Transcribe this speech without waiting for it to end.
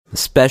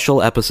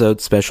Special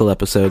episode.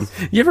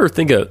 You ever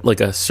think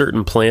a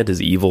certain plant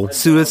is evil?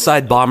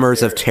 Suicide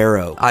Bombers of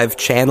Tarot. I've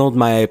channeled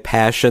my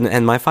passion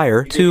and my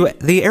fire to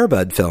the Air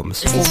Bud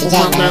films. Sushi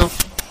jackknife.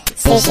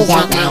 Sushi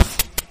jackknife.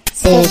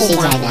 Sushi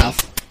jackknife.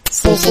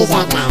 Sushi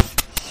jackknife.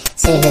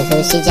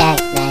 Sushi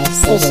jackknife.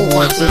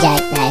 Sushi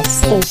jackknife.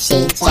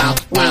 Sushi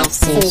jackknife.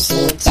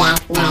 Sushi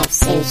jackknife. Sushi jackknife.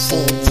 Sushi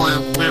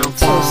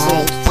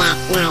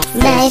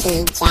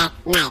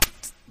jackknife.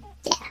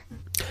 Yeah.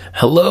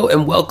 Hello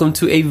and welcome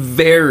to a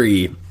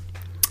very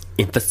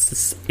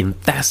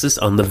emphasis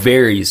on the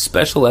very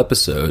special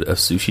episode of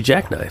Sushi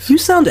Jackknife. You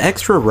sound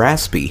extra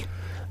raspy.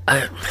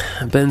 I've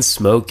been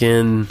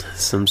smoking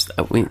some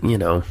stuff,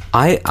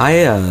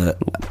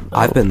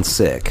 I've been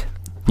sick.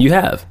 You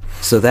have.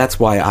 So that's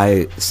why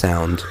I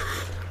sound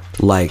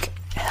like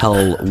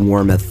hell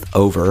warmeth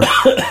over.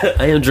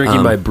 I am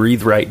drinking my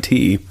Breathe Right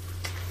tea.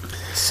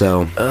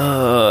 So,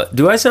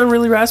 do I sound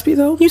really raspy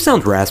though? you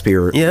sound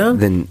raspier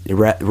than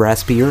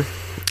raspier.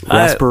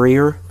 I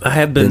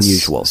have been than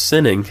usual.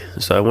 sinning,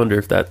 so I wonder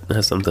if that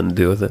has something to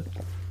do with it.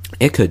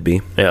 It could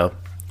be. Yeah,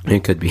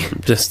 It could be.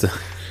 just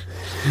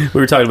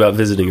we were talking about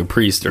visiting a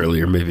priest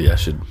earlier. Maybe I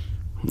should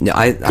No,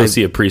 go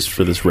see a priest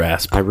for this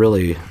rasp. I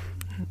really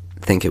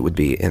think it would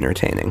be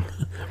entertaining.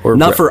 Or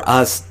Not for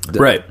us,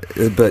 Right.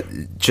 But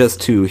just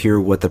to hear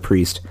what the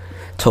priest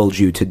told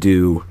you to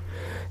do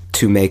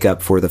to make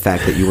up for the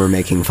fact that you were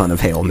making fun of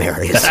Hail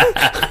Marys.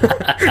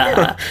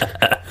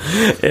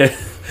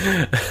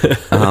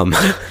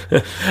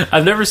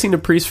 I've never seen a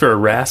priest for a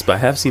rasp. I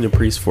have seen a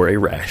priest for a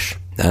rash.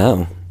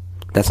 Oh,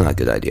 that's not a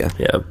good idea.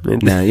 Yeah.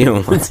 No, you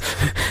don't want,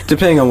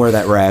 depending on where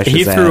that rash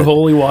He is threw at.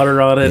 holy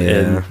water on it,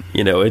 Yeah.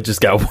 and, it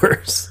just got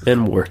worse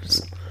and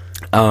worse.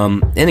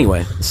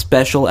 Anyway,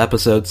 special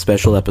episode.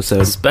 Special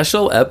episode.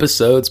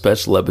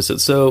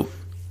 So,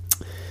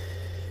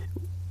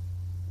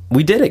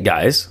 we did it,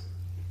 guys.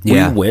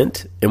 Yeah. We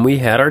went, and we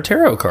had our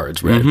tarot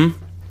cards read.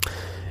 Mm-hmm.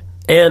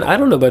 And I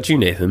don't know about you,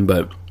 Nathan,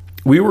 but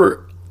we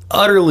were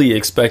utterly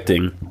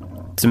expecting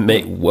to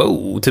make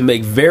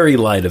very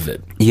light of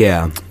it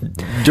Yeah.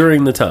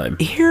 during the time.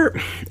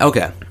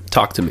 Okay.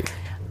 Talk to me.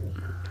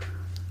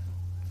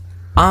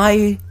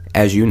 I,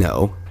 as you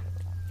know,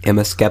 am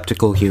a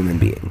skeptical human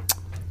being.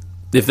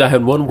 If I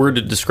had one word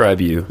to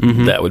describe you,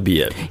 that would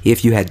be it.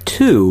 If you had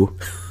two,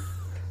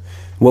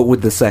 what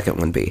would the second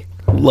one be?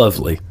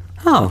 Lovely.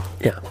 Oh,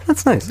 Yeah.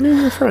 that's nice.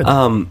 You're a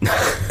friend.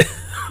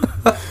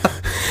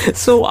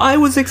 So I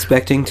was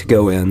expecting to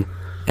go in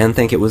and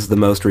think it was the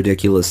most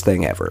ridiculous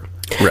thing ever.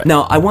 Right.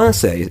 Now, I want to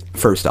say,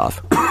 first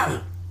off,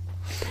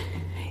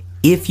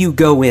 if you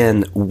go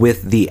in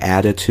with the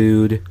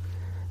attitude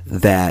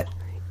that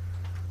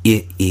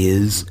it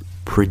is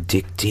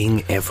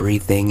predicting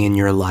everything in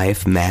your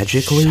life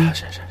magically,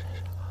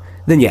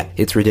 then yeah,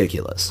 it's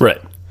ridiculous.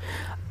 Right.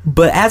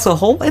 But as a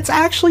whole, it's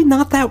actually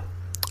not that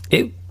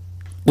It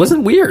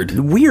wasn't weird.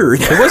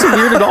 weird. It wasn't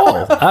weird at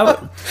all.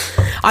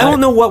 I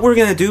don't know what we're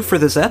going to do for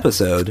this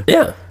episode.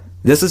 Yeah.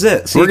 This is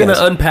it. See We're you going guys.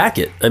 to unpack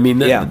it. I mean,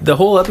 the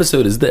whole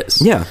episode is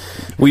this. Yeah.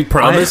 We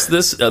promised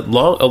this a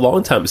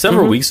long time.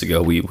 Several weeks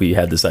ago, we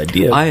had this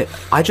idea.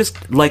 I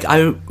just, like,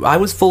 I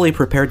was fully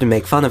prepared to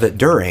make fun of it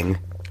during.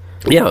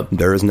 Yeah.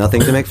 There is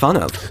nothing to make fun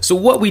of. So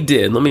what we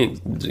did, let me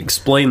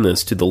explain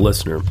this to the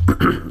listener.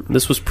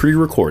 This was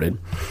pre-recorded.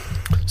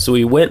 So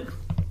we went.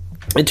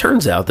 It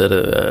turns out that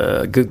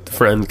a good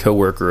friend,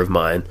 coworker of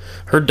mine,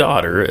 her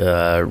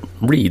daughter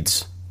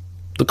reads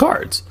the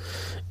cards.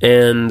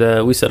 And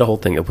we set a whole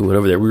thing up. We went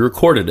over there. We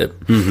recorded it.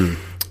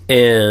 Mm-hmm.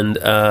 And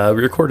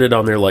we recorded it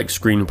on their,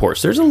 screen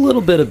porch. There's a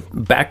little bit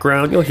of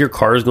background. You'll hear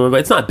cars going by.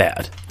 It's not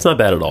bad. It's not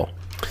bad at all.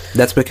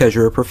 That's because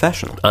you're a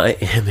professional. I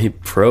am a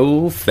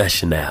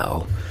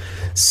professional.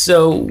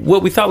 So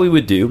what we thought we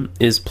would do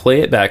is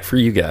play it back for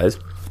you guys.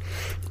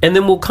 And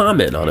then we'll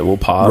comment on it. We'll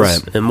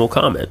pause and we'll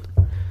comment.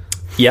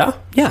 Yeah?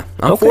 Yeah,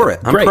 I'm for it.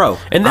 I'm great. pro.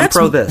 And I'm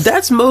pro this.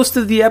 That's most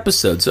of the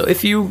episode. So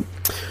if you're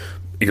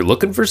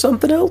looking for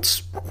something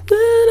else,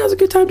 now's a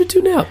good time to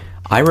tune out.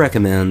 I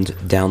recommend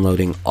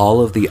downloading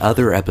all of the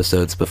other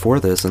episodes before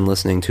this and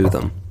listening to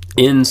them.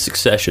 In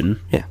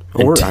succession. Yeah,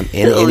 or in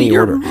any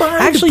your order.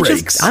 mind Actually,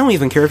 breaks. I don't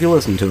even care if you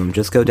listen to them.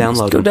 Just go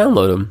download them. Go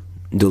download them.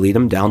 Delete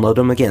them, download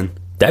them again.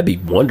 That'd be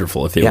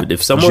wonderful if Yeah.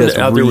 if someone Just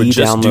out there would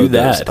just do re-download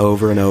those that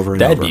over and over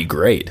and that'd over. be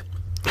great.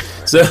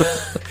 So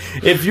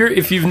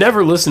if you've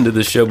never listened to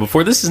this show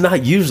before, this is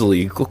not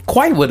usually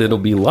quite what it'll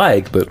be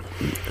like, but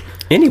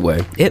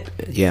anyway,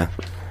 Yeah,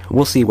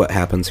 we'll see what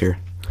happens here.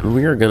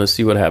 we are going to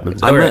see what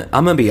happens. I'm All right.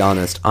 gonna be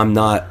honest. I'm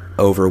not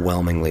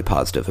overwhelmingly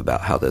positive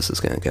about how this is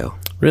going to go.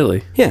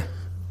 Really? Yeah,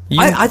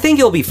 I think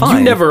it'll be fine.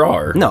 You never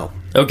are. No.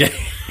 Okay.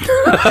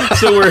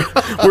 So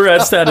we're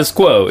at status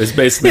quo is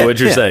basically what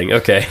you're saying.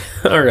 Okay.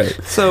 All right.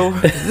 So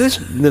this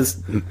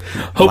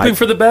Hoping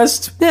for the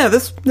best. yeah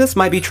this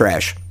might be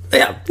trash.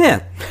 Yeah.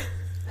 Yeah.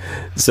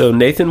 So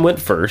Nathan went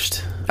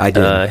first. I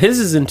did. His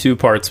is in two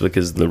parts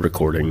because the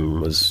recording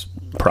was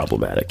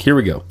problematic. Here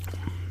we go.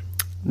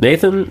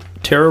 Nathan,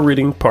 tarot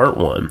reading part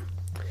 1.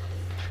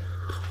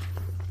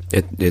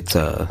 It's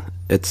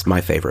It's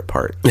my favorite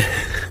part.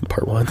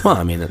 Part 1. Well,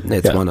 I mean,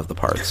 it's one of the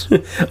parts.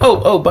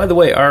 Oh, by the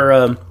way,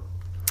 our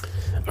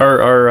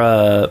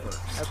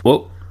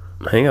whoa,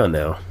 hang on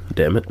now,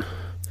 damn it.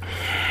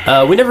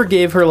 We never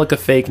gave her like a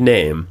fake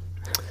name.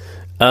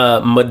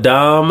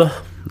 Madame,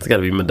 it's got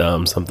to be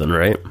Madame something,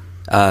 right?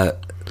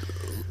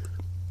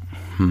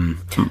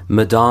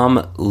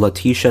 Madame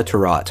Letitia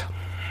Tarot.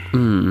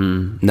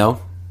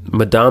 No?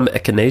 Madame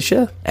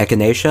Echinacea?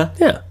 Echinacea?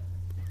 Yeah.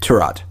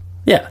 Tarot.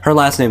 Yeah. Her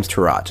last name's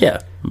Tarot. Yeah.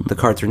 The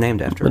cards are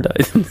named after her.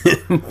 It's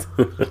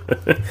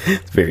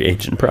a very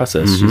ancient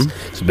process.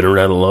 She's been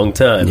around a long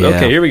time. Yeah.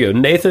 Okay, here we go.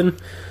 Nathan,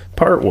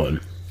 part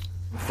 1.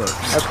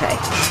 Okay,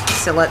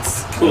 so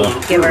let's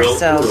give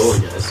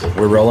ourselves.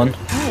 We're rolling?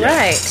 All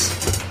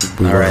right.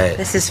 All right.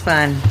 This is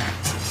fun.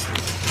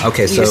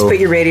 Okay, You so just put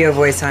your radio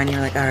voice on. You're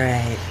like, all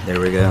right. there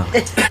we go.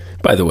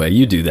 By the way,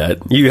 you do that.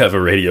 You have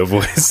a radio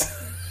voice.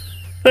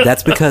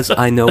 That's because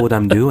I know what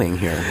I'm doing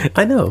here.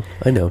 I know.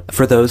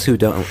 For those who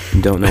don't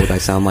know what I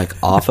sound like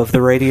off of the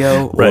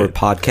radio or Right.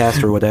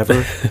 podcast or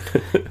whatever,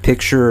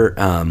 picture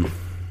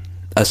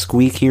a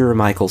squeakier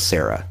Michael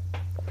Cera.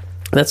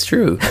 That's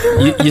true.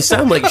 You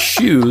sound like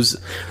shoes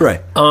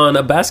Right. on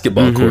a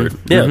basketball court.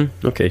 Yeah.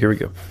 Okay, here we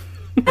go.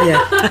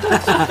 Yeah.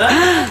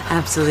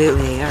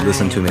 Absolutely. All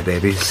Listen right. to me,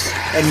 babies.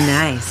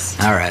 Nice.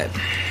 All right.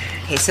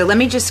 Okay, so let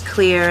me just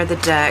clear the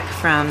deck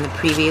from the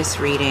previous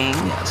reading.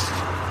 Yes.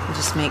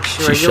 Just make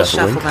sure She's you'll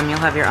shuffling. shuffle them. You'll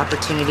have your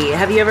opportunity.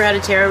 Have you ever had a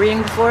tarot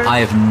reading before? I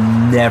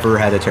have never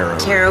had a tarot.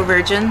 Tarot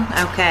virgin.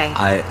 Okay.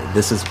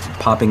 This is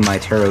popping my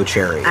tarot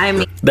cherry. I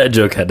mean, That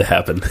joke had to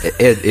happen.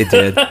 It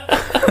did.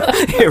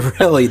 It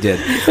really did.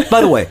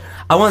 By the way,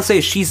 I want to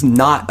say she's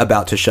not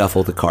about to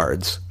shuffle the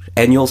cards.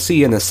 And you'll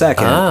see in a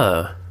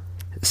second,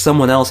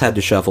 someone else had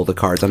to shuffle the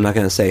cards. I'm not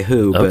going to say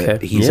who, but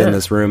Okay, he's yeah. in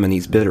this room and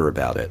he's bitter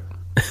about it.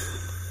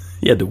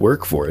 You had to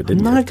work for it,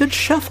 didn't I'm you? not a good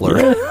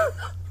shuffler.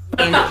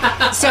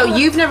 so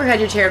you've never had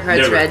your tarot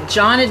cards Never. read.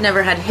 John had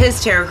never had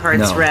his tarot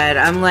cards No. read.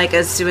 I'm like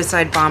a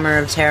suicide bomber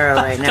of tarot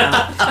right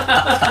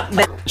now.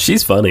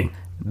 She's funny.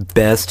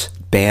 Best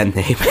band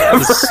name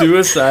ever.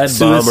 Suicide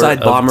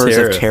Bombers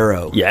Tarot. of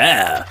Tarot.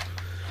 Yeah.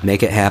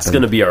 Make it happen. It's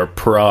going to be our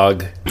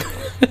Prague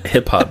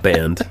hip-hop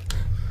band.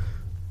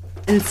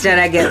 Instead,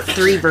 I get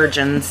 3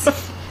 virgins.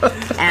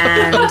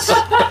 And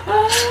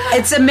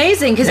it's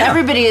amazing because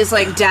everybody is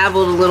like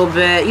dabbled a little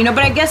bit, but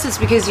I guess it's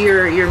because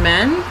you're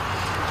men.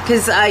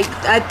 Because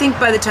I think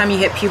by the time you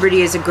hit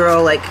puberty as a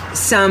girl, like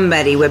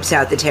somebody whips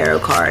out the tarot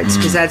cards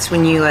because that's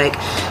when you like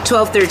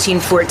 12, 13,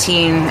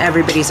 14,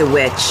 everybody's a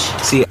witch.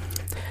 See,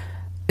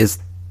 is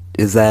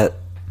that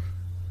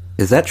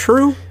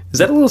true? Is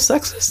that a little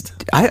sexist?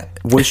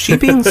 Was she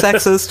being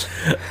sexist?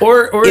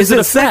 Or Is it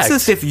it a fact?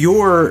 sexist if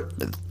you're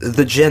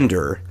the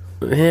gender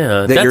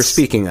Yeah, that you're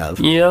speaking of?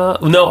 Yeah.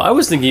 No, I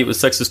was thinking it was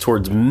sexist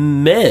towards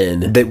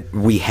men. That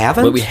we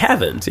haven't? But we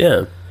haven't,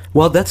 yeah.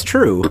 Well, that's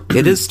true.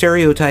 It is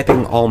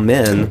stereotyping all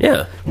men.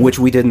 Yeah. Which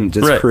we didn't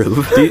disprove.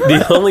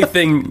 The only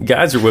thing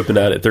guys are whipping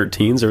out at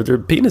 13s are their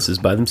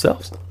penises by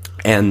themselves.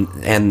 And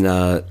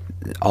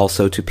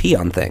also to pee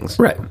on things.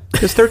 Right.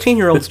 Because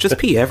 13-year-olds just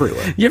pee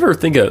everywhere. You ever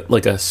think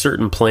a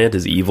certain plant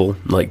is evil?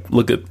 Like,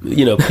 look at,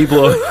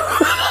 people...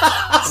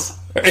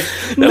 Sorry.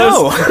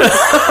 No.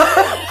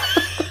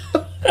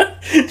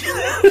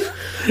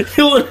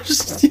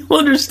 You'll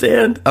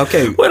understand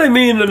Okay. what I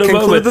mean in a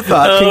Conclude moment. the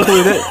thought.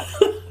 Conclude it.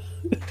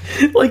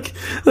 like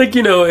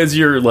as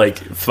you're like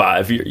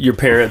 5, your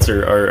parents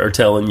are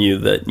telling you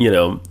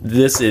that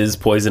this is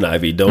poison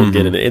ivy, don't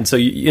get in it, and so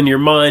in your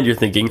mind you're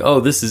thinking, oh,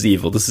 this is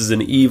evil, this is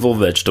an evil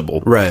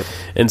vegetable, Right.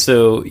 And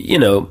so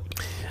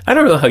I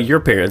don't know how your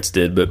parents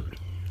did, but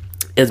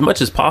as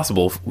much as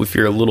possible, if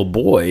you're a little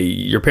boy,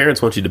 your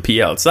parents want you to pee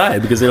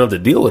outside because they don't have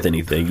to deal with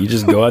anything. You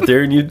just go out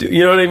there and you do,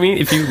 you know what I mean?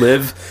 If you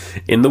live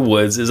in the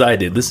woods, as I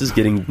did, this is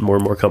getting more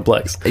and more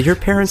complex. Your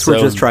parents were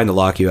So- just trying to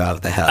lock you out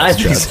of the house, I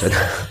think Justin.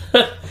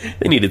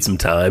 They needed some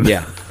time.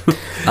 Yeah.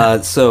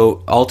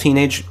 So all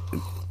teenage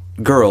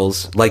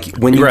girls, like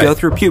when you Right. go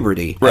through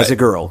puberty Right. as a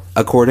girl,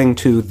 according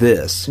to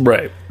this,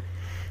 Right.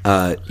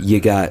 you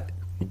got,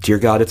 dear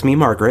God, it's me,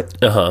 Margaret.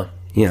 Uh-huh.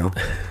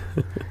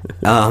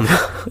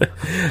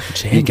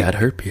 Jane got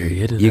her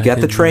period. You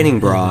got the training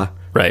bra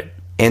Right.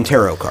 and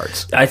tarot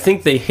cards. I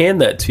think they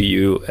hand that to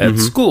you at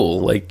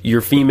school, like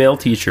your female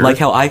teacher. Like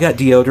how I got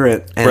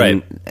deodorant and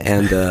Right.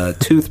 and a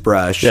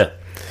toothbrush Yeah.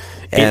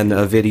 and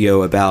a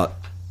video about,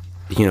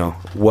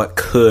 what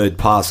could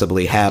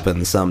possibly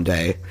happen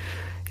someday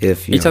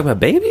if You talking about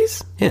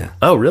babies? Yeah.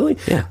 Oh, really?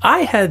 Yeah. I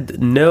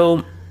had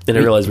no... And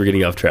I realize we're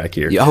getting off track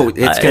here. Oh,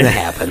 it's going to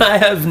happen. I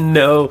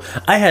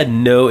had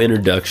no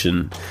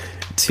introduction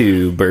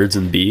to birds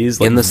and bees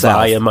In the South.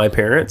 via my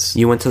parents.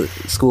 You went to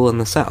school in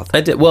the South.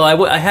 I did. Well,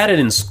 I had it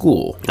in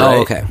school.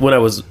 Oh, right?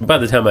 okay. By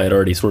the time I had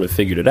already sort of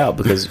figured it out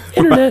because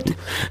internet.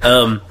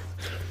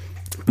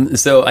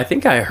 So I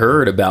think I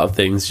heard about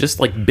things, just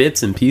like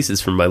bits and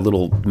pieces from my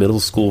little middle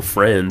school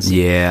friends.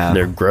 Yeah. And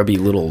their grubby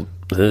little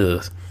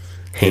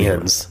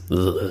hands.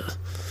 Ugh.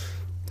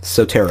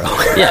 So tarot.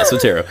 Yeah, so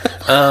tarot.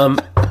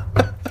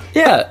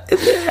 Yeah,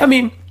 I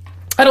mean,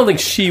 I don't think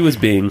she was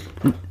being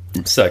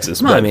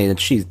sexist. No, but I mean,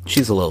 she's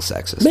a little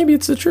sexist. maybe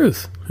it's the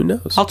truth. Who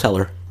knows? I'll tell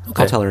her.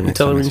 Okay. I'll tell her You next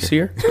tell her time when I you see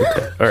her.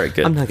 Okay. All right.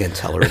 Good. I'm not going to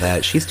tell her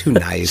that. She's too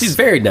nice. She's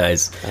very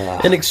nice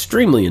and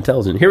extremely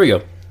intelligent. Here we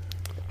go.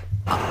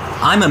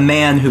 I'm a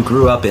man who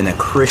grew up in a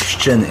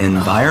Christian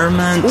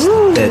environment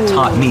that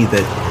taught me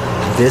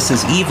that this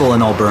is evil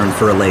and I'll burn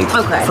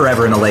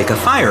forever in a lake of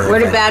fire. Where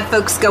do Okay. bad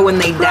folks go when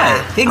they die?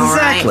 Right,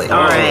 exactly.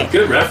 All right.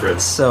 Good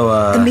reference.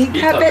 So, Meat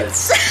Meat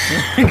puppets.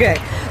 Okay.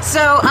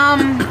 So,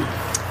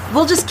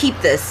 we'll just keep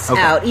this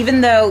Okay. out,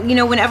 even though,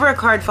 whenever a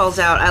card falls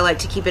out, I like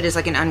to keep it as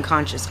like an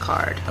unconscious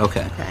card.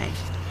 okay. Okay.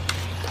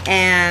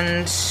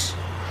 And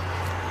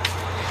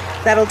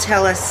that'll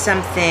tell us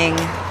something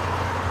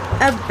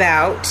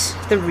about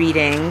the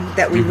reading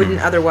that we wouldn't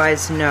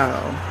otherwise know.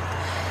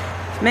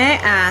 May I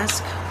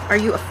ask, are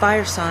you a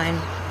fire sign?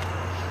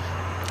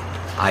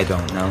 I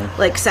don't know.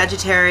 Like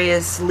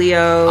Sagittarius,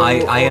 Leo?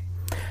 I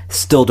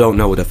Still don't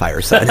know what a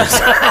fire sign is.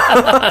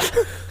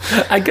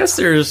 I guess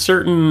there are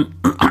certain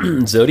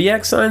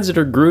zodiac signs that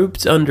are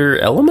grouped under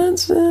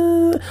elements.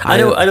 I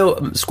know.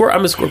 I'm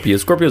a Scorpio.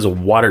 Scorpio's a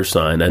water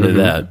sign. I know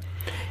that.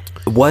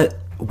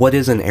 What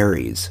is an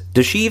Aries?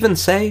 Does she even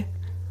say?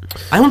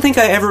 I don't think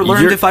I ever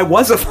learned You're- if I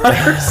was a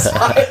fire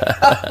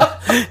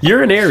sign.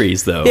 You're an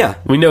Aries, though. Yeah.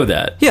 we know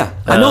that. Yeah,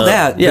 I know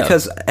that yeah.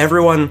 because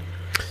everyone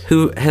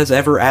who has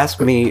ever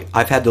asked me,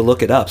 I've had to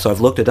look it up. So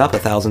I've looked it up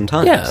 1,000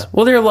 times. Yeah.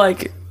 Well,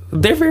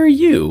 they're very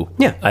you.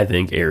 Yeah. I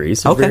think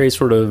Aries. They're Okay. very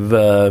sort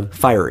of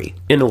Fiery.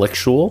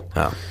 intellectual.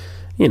 Oh.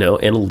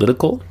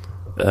 Analytical.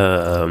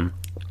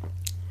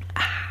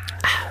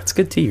 It's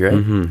good tea, right?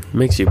 Mm-hmm.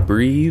 Makes you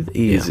breathe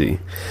easy.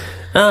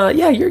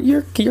 Yeah,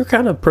 you're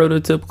kind of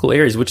prototypical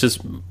Aries, which is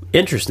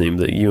interesting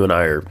that you and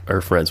I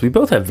are friends. We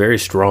both have very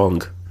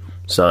strong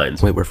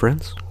signs. Wait, we're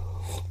friends?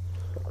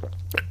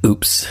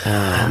 Oops.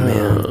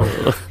 Man.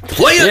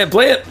 Play it! Yeah,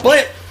 play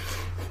it!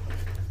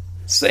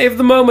 Save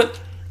the moment.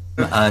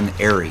 an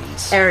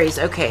Aries. Aries,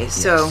 okay.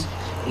 So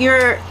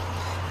you're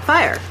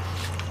fire.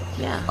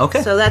 Yeah.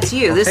 Okay. So that's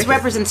you. I'll This take it.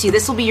 represents you.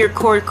 This will be your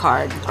core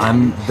card.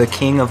 I'm the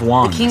King of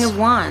Wands. King of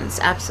Wands,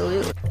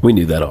 absolutely. We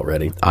knew that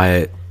already.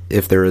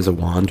 If there is a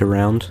wand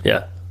around,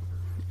 Yeah.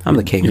 I'm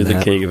the king You're of the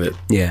that. king of it.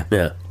 Yeah.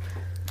 Yeah.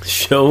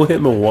 Show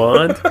him a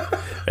wand,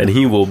 and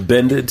he will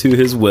bend it to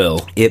his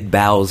will. It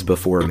bows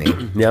before me.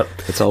 Yep.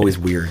 It's always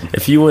weird.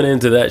 If you went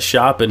into that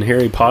shop in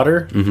Harry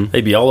Potter,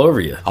 they'd be all over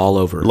you. All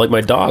over. Like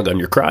my dog on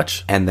your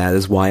crotch. And that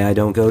is why I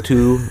don't go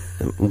to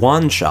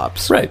wand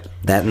shops. Right.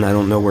 That and I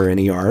don't know where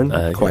any are.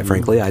 And quite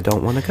frankly, I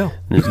don't want to go.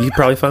 You could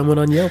probably find one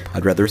on Yelp.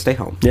 I'd rather stay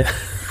home. Yeah.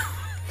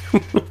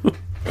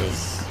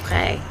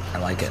 Okay. I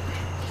like it.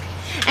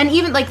 And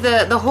even like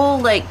the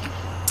whole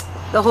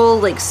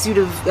suit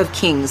of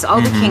kings.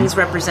 All the kings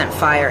represent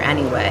fire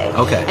anyway.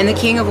 Okay. And the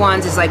King of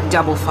Wands is like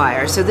double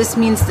fire. So this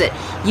means that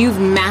you've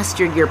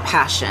mastered your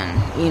passion,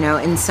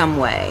 in some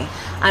way.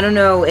 I don't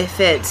know if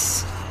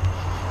it's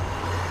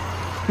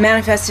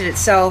manifested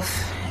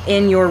itself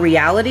in your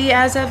reality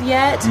as of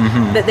yet,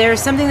 but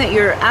there's something that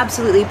you're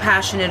absolutely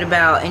passionate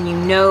about and you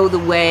know the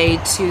way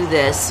to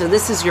this. So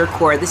this is your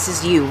core. This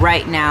is you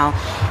right now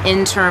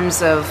in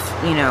terms of,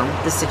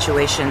 the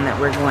situation that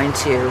we're going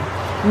to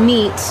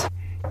meet.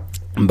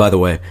 And by the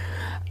way,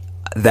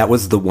 that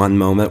was the one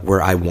moment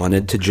where I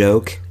wanted to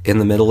joke in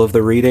the middle of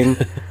the reading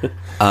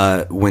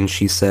when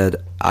she said,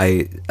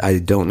 I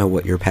don't know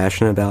what you're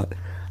passionate about.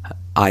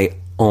 I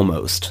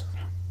almost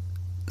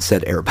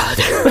said Air Bud.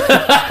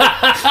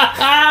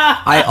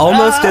 I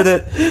almost did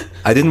it.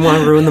 I didn't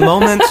want to ruin the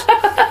moment.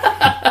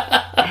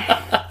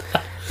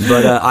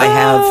 But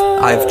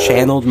I've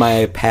channeled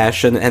my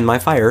passion and my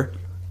fire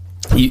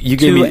You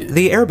gave to me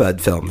the Air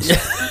Bud films.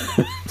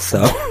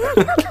 So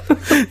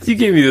you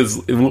gave me this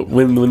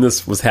when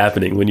this was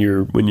happening when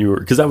you were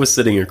because I was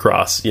sitting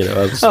across, I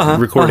was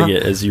recording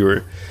it as you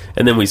were,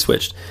 and then we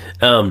switched.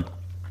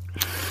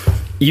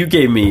 You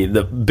gave me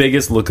the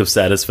biggest look of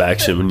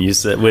satisfaction when you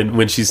said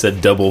when she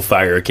said double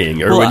fire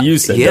king, or Well, when you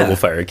said yeah. double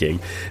fire king.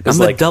 It's I'm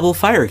like the double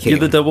fire king. you're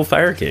the double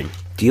fire king.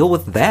 Deal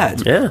with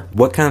that. Yeah.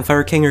 What kind of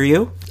fire king are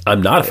you?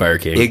 I'm not a fire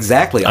king.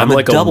 Exactly. I'm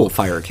a double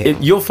fire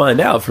king. You'll find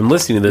out from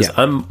listening to this.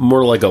 Yeah. I'm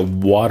more like a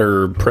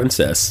water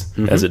princess,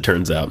 as it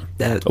turns out.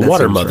 That a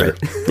water seems mother.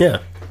 right. Yeah.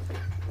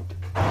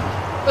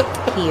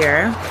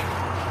 Here.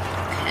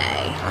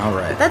 Okay. All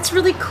right. That's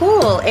really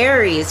cool.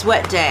 Aries,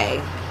 what day?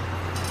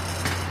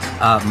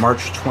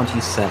 March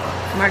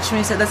 27th. March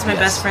 27th. That's my Yes.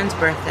 best friend's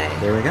birthday.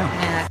 There we go.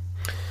 Yeah.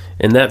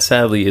 And that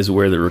sadly is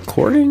where the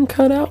recording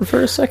cut out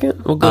for a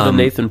second. We'll go to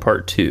Nathan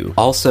part 2.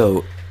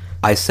 Also,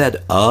 I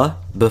said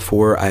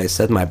before I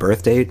said my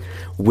birth date,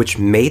 which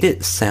made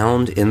it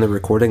sound in the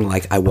recording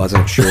like I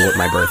wasn't sure what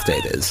my birth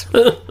date is.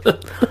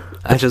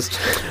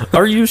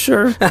 Are you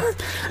sure?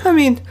 I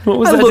mean, What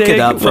was I that look day? it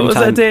up What from was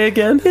time. that day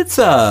again? It's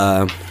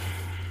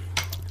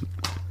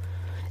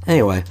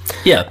anyway.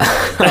 Yeah.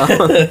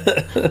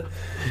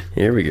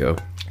 Here we go.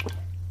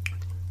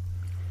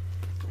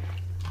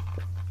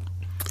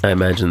 I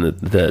imagine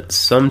that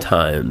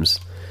sometimes,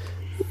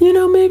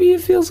 maybe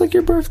it feels like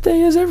your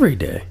birthday is every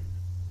day.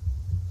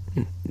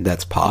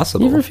 That's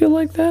possible. You ever feel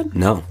like that?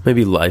 No.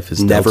 Maybe life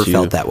has Never dealt you.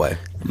 felt that way.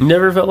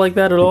 Never felt like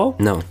that at all?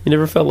 No. You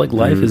never felt like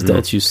life has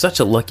dealt you such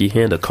a lucky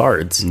hand of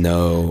cards?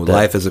 No.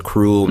 Life is a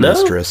cruel No?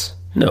 mistress.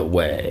 No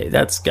way.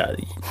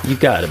 You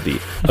gotta be.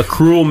 A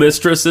cruel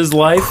mistress is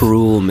life?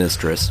 Cruel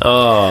mistress.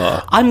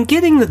 Oh. I'm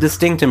getting the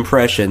distinct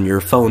impression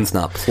your phone's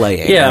not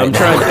playing. Yeah, right I'm now.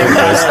 trying to think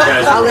this.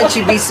 I'll let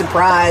you be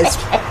surprised.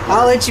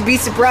 I'll let you be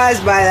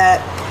surprised by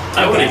that.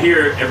 I want to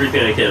hear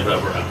everything I can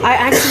about Barack. I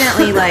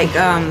accidentally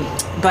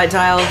butt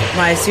dialed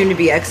my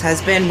soon-to-be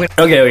ex-husband.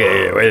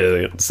 Okay, wait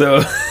a second.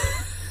 So,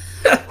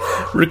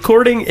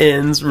 recording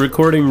ends,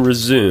 recording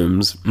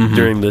resumes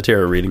during the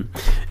tarot reading,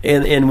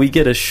 and we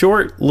get a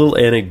short little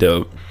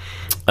anecdote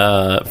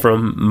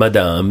from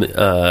Madame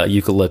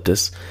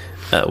Eucalyptus.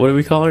 What do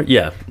we call her?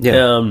 Yeah.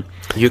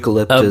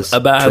 Eucalyptus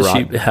about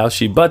Tarot. how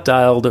she butt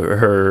dialed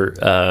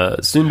her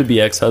soon-to-be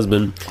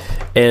ex-husband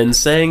and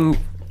sang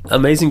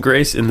Amazing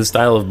Grace in the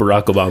style of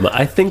Barack Obama.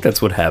 I think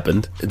that's what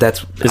happened. Is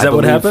that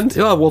what happened?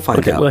 Yeah, we'll find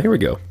Okay, out. well, here we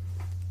go.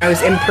 I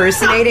was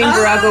impersonating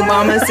Barack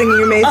Obama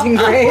singing Amazing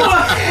Grace,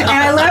 and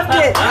I left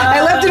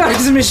it on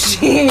his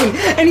machine,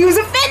 and he was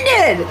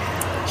offended.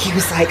 He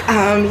was like,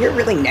 "You're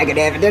really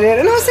negative," and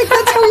I was like,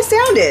 "That's how he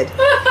sounded,"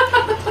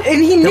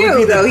 and he That would knew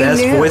be the though. best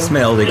He knew.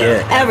 voicemail to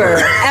get. Ever.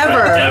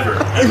 Ever.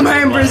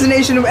 My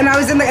impersonation of, and I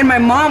was in and my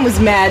mom was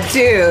mad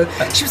too.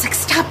 She was like,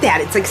 "Stop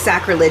that! It's like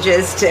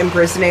sacrilegious to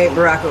impersonate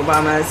Barack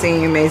Obama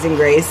singing Amazing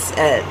Grace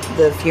at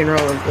the funeral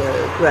of the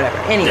whatever."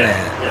 Anyway,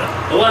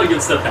 Yeah. A lot of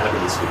good stuff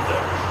happened this week,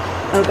 though.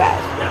 okay.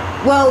 Yeah.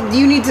 Well,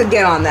 you need to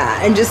get on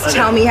that and just I know.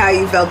 tell me how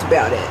you felt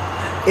about it.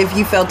 If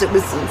you felt it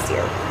was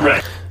sincere.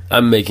 Right.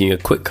 I'm making a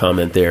quick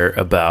comment there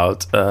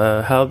about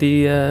how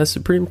the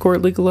Supreme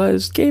Court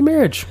legalized gay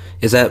marriage.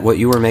 Is that what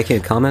you were making a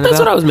comment That's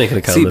about? what I was making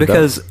a comment See,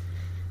 because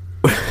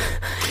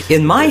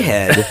in my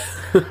head,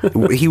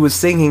 he was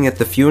singing at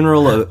the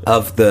funeral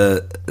of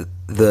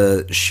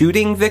the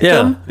shooting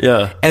victim.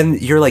 Yeah.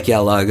 And you're like, yeah,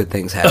 a lot of good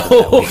things happened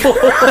that week.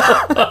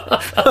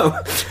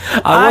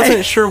 I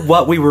wasn't sure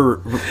what we were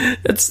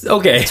It's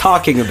okay.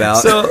 talking about.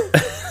 So,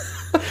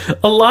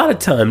 a lot of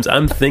times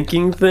I'm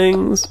thinking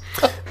things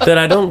that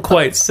I don't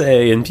quite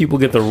say, and people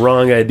get the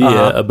wrong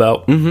idea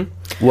about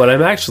what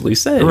I'm actually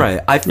saying.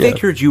 right. I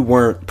figured you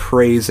weren't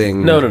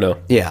praising. No.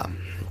 Yeah.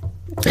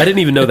 I didn't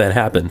even know that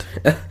happened.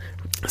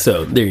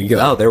 So, there you go.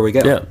 Oh, there we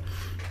go. Yeah.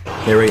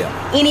 There we go.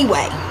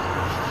 Anyway.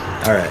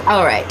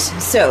 All right,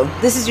 so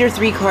this is your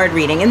 3-card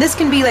reading, and this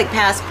can be like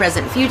past,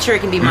 present, future. It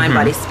can be mind,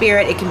 body,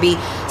 spirit. It can be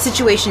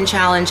situation,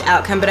 challenge,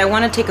 outcome. But I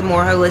want to take a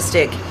more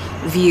holistic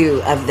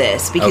view of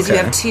this because you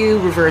Okay. have 2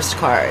 reversed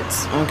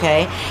cards,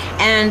 okay?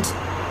 And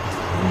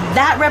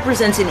that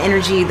represents an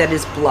energy that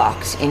is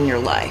blocked in your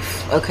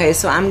life, okay?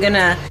 So I'm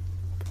gonna...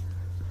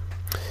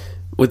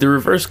 With the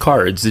reverse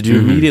cards, did you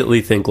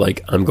immediately think,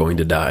 like, I'm going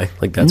to die?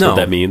 Like, that's No. what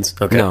that means?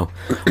 Okay. No.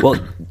 Well,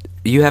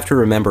 you have to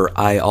remember,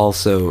 I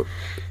also,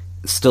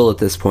 still at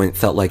this point,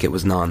 felt like it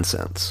was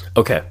nonsense.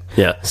 Okay.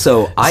 Yeah.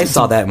 So I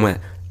saw that and went,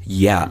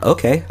 yeah,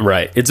 okay.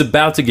 Right. It's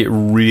about to get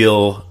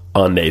real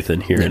on Nathan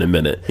here in a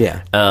minute.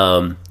 Yeah.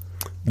 So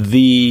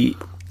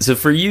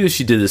for you,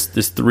 she did this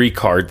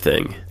 3-card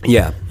thing.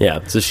 Yeah.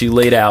 Yeah. So she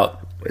laid out.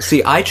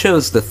 See, I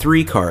chose the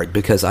 3 card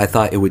because I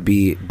thought it would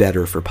be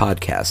better for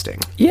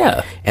podcasting.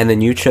 Yeah. And then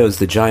you chose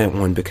the giant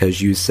one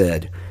because you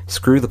said,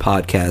 screw the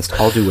podcast,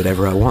 I'll do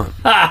whatever I want.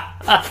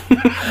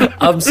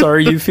 I'm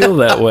sorry you feel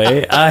that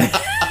way.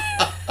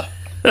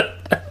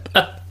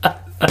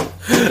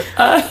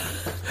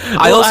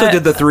 I also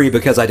did the 3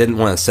 because I didn't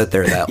want to sit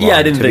there that long. Yeah,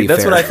 I didn't to think. be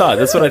That's fair. what I thought.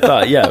 That's what I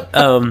thought. Yeah.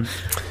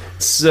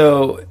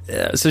 So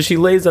she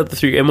lays out the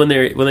 3, and when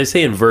they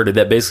say inverted,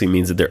 that basically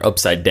means that they're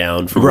upside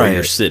down from where Right.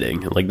 you're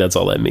sitting. Like that's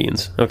all that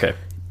means. Okay,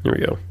 here we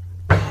go.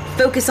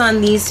 focus on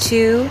these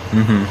 2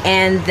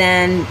 and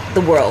then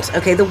the world.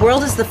 Okay, the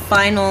world is the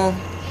final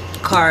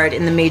card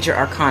in the major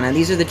arcana.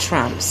 These are the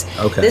trumps.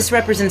 Okay. This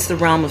represents the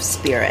realm of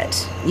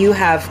spirit. You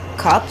have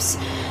cups,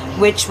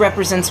 which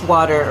represents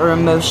water or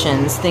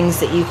emotions, things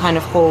that you kind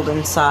of hold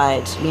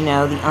inside, you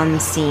know, the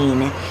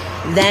unseen.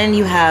 Then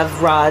you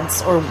have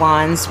rods or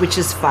wands, which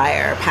is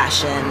fire,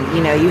 passion.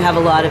 You know, you have a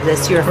lot of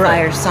this. You're a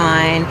fire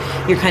sign.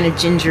 You're kind of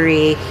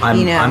gingery.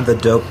 I'm the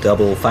dope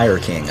double fire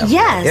king.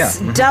 Yes,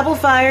 Yeah. double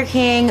fire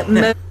king.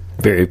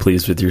 Very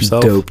pleased with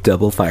yourself. Dope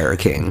double fire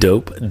king.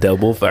 Dope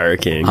double fire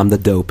king. I'm the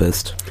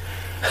dopest.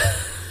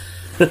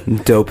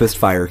 Dopest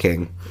fire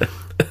king.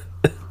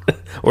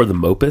 Or the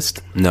mopest?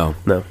 No.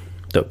 No,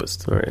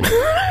 dopest. All right.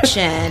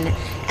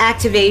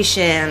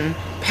 Activation,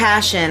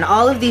 passion,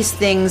 all of these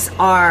things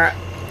are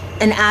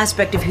an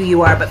aspect of who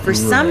you are, but for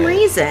some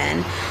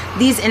reason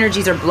these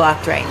energies are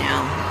blocked right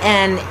now,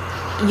 and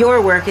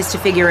your work is to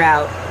figure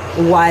out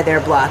why they're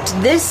blocked.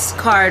 This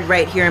card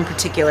right here in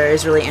particular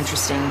is really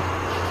interesting.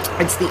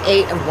 It's the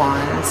 8 of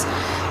Wands,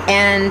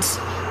 and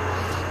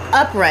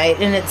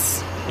upright in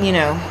its, you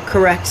know,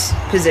 correct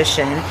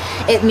position.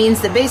 It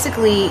means that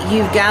basically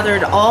you've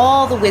gathered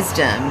all the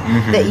wisdom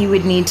that you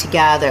would need to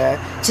gather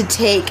to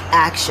take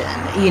action.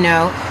 You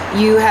know,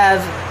 you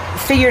have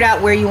figured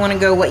out where you want to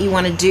go, what you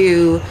want to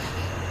do,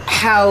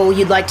 how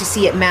you'd like to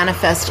see it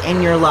manifest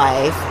in your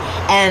life.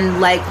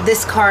 And like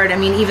this card, I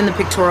mean, even the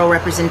pictorial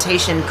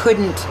representation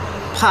couldn't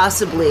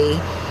possibly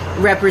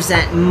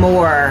represent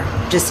more.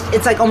 Just,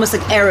 it's like almost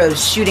like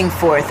arrows shooting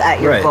forth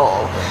at your Right.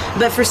 goal.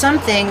 But for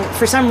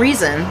some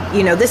reason,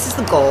 you know, this is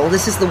the goal,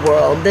 this is the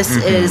world, this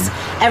is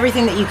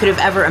everything that you could have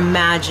ever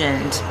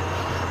imagined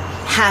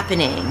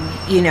happening,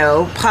 you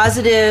know,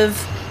 positive,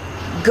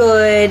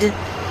 good,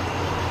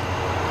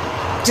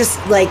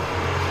 just like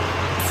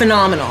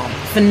phenomenal.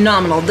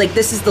 Like,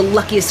 this is the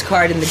luckiest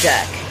card in the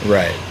deck.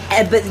 Right.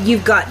 But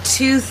you've got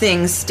two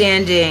things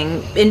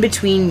standing in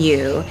between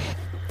you.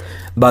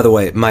 By the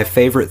way, my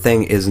favorite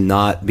thing is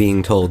not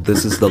being told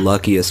this is the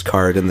luckiest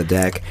card in the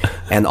deck,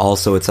 and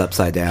also it's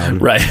upside down.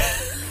 Right.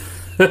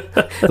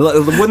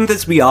 Wouldn't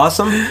this be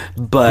awesome?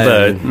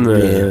 But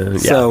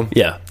so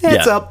yeah,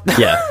 it's up.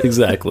 Yeah,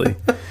 exactly.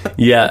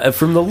 Yeah,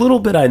 from the little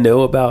bit I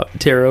know about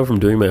tarot from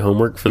doing my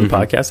homework for the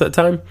podcast that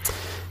time,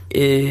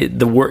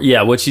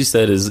 what you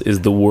said is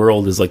the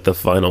world is like the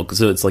final.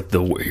 So it's like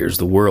here's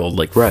the world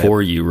like Right.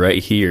 for you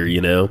right here,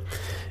 you know.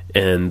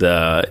 And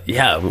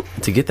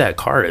to get that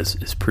card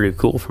is pretty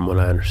cool from what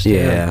I understand.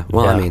 Yeah.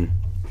 Well, I mean,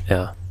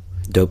 yeah,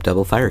 dope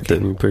double fire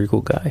king. pretty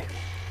cool guy.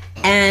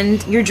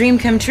 And your dream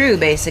come true,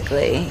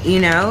 basically, you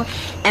know?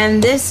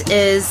 And this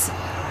is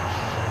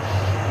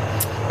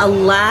a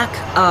lack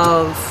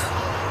of...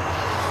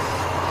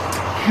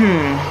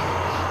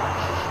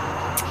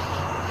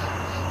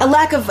 A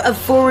lack of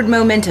forward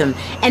momentum.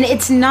 And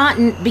it's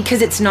not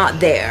because it's not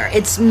there.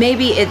 It's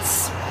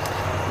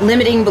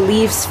limiting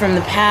beliefs from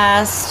the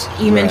past.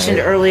 You mentioned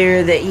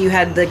earlier that you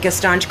had like a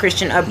staunch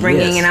Christian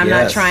upbringing, Yes, and I'm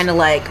not yes. trying to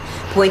like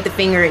point the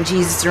finger at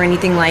Jesus or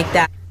anything like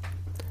that.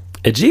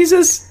 At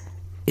Jesus?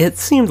 It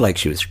seemed like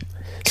she was. She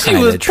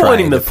kinda was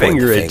trying pointing to the point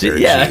finger at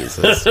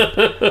Jesus.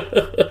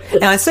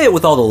 And I say it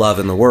with all the love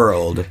in the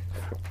world,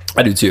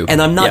 I do too.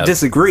 and I'm not Yeah.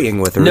 disagreeing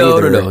with her. No,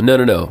 either. no.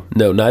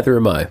 Neither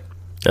am I.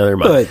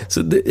 But-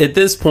 So at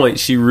this point,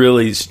 she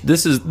really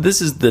this is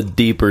the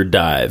deeper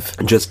dive.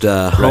 Just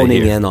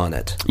honing here. in on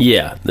it.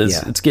 Yeah,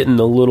 Yeah. it's getting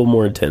a little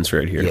more intense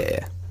right here.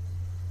 Yeah.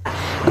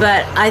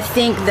 But I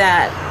think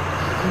that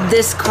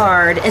this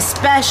card,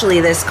 especially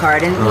this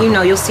card, and you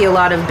know, you'll see a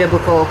lot of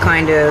biblical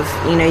kind of,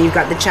 you know, you've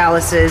got the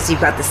chalices,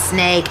 you've got the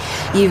snake,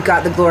 you've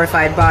got the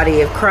glorified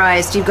body of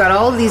Christ, you've got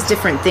all of these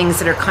different things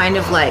that are kind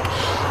of like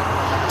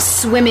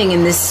swimming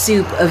in this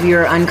soup of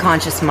your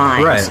unconscious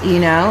mind, Right. you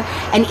know?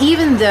 And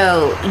even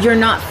though you're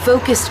not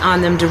focused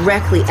on them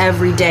directly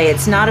every day,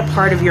 it's not a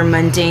part of your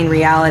mundane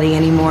reality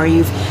anymore.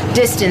 You've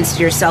distanced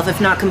yourself, if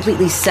not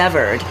completely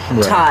severed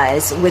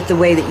ties with the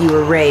way that you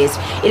were raised.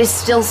 It is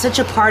still such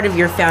a part of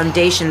your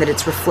foundation that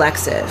it's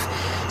reflexive.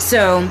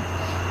 So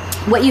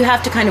what you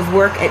have to kind of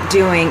work at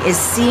doing is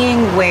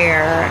seeing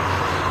where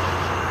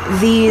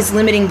these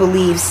limiting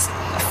beliefs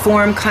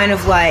form kind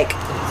of like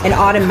an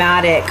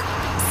automatic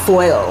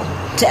foil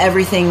to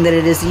everything that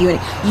it is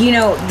you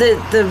know,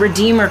 the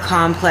Redeemer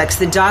complex,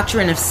 the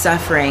doctrine of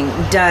suffering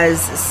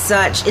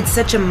it's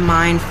such a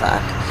mind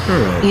fuck.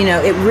 You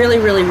know, it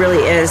really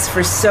is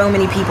for so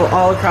many people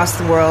all across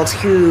the world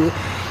who,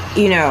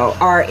 you know,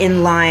 are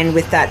in line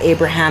with that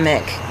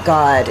Abrahamic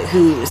God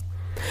who...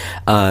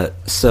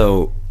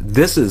 So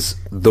this is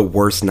the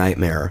worst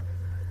nightmare.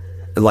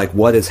 Like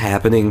what is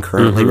happening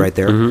currently right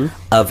there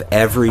of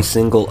every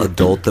single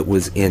adult that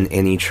was in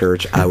any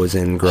church I was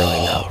in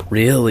growing up.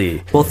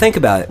 Really? Well, think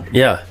about it.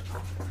 Yeah.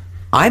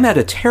 I'm at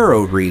a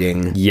tarot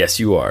reading Yes,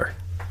 you are.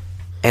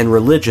 and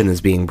religion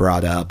is being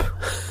brought up.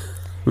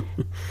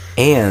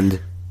 And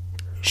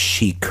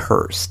she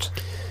cursed.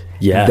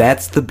 Yeah.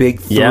 That's the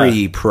big three,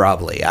 Yeah.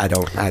 probably. I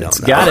don't know. It's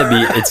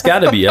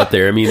gotta be up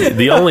there. I mean,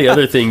 the only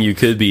other thing you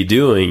could be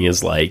doing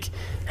is like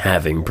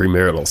having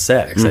premarital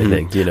sex, I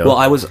think, you know. Well,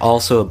 I was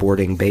also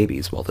aborting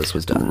babies while this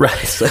was done. Right.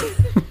 So,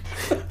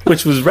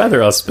 which was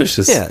rather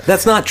auspicious. yeah,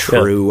 that's not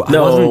true. Yeah. I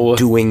No. wasn't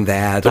doing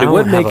that. But I it don't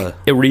would have make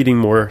a reading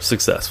more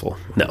successful.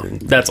 No,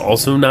 that's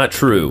also not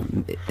true.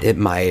 It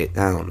might.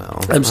 I don't know.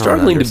 I'm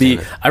struggling to be.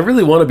 I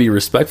really want to be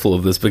respectful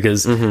of this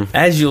because,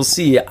 as you'll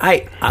see,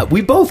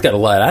 we both got a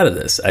lot out of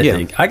this. I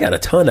think I got a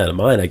ton out of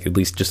mine. I could, at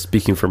least just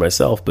speaking for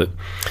myself. But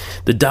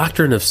the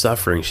doctrine of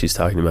suffering she's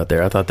talking about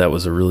there, I thought that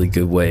was a really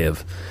good way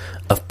of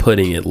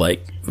putting it.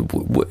 Like,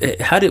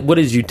 what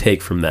did you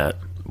take from that?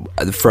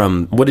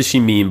 From What does she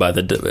mean by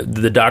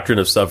the doctrine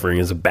of suffering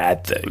is a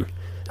bad thing?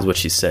 Is what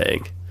she's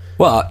saying.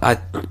 well,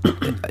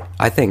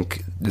 I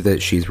think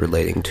that she's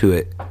relating to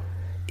it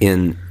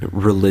in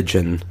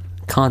religion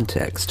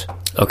context,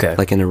 Okay.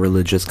 like in a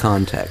religious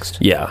context.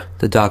 Yeah.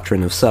 The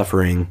doctrine of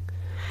suffering.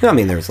 I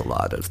mean, there's a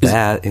lot of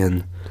that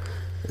in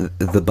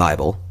the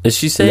Bible. Is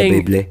she La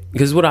saying? Bible.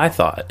 Because what I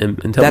thought, and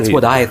tell That's me,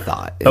 what I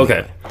thought.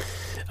 Okay.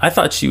 I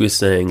thought she was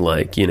saying,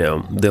 like, you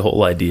know, the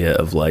whole idea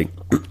of like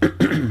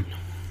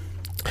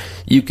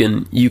you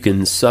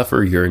can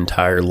suffer your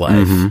entire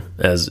life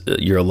as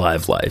your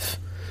alive life,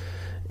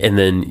 and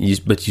then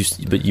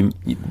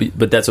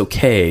but that's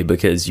okay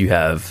because you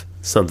have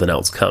something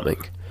else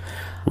coming,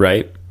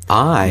 right?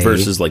 I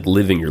Versus like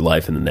living your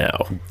life in the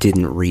now.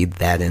 didn't read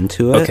that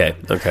into it.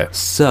 Okay.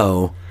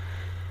 So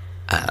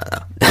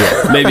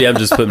Yeah, maybe I'm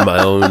just putting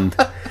my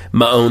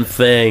own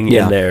thing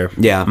Yeah. in there.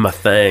 Yeah. My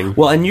thing.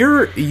 Well, and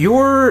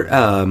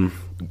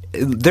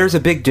there's a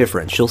big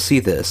difference. You'll see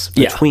this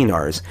between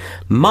ours.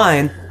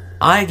 Mine,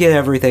 I get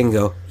everything and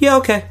go, yeah,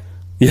 okay.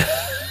 Yeah.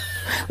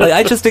 Like,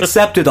 I just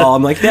accept it all.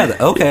 I'm like, yeah,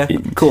 okay,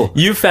 cool.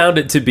 You found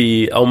it to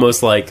be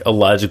almost like a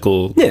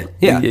logical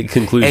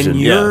conclusion. And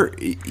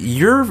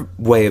your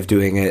way of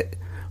doing it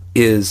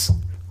is,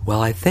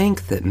 well, I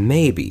think that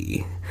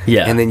maybe.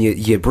 Yeah. And then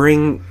you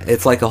bring,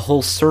 it's like a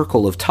whole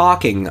circle of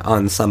talking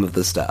on some of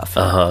the stuff.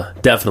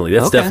 Definitely.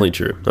 That's Okay. definitely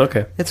true.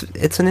 Okay.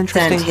 It's an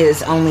interesting... Sent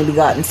his only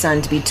begotten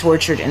son to be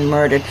tortured and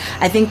murdered.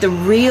 I think the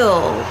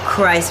real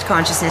Christ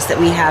consciousness that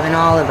we have in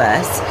all of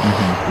us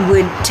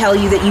would tell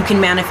you that you can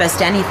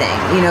manifest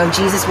anything. You know, if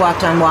Jesus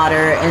walked on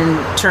water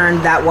and turned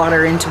that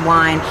water into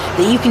wine,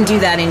 that you can do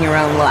that in your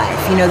own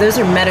life. You know, those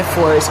are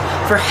metaphors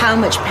for how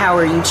much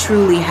power you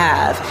truly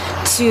have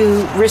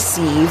to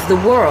receive the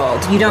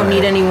world. You don't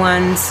need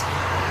anyone's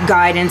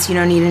guidance, you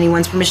don't need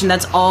anyone's permission.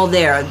 That's all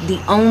there.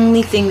 The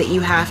only thing that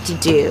you have to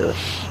do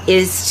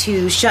is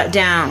to shut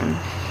down,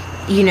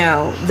 you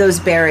know, those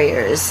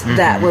barriers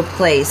that were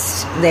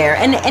placed there.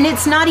 And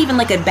it's not even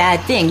like a bad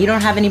thing. You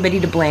don't have anybody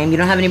to blame. You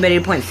don't have anybody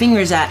to point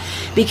fingers at,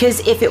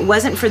 because if it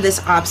wasn't for this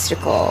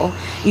obstacle,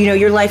 you know,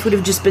 your life would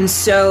have just been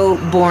so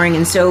boring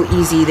and so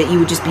easy that you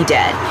would just be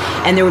dead.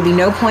 And there would be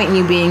no point in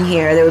you being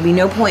here. There would be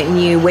no point in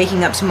you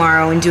waking up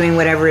tomorrow and doing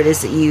whatever it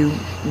is that you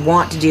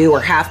want to do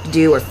or have to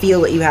do or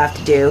feel that you have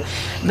to do.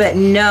 But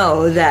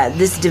know that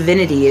this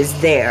divinity is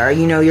there.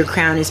 You know, your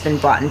crown has been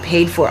bought and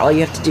paid for. All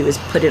you have to do is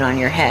put it on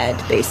your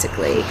head,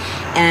 basically.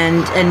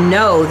 And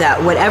know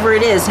that whatever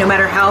it is, no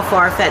matter how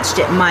far-fetched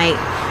it might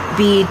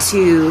be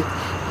to,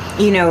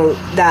 you know,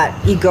 that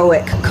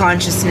egoic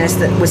consciousness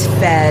that was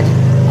fed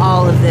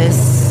all of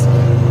this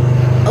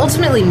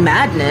ultimately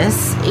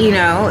madness, you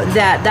know,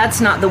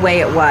 that's not the way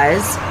it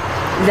was.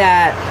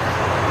 That,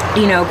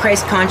 you know,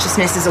 Christ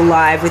consciousness is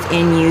alive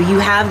within you. You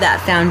have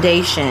that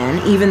foundation,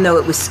 even though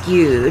it was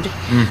skewed.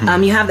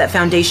 You have that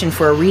foundation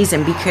for a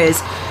reason,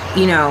 because,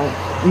 you know,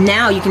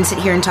 now you can sit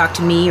here and talk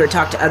to me or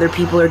talk to other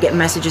people or get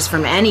messages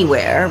from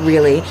anywhere,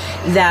 really,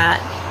 that,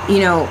 you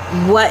know,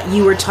 what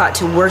you were taught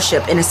to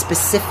worship in a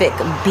specific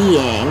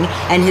being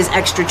and his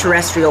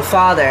extraterrestrial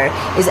father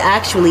is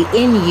actually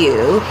in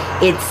you.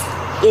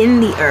 It's in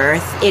the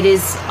earth. It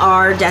is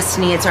our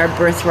destiny. It's our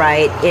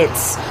birthright.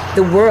 It's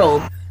the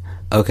world.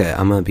 Okay,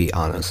 I'm going to be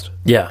honest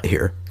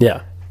here.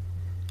 Yeah.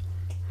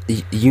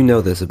 You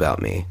know this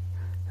about me.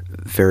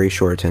 Very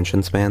short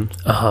attention span.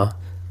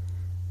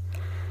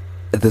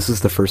 This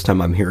is the first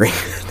time I'm hearing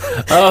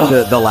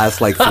the last,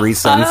 like, 3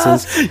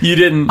 sentences. You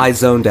didn't... I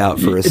zoned out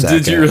for a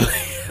second. Did you really?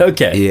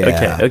 Okay.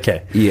 Yeah.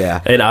 Okay.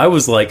 Yeah. And I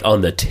was, like,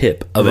 on the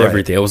tip of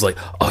everything. I was like,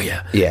 oh,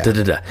 yeah. Yeah.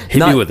 Da-da-da.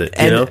 Hit me with it,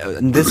 you know?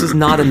 This is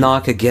not a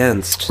knock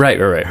against Right.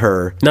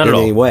 her Not in at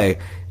all. any way.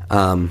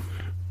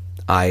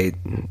 I,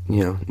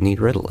 you know, need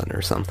Ritalin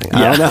or something.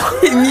 I don't know.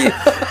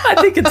 I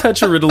think a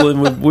touch of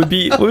Ritalin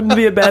wouldn't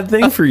be a bad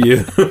thing for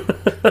you.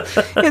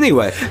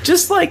 Anyway,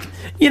 Just like,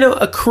 you know,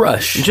 a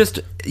crush. just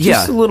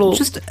a little...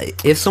 Just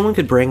if someone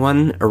could bring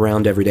one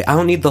around every day. I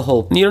don't need the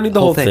whole. You don't need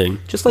the whole thing.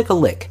 Just like a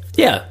lick.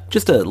 Yeah.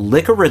 Just a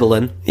lick of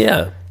Ritalin.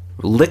 Yeah.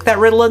 Lick that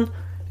Ritalin.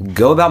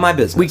 Go about my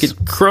business. We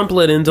could crumple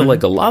it into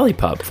like a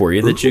lollipop for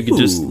you that you could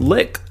just Ooh.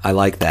 lick I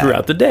like that.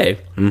 throughout the day.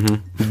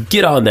 Mm-hmm.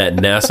 Get on that,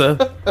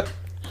 NASA.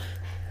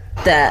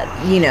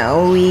 That, you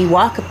know, we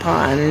walk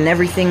upon and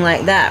everything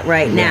like that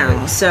right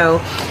now. So,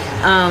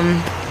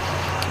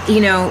 you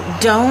know,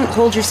 don't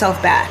hold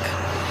yourself back.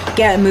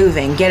 Get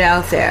moving. Get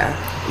out there.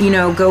 You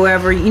know, go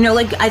wherever, you know,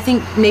 like, I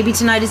think maybe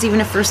tonight is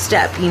even a first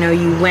step. You know,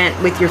 you went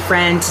with your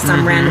friend to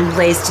some random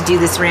place to do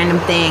this random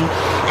thing.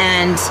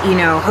 And, you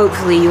know,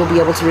 hopefully you'll be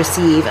able to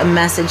receive a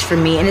message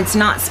from me. And it's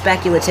not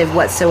speculative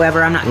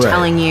whatsoever. I'm not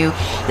telling you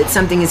that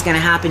something is going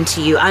to happen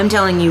to you. I'm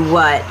telling you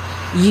what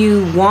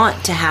you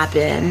want to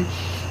happen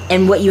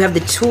and what you have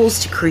the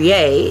tools to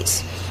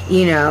create,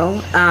 you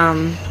know,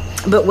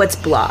 but what's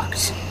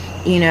blocked,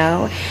 you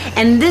know.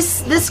 And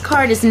this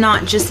card is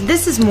not just,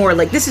 this is more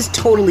like, this is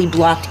totally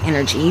blocked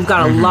energy. You've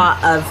got a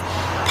lot of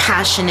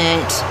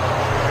passionate,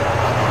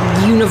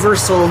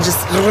 universal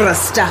just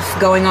stuff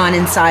going on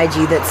inside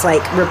you that's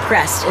like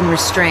repressed and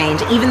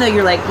restrained. Even though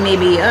you're like,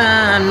 maybe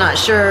I'm not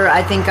sure,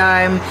 I think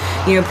I'm,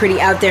 you know,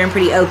 pretty out there and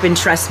pretty open.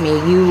 Trust me,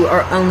 you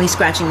are only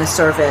scratching the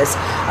surface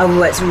of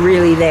what's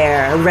really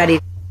there,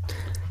 ready.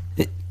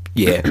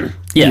 Yeah.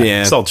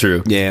 Yeah. It's all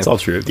true. Yeah. It's all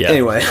true. Yeah.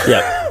 Anyway.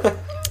 Yeah.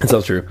 It's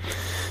all true.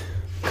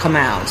 Come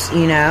out,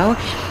 you know.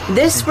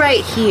 This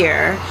right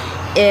here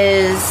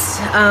is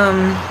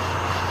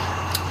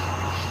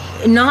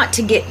not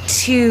to get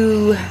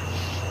too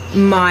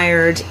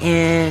mired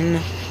in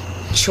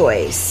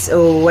choice.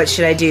 Oh, what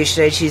should I do?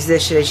 Should I choose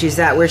this? Should I choose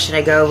that? Where should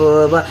I go?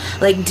 Blah, blah, blah.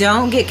 Like,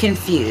 don't get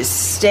confused.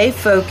 Stay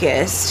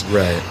focused.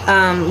 Right.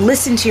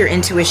 Listen to your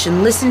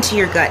intuition. Listen to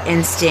your gut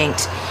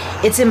instinct.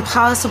 It's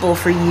impossible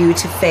for you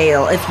to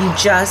fail if you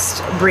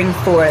just bring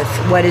forth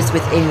what is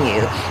within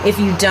you. If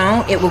you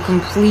don't, it will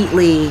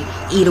completely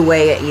eat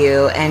away at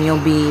you and you'll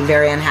be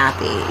very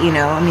unhappy. You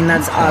know, I mean,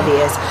 that's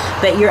obvious.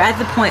 But you're at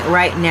the point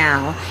right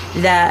now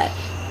that,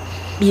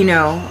 you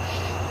know,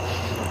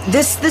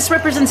 this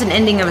represents an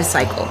ending of a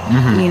cycle,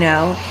 you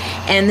know,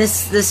 and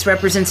this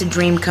represents a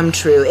dream come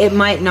true. It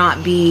might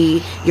not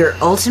be your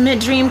ultimate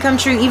dream come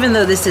true, even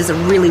though this is a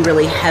really,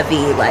 really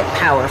heavy, like,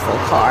 powerful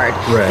card.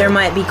 Right. There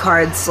might be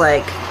cards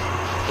like,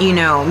 you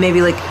know,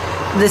 maybe like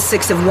the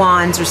Six of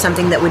Wands or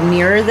something that would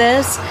mirror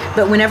this.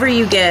 But whenever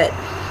you get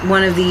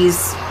one of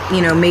these,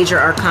 you know, major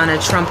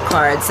arcana trump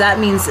cards, that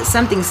means that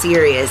something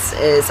serious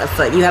is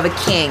afoot. You have a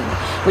king,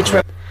 which...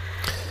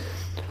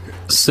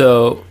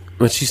 So...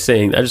 what she's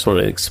saying, I just want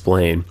to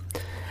explain.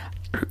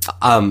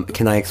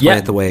 Can I explain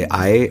it the way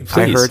I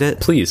heard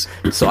it? Please.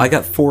 So I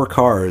got 4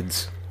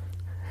 cards,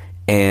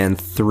 and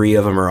 3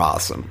 of them are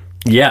awesome.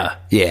 Yeah.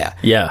 Yeah.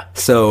 Yeah.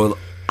 So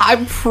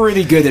I'm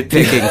pretty good at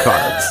picking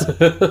cards.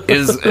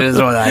 Is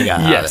what I got.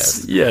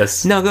 Yes.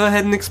 Yes. Now go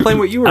ahead and explain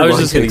what you were. I was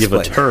going just going to give a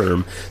explain.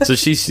 term. So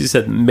she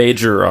said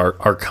major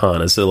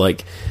arcana. So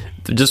like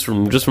just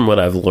from what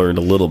I've learned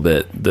a little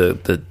bit,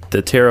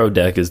 the tarot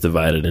deck is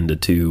divided into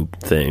 2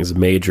 things: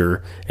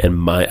 major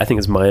and I think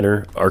it's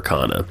minor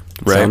arcana.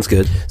 Right? Sounds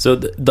good. So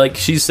like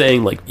she's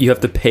saying, like, you have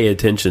to pay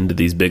attention to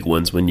these big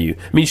ones when you.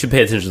 I mean, you should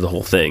pay attention to the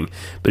whole thing,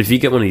 but if you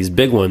get one of these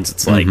big ones,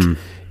 it's like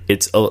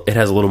it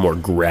has a little more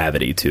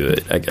gravity to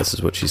it, I guess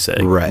is what she's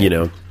saying. Right. You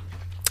know,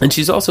 and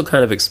she's also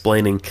kind of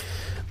explaining,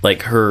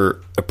 like,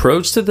 her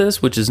approach to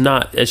this, which is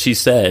not, as she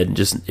said,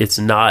 just it's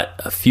not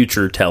a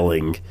future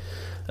telling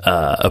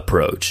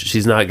approach.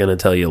 She's not going to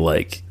tell you,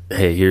 like,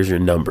 hey, here's your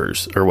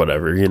numbers or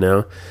whatever, you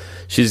know.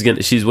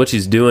 What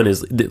she's doing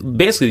is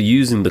basically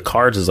using the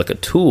cards as like a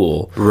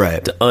tool,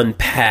 right, to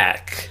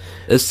unpack.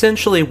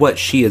 Essentially what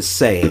she is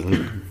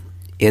saying,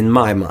 in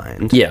my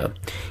mind,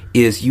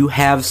 is you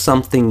have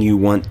something you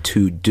want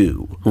to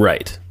do.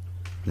 Right.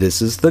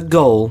 This is the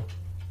goal.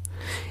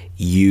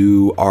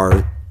 You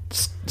are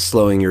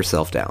slowing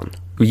yourself down.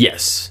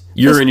 Yes.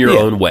 You're in your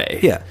own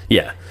way. Yeah.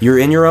 Yeah. You're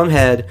in your own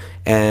head,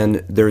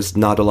 and there's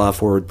not a lot of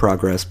forward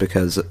progress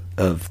because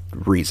of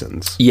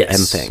reasons and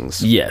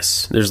things.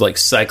 Yes. There's like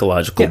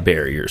psychological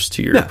barriers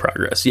to your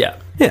progress. Yeah.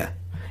 Yeah.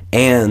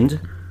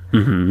 And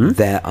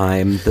that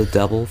I'm the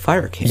double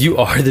fire king. You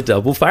are the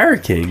double fire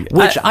king.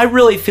 Which I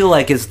really feel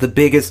like is the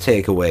biggest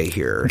takeaway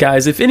here.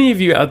 Guys, if any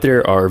of you out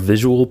there are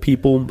visual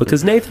people,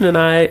 because Nathan and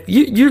I,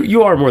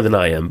 you are more than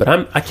I am, but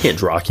I can't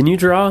draw. Can you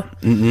draw?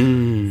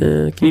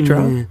 Can you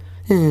draw?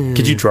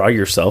 Could you draw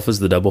yourself as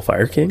the double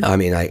fire king? I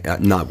mean, I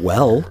not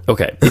well.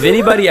 Okay. If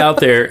anybody out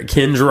there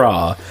can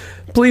draw,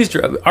 please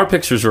draw. Our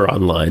pictures are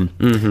online.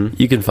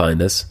 You can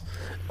find us.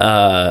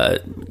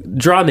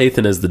 Draw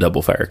Nathan as the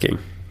double fire king,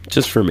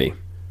 just for me.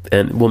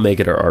 And we'll make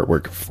it our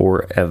artwork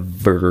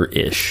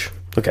forever-ish.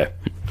 Okay.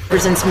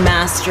 Represents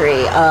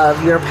mastery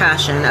of your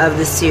passion, of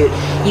the suit.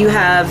 You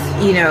have,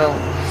 you know,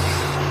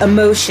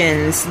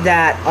 emotions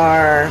that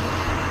are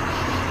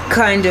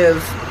kind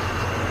of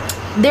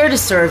there to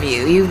serve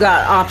you. You've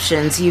got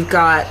options. You've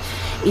got,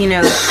 you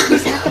know,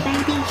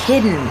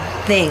 hidden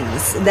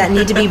things that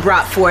need to be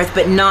brought forth,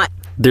 but not.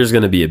 There's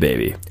going to be a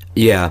baby.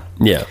 Yeah.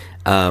 Yeah.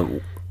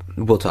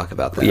 We'll talk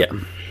about that. Yeah.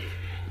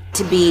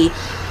 To be,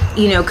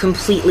 you know,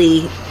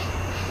 completely.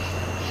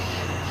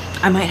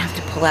 I might have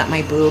to pull out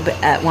my boob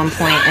at one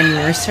point and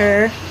nurse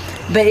her,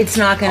 but it's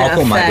not going to affect.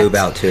 I'll pull my boob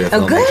out too. If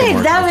Oh, it'll make it good.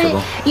 more That comfortable.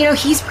 would, you know,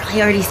 he's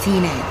probably already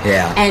seen it.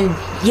 Yeah. And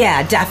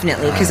yeah,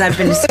 definitely, because I've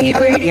been to Speed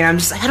Radio, and I'm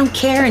just like, I don't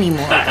care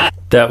anymore.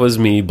 That was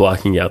me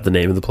blocking out the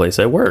name of the place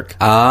I work.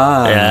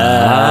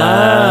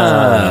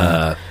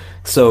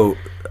 So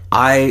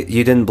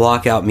you didn't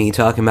block out me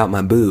talking about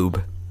my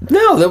boob.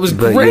 No, that was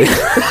But great.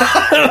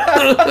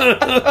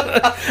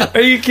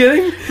 Are you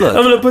kidding? Look.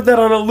 I'm going to put that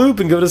on a loop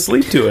and go to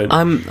sleep to it.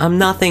 I'm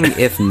nothing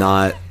if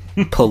not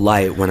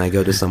polite when I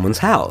go to someone's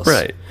house.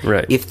 Right,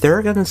 right. If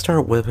they're gonna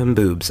start whipping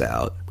boobs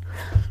out,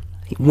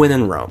 when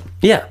in Rome.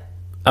 Yeah.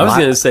 I was Well,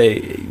 going to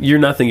say, you're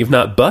nothing if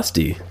not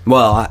busty.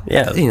 Well,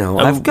 Yeah. you know,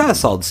 I've got a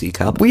solid C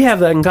cup. We have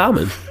that in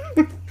common.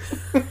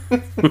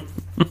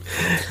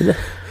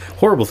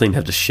 Horrible thing to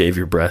have to shave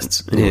your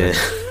breasts. Anyway,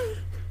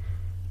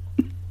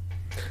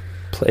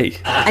 play.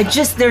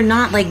 They're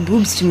not like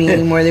boobs to me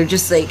anymore. They're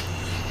just like,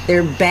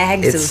 they're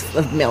bags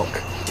of milk.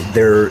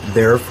 They're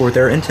there for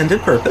their intended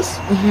purpose.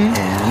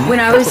 And When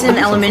I was in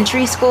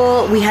elementary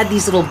school, we had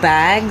these little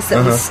bags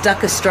that we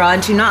stuck a straw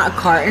into, not a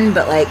carton,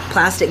 but like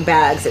plastic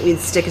bags that we'd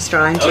stick a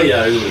straw into. Oh,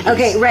 yeah, I remember these.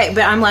 Okay, right,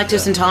 but I'm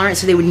lactose intolerant,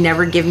 so they would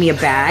never give me a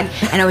bag,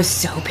 and I was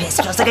so pissed.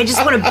 I was like, I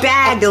just want a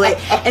bag to like,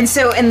 and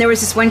there was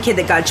this one kid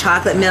that got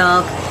chocolate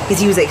milk because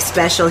he was like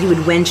special. He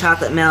would win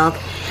chocolate milk.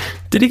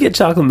 Did he get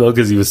chocolate milk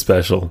because he was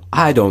special?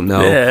 I don't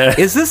know. Yeah.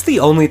 Is this the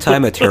only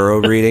time a tarot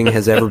reading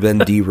has ever been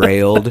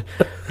derailed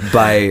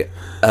by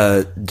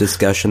a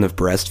discussion of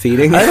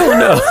breastfeeding? I don't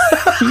know.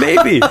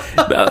 Maybe.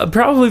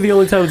 Probably the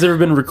only time it's ever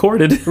been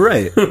recorded.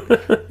 Right.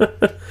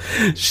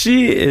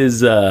 She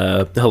is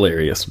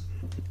hilarious.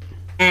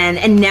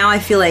 And now I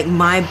feel like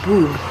my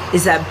boob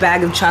is that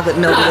bag of chocolate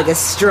milk with like a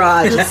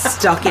straw just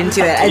stuck into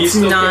it. It's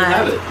not. Can't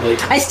have it.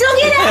 Like, I still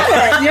can't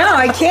have it. No,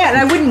 I can't.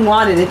 I wouldn't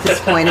want it at this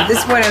point. At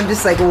this point, I'm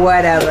just like,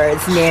 whatever.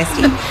 It's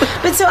nasty.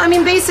 But so, I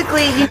mean,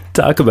 basically,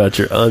 talk about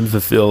your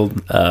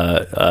unfulfilled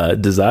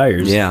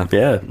desires. Yeah.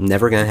 Yeah.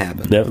 Never gonna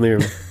happen.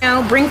 Definitely.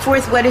 bring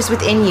forth what is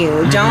within you.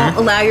 Don't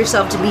allow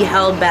yourself to be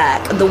held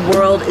back. The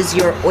world is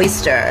your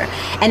oyster,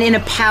 and in a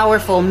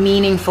powerful,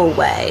 meaningful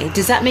way.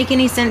 Does that make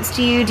any sense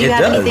to you? Do you It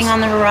have does. anything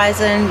on the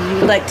horizon you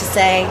would like to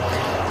say?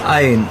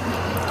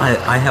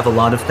 I have a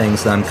lot of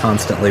things that I'm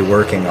constantly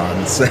working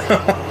on. So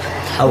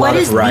a What lot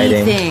is of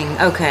writing. the thing?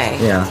 Okay.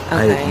 Yeah,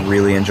 Okay. I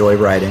really enjoy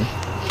writing.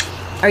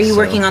 Are you so-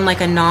 working on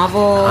like a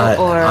novel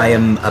or? I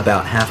am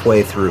about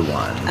halfway through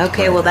one.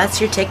 Okay, well, that's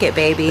your ticket,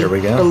 baby. There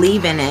we go.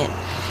 Believe in it.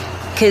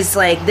 Because,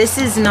 like, this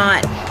is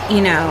not,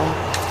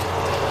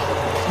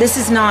 this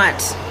is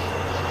not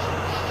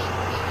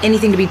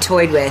anything to be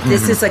toyed with.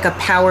 This is like a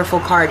powerful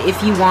card.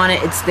 If you want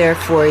it, it's there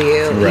for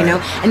you, Right.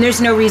 And there's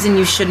no reason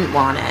you shouldn't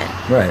want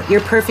it. Right.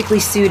 You're perfectly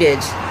suited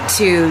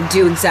to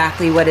do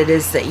exactly what it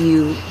is that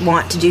you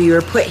want to do.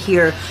 You're put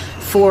here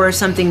for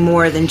something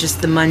more than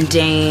just the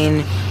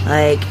mundane,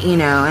 like,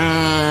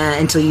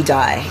 until you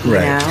die,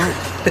 Right.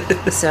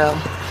 So,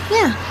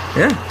 yeah.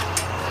 Yeah,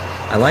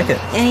 I like it.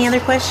 Any other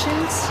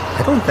questions?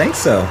 I don't think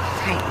so.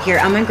 Right, here,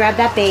 I'm gonna grab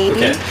that baby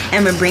Okay. and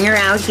I'm gonna bring her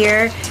out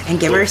here and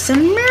give her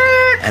some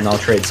milk. And I'll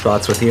trade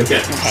spots with you. Okay,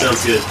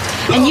 sounds good.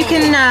 And you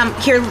can,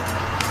 here,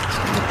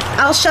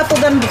 I'll shuffle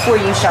them before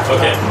you shuffle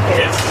Okay, them.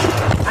 okay.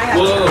 I have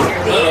Whoa, some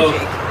here, the uh-oh.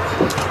 energy.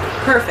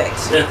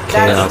 Perfect. Yeah.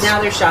 That's,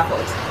 now they're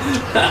shuffled.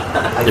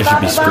 There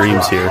should be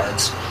screams here.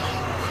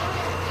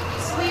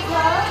 Sweet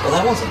love. Well,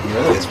 that wasn't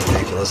nearly as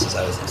ridiculous as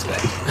I was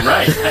expecting.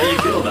 Right. How do you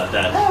feel about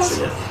that?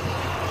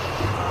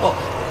 Well,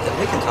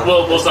 we can talk.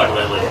 We'll talk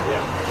about it later.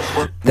 Yeah.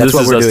 That's This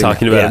what is we're us doing.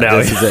 talking about it now.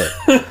 This is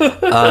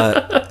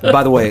it.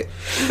 By the way,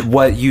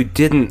 what you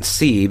didn't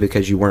see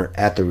because you weren't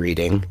at the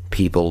reading,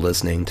 people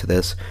listening to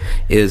this,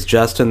 is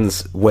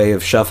Justin's way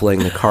of shuffling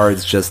the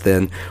cards just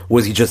then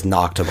was he just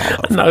knocked them all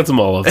over. Knocked them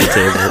all off the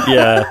table.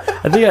 Yeah,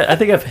 I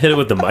think I've hit it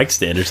with the mic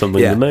stand or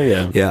something. Yeah.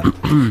 Didn't I?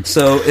 Yeah.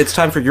 So it's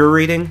time for your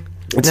reading.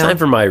 It's now? time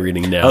for my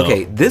reading now.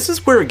 Okay, this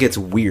is where it gets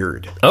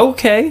weird.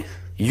 Okay.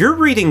 Your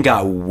reading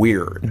got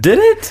weird. Did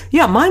it?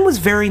 Yeah, mine was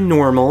very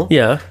normal.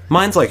 Yeah.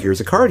 Mine's like,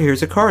 here's a card,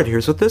 here's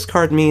what this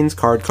card means,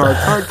 card.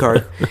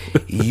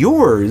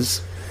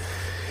 Yours,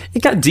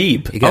 It got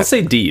deep. got- I'll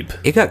say deep.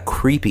 it got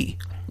creepy.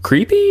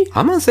 Creepy?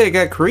 I'm gonna say it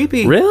got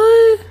creepy.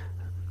 Really?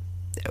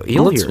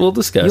 You'll hear. We'll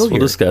discuss. You'll We'll hear.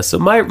 discuss. So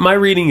my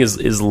reading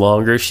is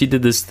longer. She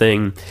did this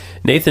thing.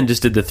 Nathan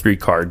just did the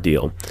 3-card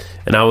deal,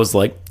 and I was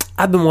like,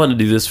 I've been wanting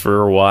to do this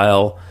for a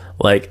while.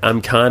 Like,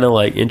 I'm kind of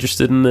like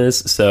interested in this.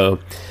 So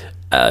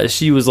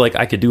she was like,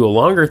 I could do a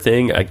longer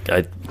thing.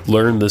 I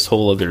learned this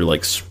whole other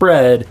like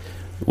spread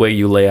way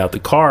you lay out the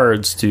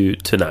cards to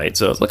tonight.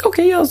 So I was like,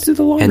 okay, yeah, let's do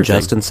the longer And thing.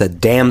 Justin said,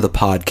 "Damn the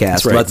podcast,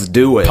 That's right. let's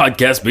do it."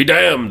 Podcast be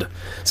damned.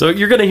 So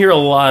you're going to hear a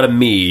lot of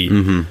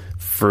me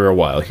for a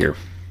while here.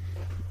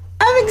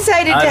 I'm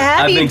excited to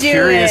have I've you been do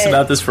curious it.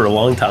 about this for a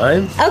long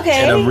time.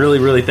 Okay. And I'm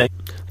really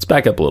thankful. Let's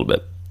back up a little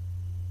bit.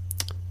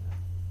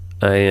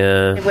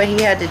 What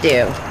he had to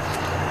do.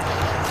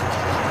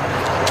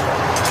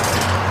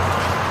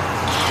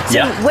 So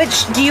Yeah.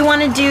 which, do you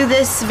want to do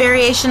this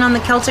variation on the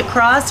Celtic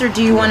cross, or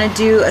do you want to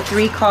do a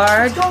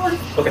 3-card?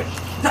 Okay.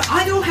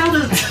 I know how to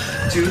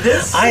do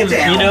this. I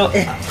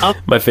am,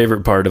 my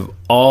favorite part of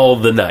all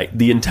the night,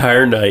 the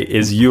entire night,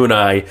 is you and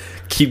I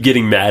keep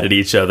getting mad at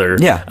each other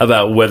Yeah.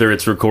 about whether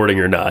it's recording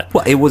or not.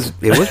 Well, it was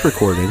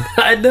recording.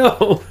 I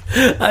know,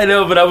 but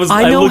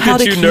I I know looked how at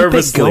to you keep it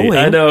nervously. going.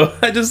 I know.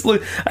 I just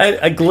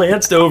I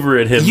glanced over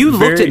at him. You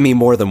looked at me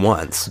more than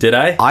once. Did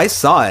I? I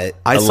saw it.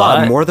 I saw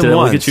lot? it more than Did I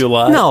look once. at you a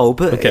lot? No,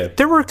 but Okay.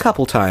 there were a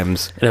couple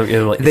times. And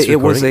I'm like, that is it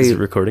recording? Is it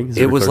recording? Is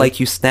it It was recording? like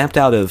you snapped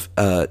out of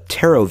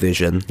Tarot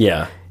Vision.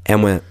 Yeah.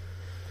 And went,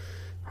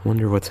 I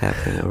wonder what's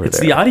happening over It's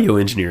there. the audio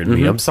engineer in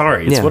me. I'm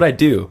sorry. It's Yeah. what I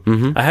do.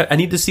 I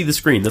need to see the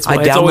screen. That's why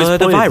I it's always downloaded a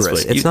pointed this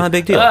virus. way. It's not a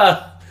big deal.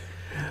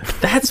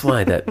 That's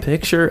why that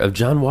picture of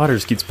John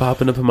Waters keeps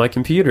popping up on my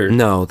computer.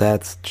 No,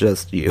 that's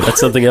just you. That's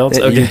something else?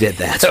 You Okay. did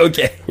that.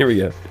 Okay, here we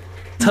go.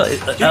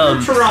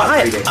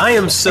 I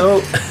am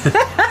so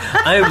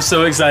I am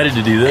so excited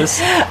to do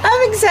this.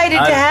 I'm excited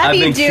to have I've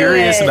you been do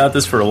curious it. about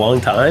this for a long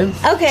time.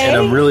 Okay. And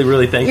I'm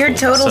really thankful. You're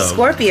total So-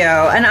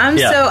 Scorpio, and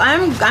Yeah.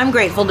 I'm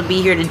grateful to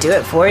be here to do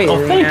it for you.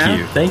 Oh, thank know?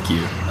 you. Thank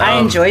you. I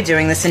enjoy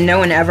doing this, and no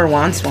one ever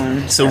wants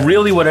one. So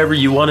really, whatever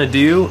you want to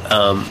do,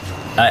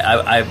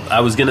 I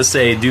was gonna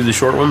say do the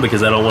short one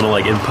because I don't want to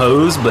like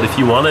impose. But if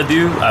you want to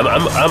do,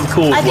 I'm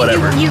cool with I think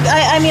whatever.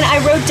 I mean, I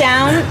wrote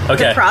down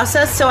Okay. the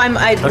process, so I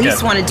at Okay.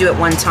 least want to do it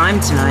one time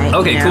tonight.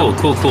 Okay, you know?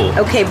 cool.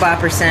 Okay,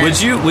 Bopperson.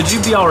 Would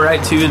you be all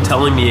right too in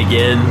telling me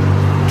again,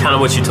 kind of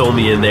what you told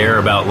me in there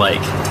about like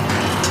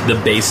the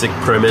basic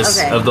premise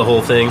Okay. of the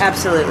whole thing?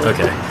 Absolutely.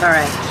 Okay. All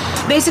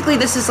right. Basically,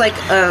 this is like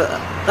a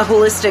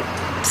holistic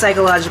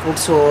psychological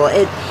tool.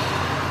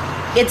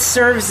 It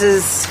serves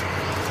as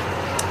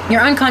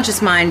your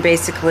unconscious mind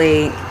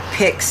basically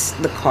picks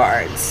the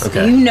cards.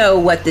 Okay. You know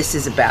what this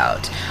is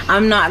about.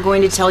 I'm not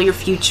going to tell your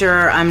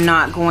future. I'm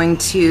not going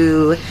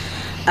to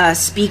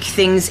speak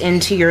things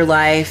into your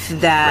life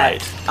that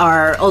Right.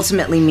 are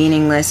ultimately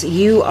meaningless.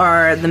 You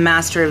are the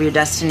master of your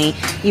destiny.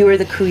 You are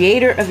the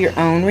creator of your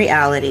own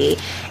reality.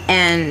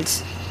 And,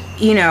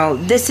 you know,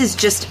 this is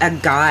just a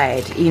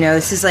guide. You know,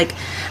 this is like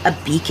a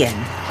beacon.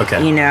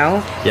 Okay. You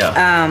know?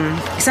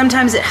 Yeah.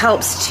 Sometimes it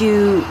helps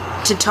to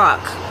talk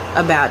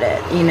about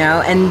it, you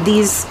know, and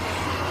these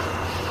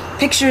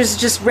pictures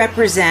just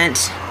represent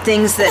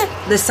things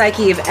that the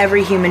psyche of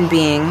every human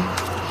being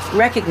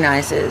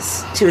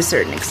recognizes to a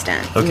certain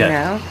extent, Okay. you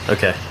know?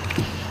 Okay.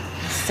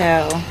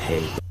 So,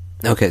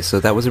 Okay, so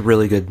that was a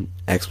really good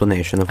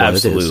explanation of what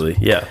Absolutely. it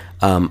is.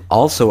 Yeah.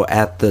 Also,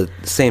 at the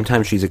same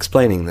time she's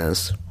explaining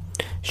this,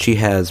 she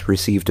has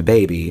received a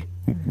baby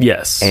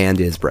Yes. and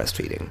is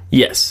breastfeeding.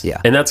 Yes.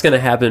 Yeah. And that's going to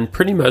happen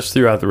pretty much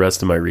throughout the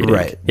rest of my reading.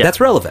 Right. Yeah. That's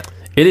relevant.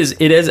 It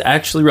is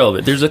actually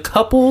relevant. There's a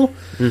couple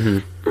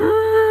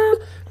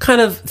kind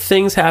of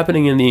things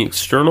happening in the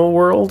external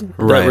world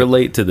that Right.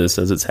 relate to this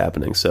as it's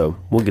happening. So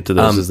we'll get to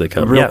those as they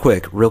come. Real Yeah.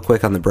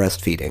 quick on the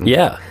breastfeeding.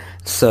 Yeah.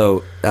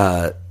 So,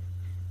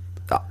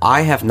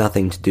 I have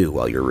nothing to do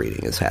while your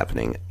reading is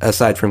happening,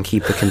 aside from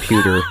keep the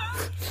computer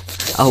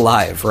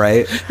alive,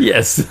 right?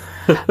 Yes.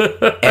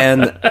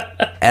 And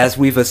as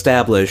we've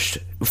established,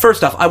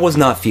 first off, I was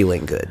not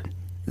feeling good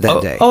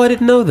that day. Oh, I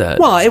didn't know that.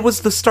 Well, it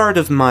was the start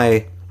of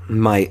my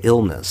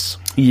illness.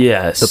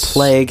 yes. The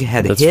plague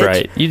had That's hit,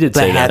 right. You did but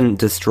say that. hadn't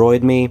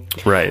destroyed me.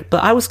 Right.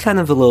 But I was kind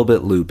of a little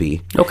bit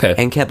loopy. Okay.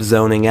 And kept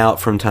zoning out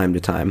from time to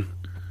time.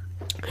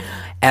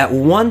 At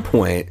one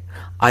point,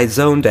 I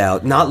zoned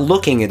out, not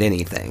looking at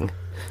anything,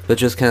 but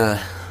just kind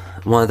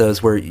of one of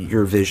those where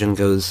your vision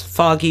goes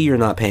foggy, you're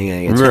not paying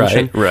any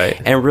attention.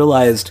 Right. And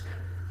realized,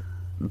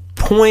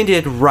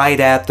 pointed right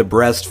at the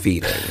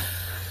breastfeeding,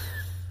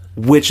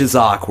 which is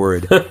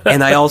awkward.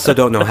 And I also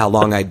don't know how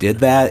long I did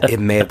that. It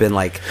may have been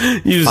like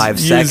You 5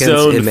 you seconds.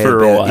 zoned It may for have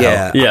been, a while.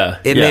 Yeah.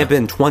 It yeah. may have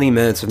been 20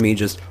 minutes of me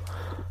just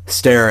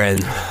staring.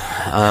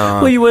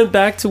 Well, you went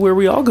back to where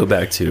we all go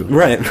back to.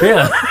 Right.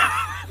 Yeah.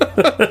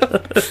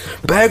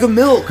 Bag of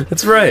milk.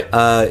 That's right.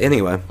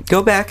 Anyway,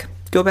 go back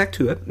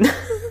to it.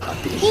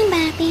 Hey,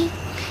 Bobby.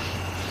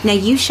 now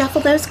you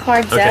shuffle those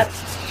cards Okay. up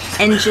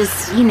and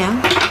just, you know,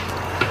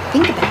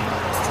 think about it.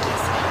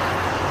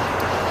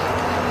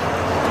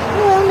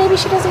 Well, maybe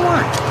she doesn't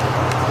want.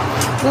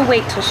 We'll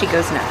wait till she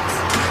goes nuts.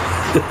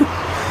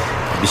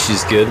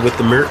 She's good with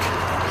the Merc.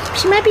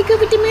 She might be good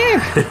with the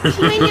milk.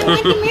 She might not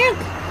like the milk.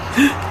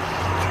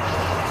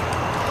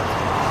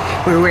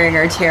 We're wearing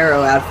our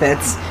tarot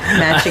outfits,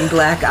 matching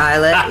black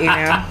eyelet, you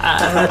know.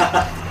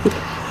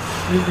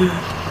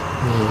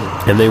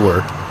 And they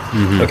were.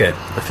 Okay.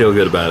 I feel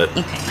good about it.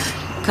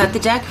 Okay. Cut the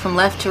deck from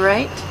left to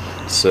right.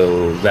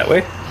 So that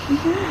way?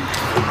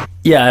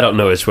 Yeah, I don't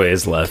know which way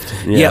is left.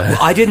 Yeah, well,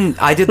 I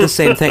did the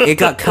same thing. It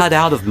got cut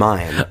out of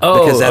mine.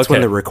 Oh, because that's when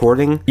okay. the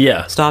recording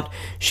Yeah. stopped.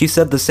 She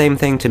said the same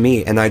thing to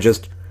me, and I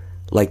just,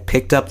 like,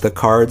 picked up the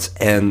cards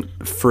and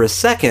for a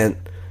second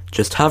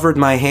just hovered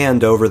my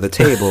hand over the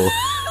table,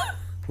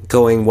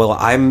 going, well,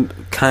 I'm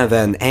kind of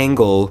at an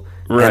angle,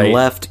 Right. and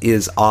left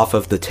is off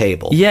of the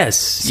table. Yes.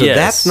 So yes.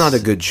 that's not a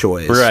good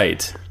choice.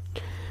 Right.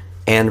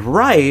 And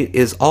right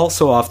is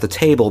also off the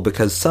table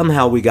because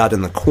somehow we got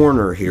in the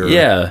corner here.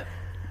 Yeah.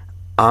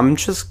 I'm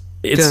just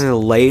It's- gonna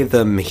lay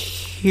them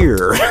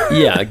here.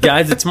 Yeah,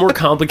 guys, it's more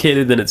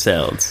complicated than it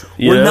sounds.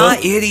 You We're know?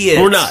 not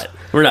idiots.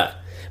 We're not.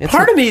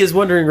 Part of me is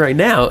wondering right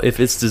now if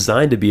it's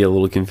designed to be a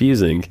little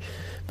confusing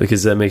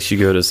because that makes you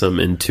go to some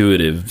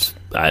intuitive,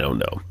 I don't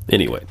know.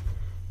 Anyway.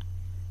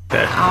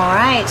 Okay. All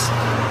right.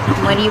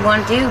 What do you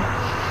want to do?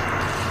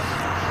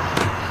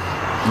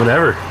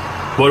 Whatever.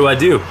 What do I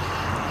do?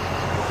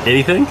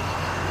 Anything?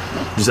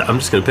 I'm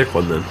just going to pick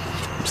one then.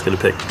 I'm just going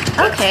to pick.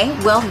 Okay,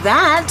 well,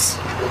 that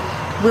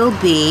will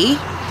be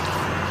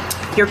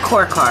your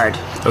core card.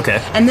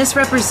 Okay. And this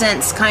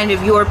represents kind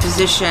of your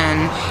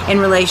position in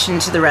relation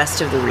to the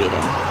rest of the reading.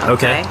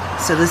 Okay.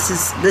 So this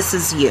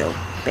is you,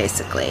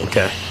 basically.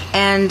 Okay.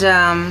 And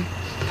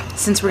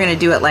since we're going to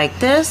do it like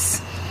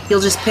this,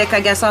 you'll just pick,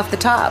 I guess, off the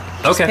top.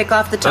 Just Okay. pick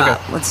off the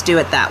top. Okay. Let's do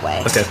it that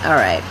way. Okay. All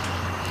right.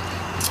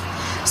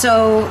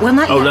 So, well,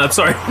 not Oh, yet. no, I'm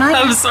sorry. Not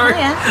I'm yet. sorry. Not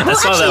yet. I Well,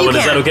 saw that actually, one. you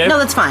Is that can. okay? No,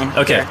 that's fine.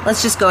 Okay. Here,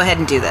 let's just go ahead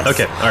and do this.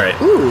 Okay. All right.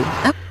 Ooh.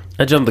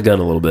 I jumped the gun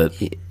a little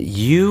bit.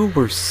 You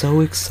were so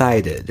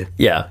excited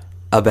Yeah.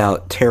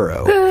 about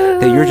tarot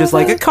that you're just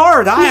like, a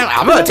card.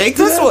 I'm going to take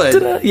this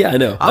one. Yeah, I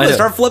know. I'm going to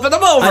start flipping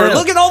them over. I know.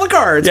 Look at all the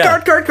cards. Yeah.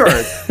 Card.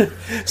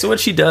 So what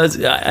she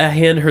does, I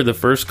hand her the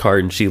first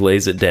card and she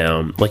lays it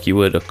down like you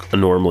would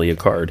normally a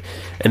card.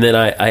 And then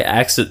I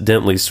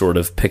accidentally sort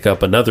of pick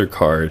up another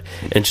card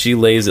and she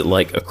lays it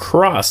like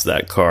across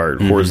that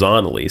card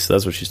horizontally. So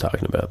that's what she's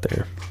talking about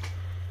there.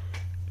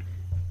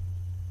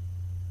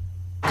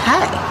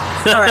 Okay.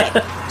 All right.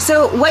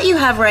 So what you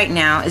have right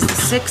now is the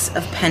Six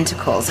of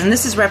Pentacles, and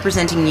this is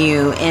representing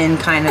you in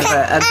kind of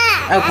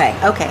okay.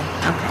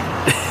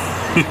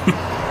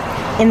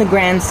 In the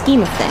grand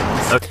scheme of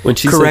things. When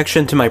she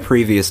Correction to my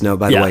previous note,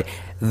 by the way.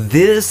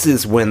 This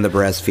is when the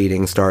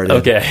breastfeeding started.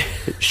 Okay.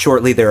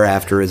 Shortly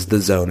thereafter is the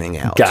zoning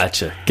out.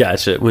 Gotcha.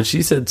 When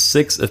she said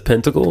Six of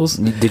Pentacles...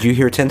 Did you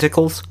hear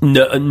tentacles?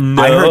 No.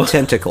 I heard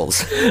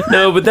tentacles.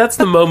 No, but that's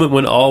the moment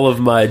when all of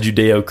my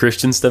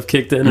Judeo-Christian stuff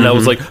kicked in, and I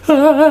was like...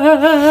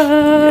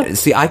 Ah.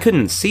 See, I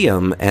couldn't see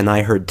them, and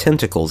I heard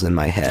tentacles in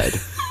my head.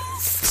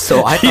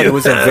 So I thought it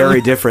was a very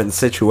different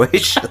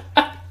situation.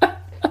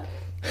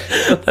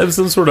 I have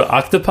some sort of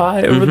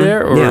octopi over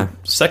there, or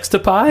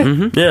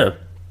sextopie? Yeah.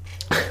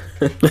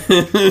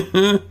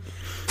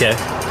 Okay.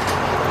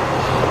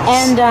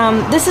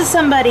 And this is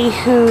somebody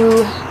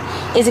who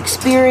is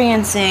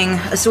experiencing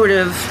a sort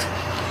of,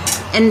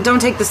 and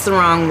don't take this the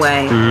wrong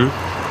way,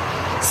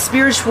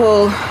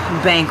 spiritual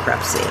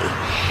bankruptcy.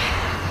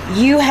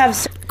 You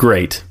have...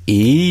 Great.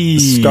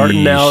 Eesh.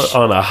 Starting out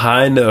on a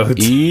high note.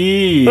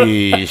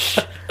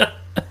 Eesh.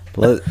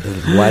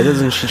 Why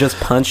doesn't she just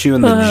punch you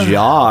in the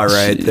jaw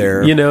right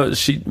there? You know,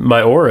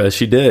 my aura,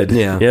 she did.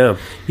 Yeah.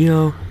 You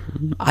know,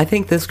 I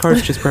think this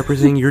card's just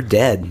representing you're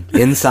dead.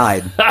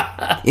 Inside.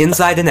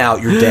 Inside and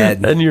out, you're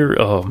dead. And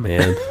oh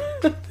man.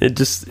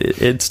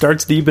 It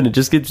starts deep and it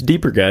just gets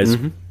deeper, guys.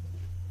 So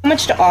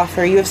much to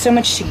offer. You have so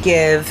much to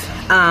give.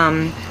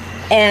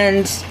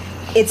 And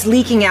it's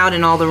leaking out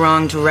in all the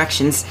wrong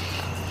directions.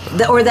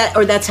 Or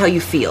that's how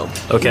you feel.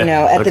 Okay. You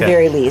know, at the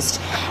very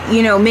least.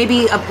 You know,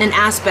 maybe an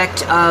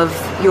aspect of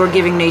your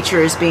giving nature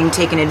is being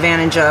taken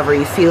advantage of, or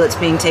you feel it's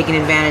being taken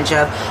advantage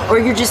of, or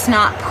you're just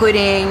not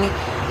putting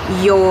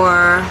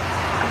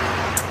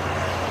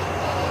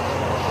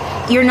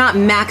you're not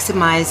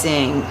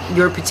maximizing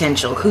your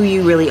potential, who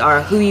you really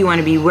are, who you want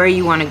to be, where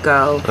you want to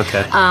go.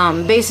 Okay.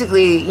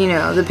 Basically, you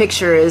know, the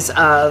picture is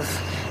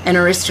of an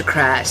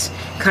aristocrat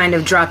kind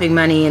of dropping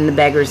money in the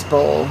beggar's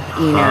bowl,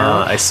 you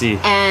know. I see.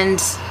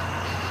 And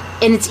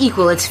it's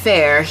equal, it's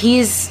fair.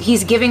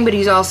 He's giving, but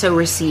he's also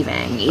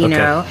receiving, you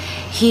know.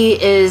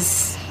 He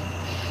is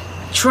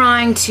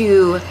trying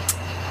to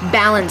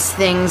balance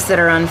things that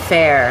are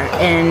unfair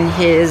in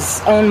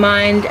his own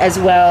mind as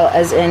well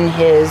as in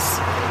his,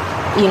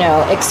 you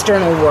know,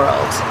 external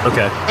world.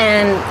 Okay.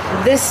 And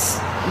this,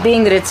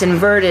 being that it's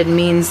inverted,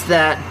 means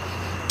that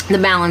the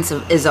balance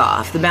is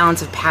off. The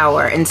balance of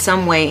power in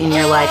some way in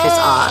your life is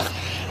off.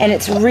 And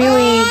it's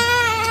really...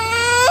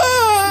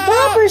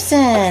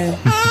 Robertson!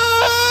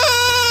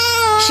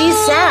 She's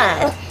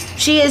sad.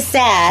 She is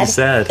sad. She's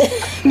sad.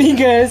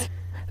 Because...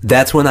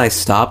 That's when I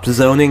stopped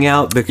zoning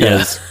out,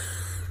 because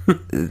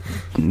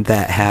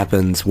that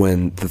happens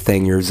when the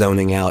thing you're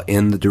zoning out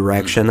in the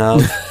direction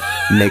of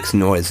makes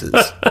noises.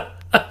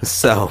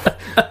 So,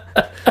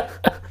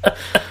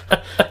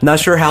 not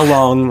sure how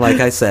long, like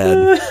I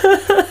said,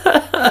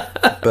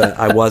 but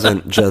I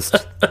wasn't just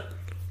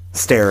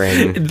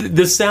staring.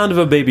 The sound of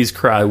a baby's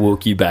cry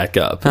woke you back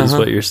up, is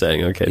what you're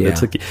saying. Okay, Yeah.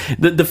 that's okay.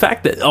 The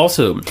fact that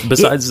also,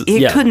 besides...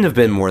 It couldn't have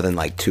been more than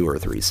like 2 or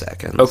 3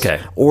 seconds.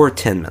 Okay. Or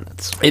 10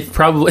 minutes. It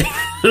probably...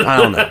 I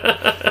don't know.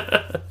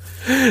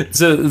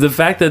 So the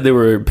fact that there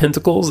were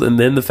pentacles and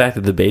then the fact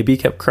that the baby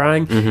kept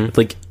crying,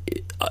 like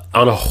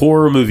on a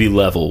horror movie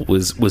level,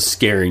 was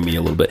scaring me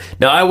a little bit.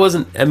 Now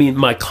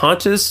my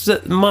conscious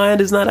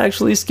mind is not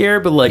actually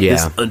scared, but like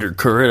this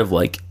undercurrent of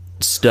like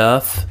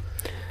stuff,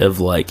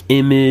 of like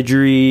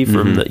imagery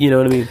from the, you know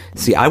what I mean?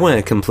 See, I went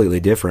a completely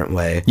different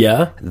way.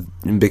 Yeah?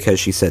 Because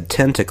she said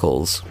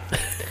tentacles.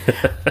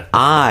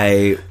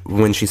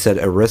 When she said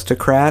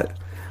aristocrat,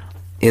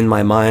 in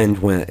my mind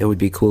went, it would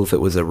be cool if it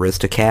was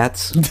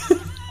Aristocats.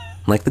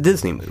 Like the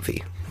Disney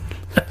movie.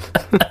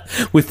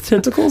 With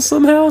tentacles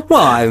somehow?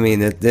 Well, I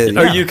mean...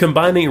 Are you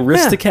combining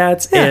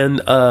Aristocats and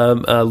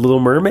Little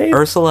Mermaid?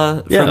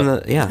 Ursula from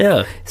the...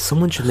 Yeah.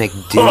 Someone should make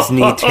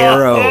Disney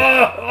tarot.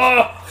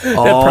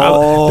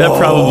 That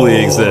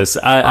probably exists.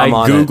 I I'm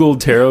on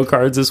Googled tarot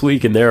cards this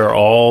week, and there are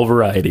all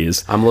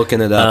varieties. I'm looking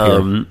it up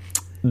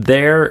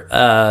here.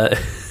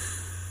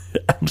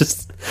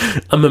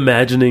 I'm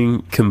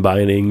imagining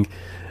combining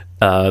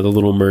the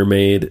Little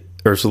Mermaid,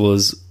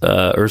 Ursula,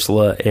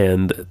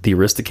 and the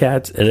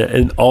Aristocats,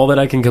 and all that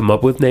I can come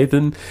up with,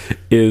 Nathan,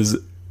 is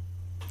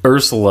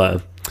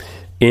Ursula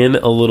in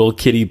a little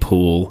kiddie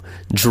pool,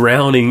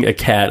 drowning a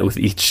cat with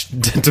each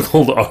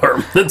tentacled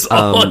arm. That's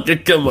all I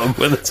could come up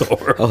with. It's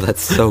horrible. Oh, that's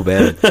so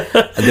bad.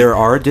 There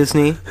are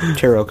Disney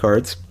tarot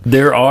cards.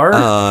 There are?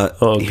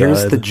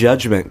 Here's God. the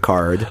Judgment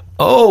card.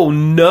 Oh,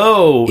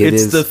 no. It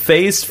It's is the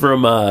face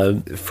from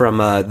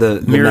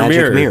the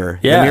magic mirror.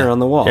 Yeah. The mirror on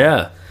the wall.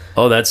 Yeah.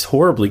 Oh, that's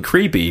horribly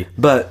creepy.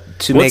 But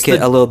to What's make it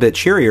a little bit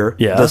cheerier,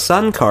 the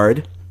Sun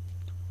card,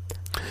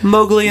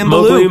 Mowgli and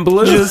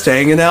Baloo, just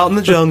hanging out in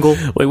the jungle.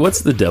 Wait,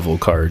 what's the devil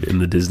card in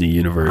the Disney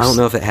universe? I don't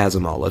know if it has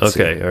them all. Let's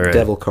see. Okay, all right.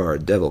 Devil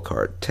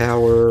card,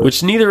 Tower.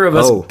 Which neither of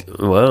us... Oh.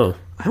 Wow.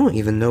 I don't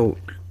even know.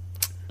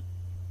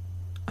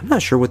 I'm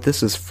not sure what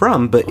this is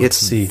from, but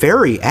it's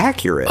very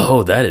accurate.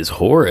 Oh, that is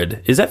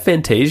horrid. Is that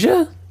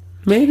Fantasia?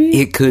 Maybe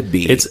It could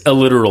be. it's a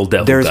literal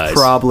devil. There's guys.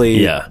 probably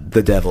yeah.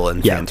 the devil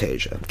in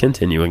Fantasia.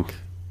 Continuing.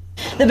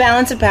 The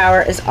balance of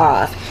power is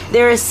off.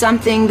 There is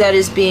something that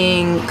is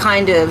being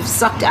kind of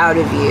sucked out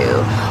of you,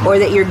 or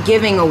that you're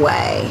giving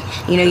away.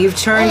 You know, you've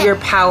turned your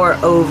power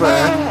over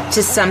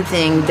to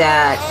something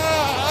that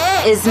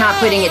is not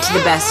putting it to the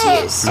best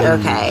use.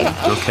 Okay.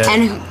 Okay.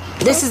 And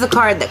this is the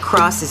card that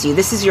crosses you.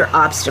 This is your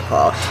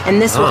obstacle.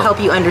 And this will help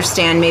you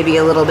understand maybe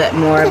a little bit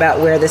more about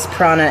where this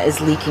prana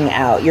is leaking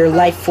out. Your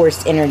life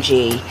force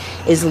energy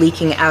is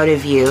leaking out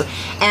of you.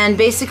 And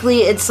basically,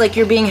 it's like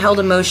you're being held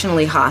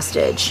emotionally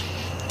hostage.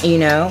 You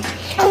know?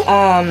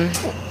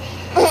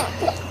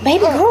 Baby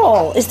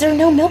girl, is there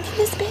no milk in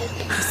this bed?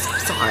 I'm so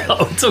sorry.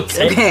 Oh, it's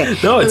okay. Okay.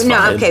 No, it's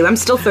fine. Okay, I'm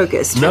still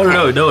focused. No,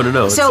 Okay. no.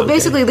 So it's okay.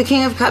 basically, the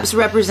King of Cups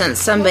represents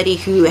somebody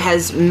who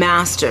has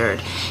mastered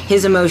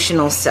his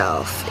emotional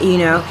self. You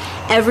know,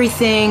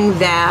 everything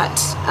that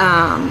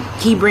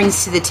he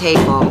brings to the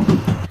table.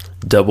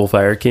 Double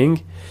Fire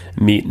King,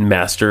 meet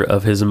master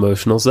of his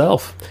emotional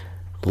self.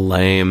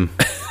 Lame.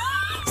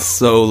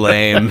 So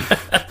lame.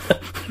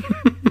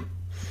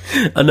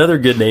 Another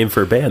good name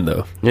for a band,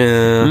 though.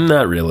 Yeah.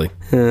 Not really.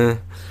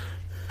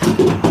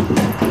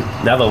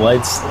 Now the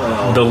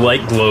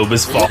light globe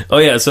is falling. Oh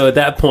yeah, so at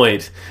that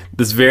point,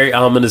 this very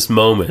ominous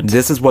moment.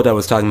 This is what I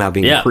was talking about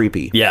being Yeah.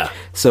 creepy. Yeah.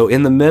 So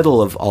in the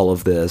middle of all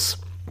of this,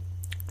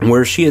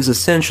 where she is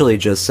essentially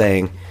just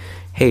saying,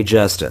 hey,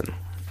 Justin,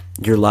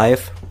 your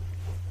life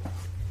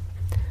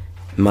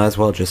might as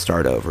well just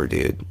start over,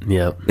 dude.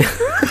 Yeah.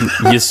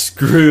 You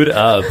screwed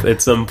up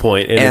at some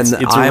point. And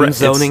I'm it's-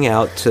 zoning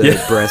out to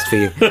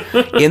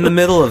breastfeed. In the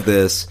middle of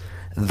this,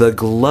 the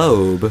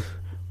globe,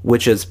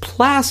 which is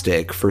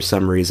plastic for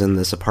some reason,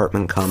 this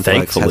apartment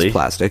complex Thankfully. has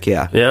plastic,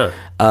 yeah.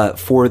 Yeah.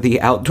 For the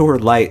outdoor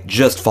light,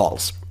 just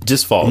falls.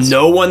 Just falls.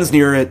 No one's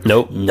near it.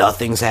 Nope.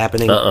 Nothing's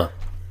happening.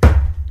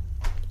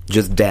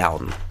 Just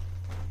down.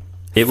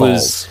 It Falls.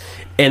 was...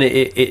 And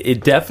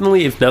it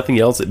definitely, if nothing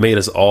else, it made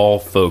us all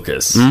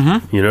focus.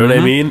 Mm-hmm. You know what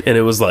I mean? And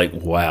it was like,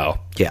 wow.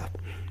 Yeah.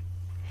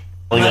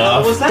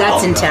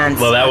 That's intense.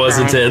 Well, that was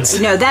Okay. intense.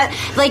 No, that,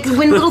 like,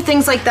 when little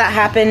things like that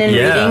happen in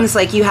Yeah. readings,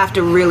 like, you have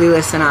to really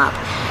listen up.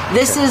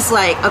 This is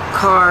like a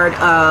card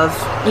of,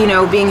 you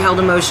know, being held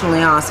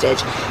emotionally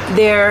hostage.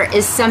 There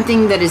is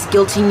something that is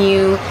guilting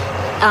you.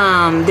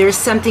 There's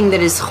something that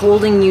is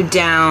holding you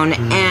down,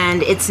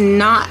 and it's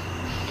not.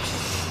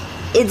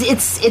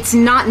 It's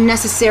not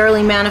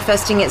necessarily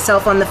manifesting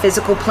itself on the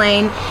physical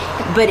plane,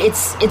 but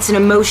it's an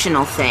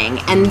emotional thing.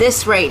 And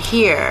this right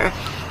here,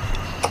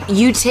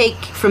 you take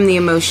from the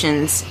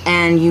emotions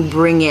and you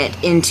bring it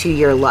into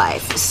your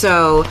life.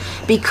 So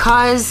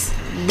because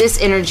this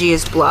energy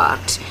is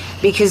blocked,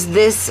 because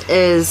this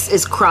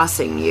is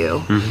crossing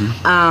you,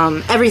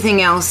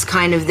 everything else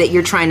kind of that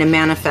you're trying to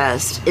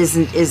manifest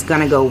is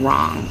gonna go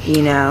wrong.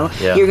 You know,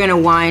 Yeah. You're gonna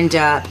wind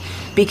up,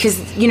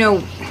 because, you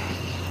know,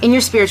 in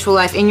your spiritual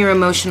life, in your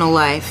emotional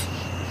life,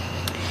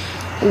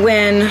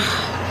 when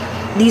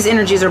these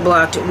energies are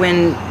blocked,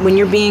 when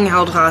you're being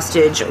held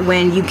hostage,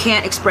 when you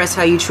can't express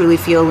how you truly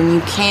feel, when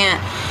you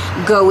can't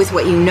go with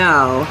what you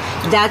know,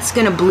 that's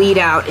going to bleed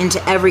out into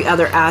every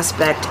other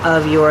aspect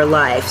of your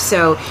life.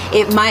 So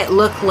it might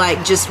look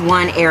like just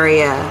one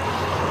area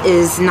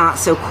is not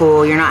so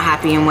cool, you're not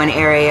happy in one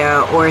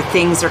area, or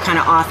things are kind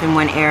of off in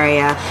one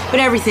area, but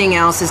everything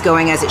else is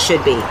going as it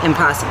should be.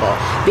 Impossible.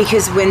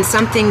 Because when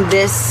something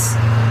this,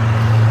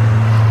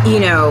 you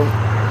know,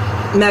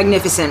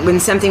 magnificent, when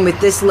something with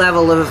this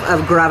level of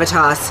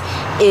gravitas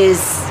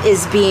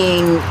is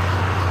being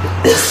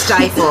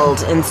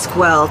stifled and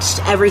squelched,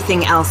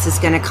 everything else is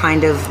going to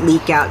kind of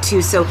leak out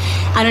too. So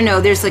I don't know,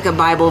 there's like a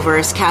Bible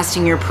verse,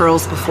 casting your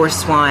pearls before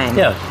swine.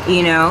 Yeah.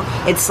 You know,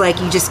 it's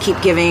like you just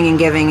keep giving and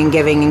giving and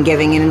giving and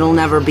giving, and it'll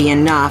never be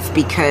enough,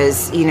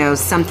 because, you know,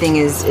 something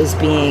is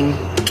being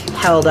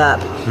held up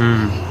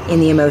in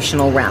the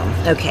emotional realm.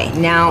 Okay,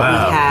 now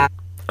Wow. we have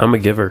I'm a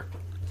giver.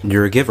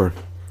 You're a giver.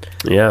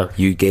 Yeah.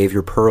 You gave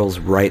your pearls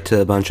right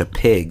to a bunch of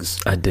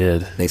pigs. I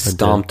did. They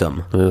stomped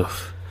them. Ugh.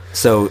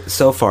 So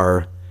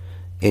far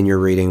in your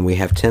reading, we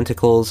have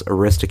tentacles,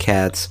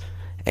 aristocats,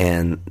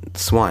 and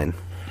swine.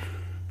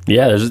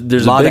 Yeah,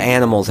 there's A lot big of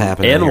animals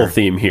happening. animal here.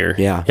 theme here.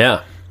 Yeah.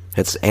 Yeah.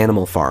 It's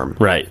Animal Farm.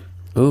 Right.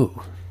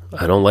 Ooh.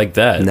 I don't like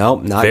that.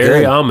 Nope, not Very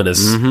good.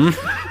 ominous.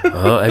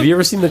 Have you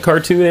ever seen the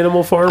cartoon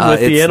Animal Farm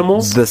with the it's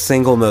animals? the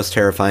single most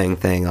terrifying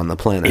thing on the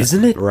planet.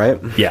 Isn't it? Right?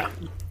 Yeah.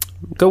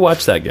 Go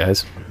watch that,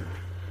 guys.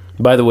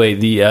 By the way,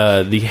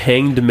 the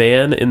hanged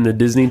man in the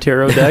Disney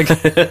tarot deck,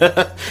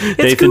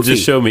 Nathan goofy.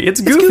 just showed me.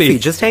 It's It's goofy. goofy.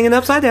 Just hanging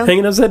upside down.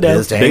 Hanging upside down.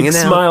 Just Big hanging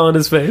out. smile on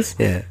his face.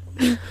 Yeah.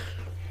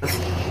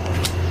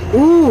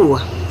 ooh,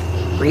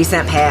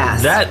 recent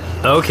past. That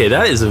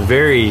is a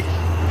very...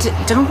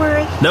 Don't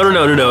worry.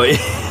 No.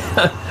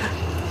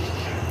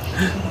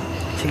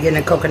 She's getting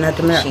a coconut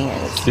to milk. She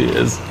is. She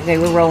is. Okay,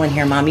 we're rolling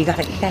here, Mom. You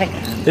gotta go.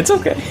 It's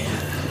okay.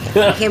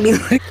 Can't be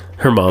like...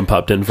 Her mom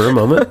popped in for a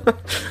moment.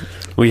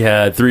 We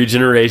had 3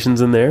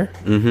 generations in there.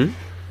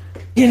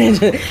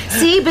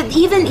 See, but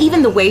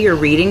even the way your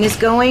reading is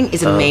going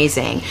is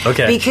amazing.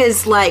 Okay.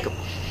 Because, like,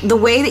 the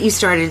way that you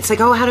started, it's like,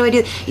 oh, how do I do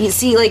it? You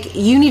see, like,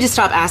 you need to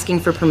stop asking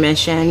for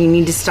permission. You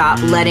need to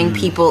stop letting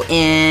people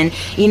in.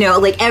 You know,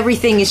 like,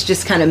 everything is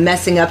just kind of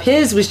messing up.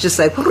 His was just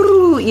like,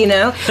 you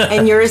know?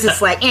 And yours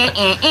is like,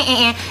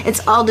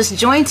 It's all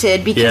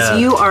disjointed because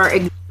you are...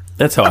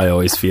 That's how I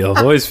always feel.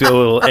 I always feel a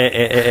little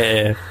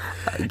And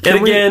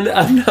again,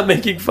 I'm not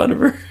making fun of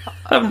her.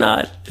 I'm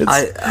not.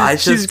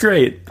 She's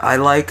great. I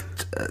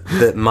liked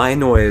that my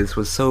noise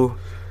was so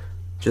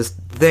just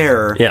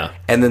there. Yeah.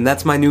 And then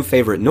that's my new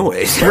favorite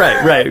noise.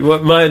 Right.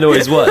 What my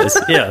noise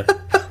was. Yeah.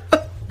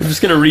 I'm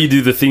just going to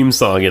redo the theme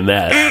song in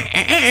that.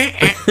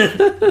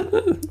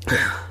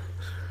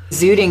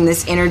 Exuding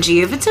this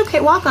energy of, it's okay,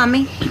 walk on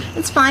me.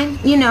 It's fine.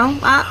 You know,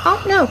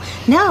 oh,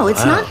 no,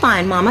 it's not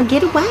fine, Mama.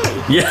 Get away.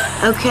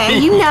 Yeah. Okay,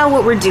 you know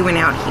what we're doing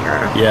out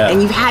here. Yeah.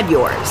 And you've had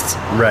yours.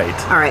 Right.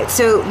 All right,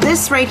 so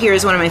this right here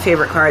is one of my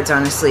favorite cards,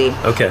 honestly.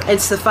 Okay.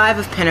 It's the Five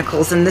of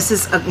Pentacles, and this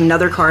is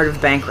another card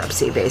of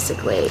bankruptcy,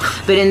 basically.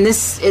 But in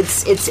this,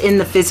 it's in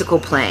the physical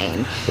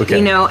plane. Okay.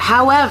 You know,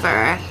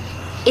 however...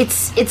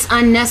 It's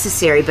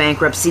unnecessary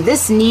bankruptcy.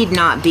 This need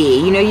not be.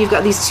 You know, you've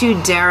got these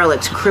two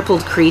derelict,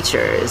 crippled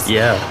creatures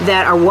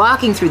that are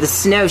walking through the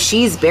snow.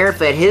 She's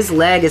barefoot. His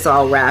leg is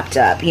all wrapped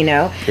up, you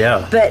know?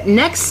 Yeah. But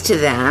next to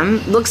them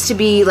looks to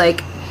be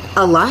like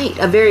a light,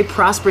 a very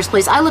prosperous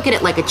place. I look at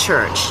it like a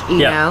church, you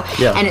know?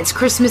 Yeah. And it's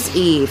Christmas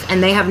Eve,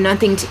 and they have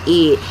nothing to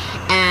eat.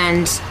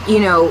 And, you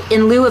know,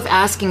 in lieu of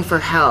asking for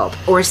help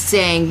or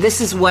saying, this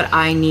is what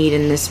I need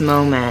in this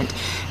moment,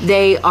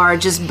 they are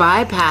just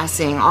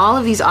bypassing all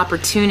of these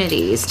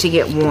opportunities to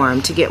get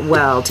warm, to get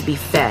well, to be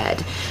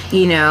fed,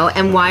 you know?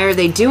 And why are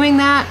they doing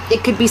that?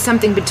 It could be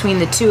something between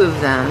the two of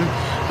them,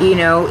 you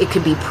know? It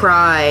could be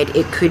pride.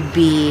 It could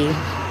be,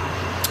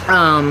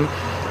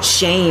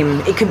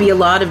 shame. It could be a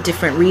lot of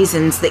different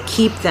reasons that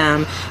keep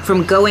them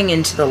from going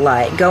into the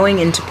light, going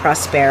into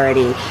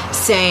prosperity,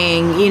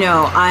 saying, you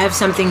know, I have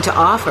something to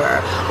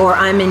offer, or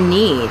I'm in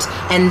need,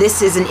 and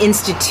this is an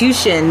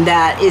institution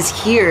that is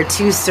here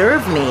to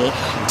serve me,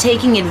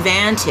 taking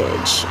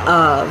advantage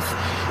of,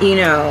 you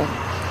know,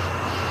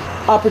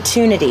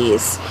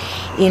 opportunities,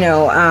 you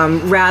know,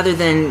 rather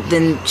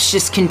than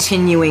just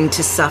continuing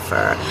to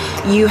suffer.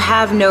 You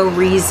have no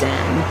reason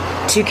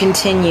to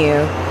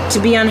continue to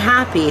be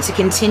unhappy, to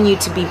continue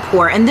to be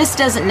poor. And this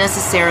doesn't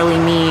necessarily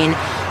mean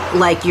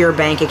like your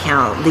bank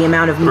account, the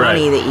amount of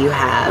money that you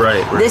have.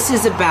 Right. This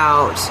is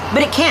about,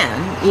 but it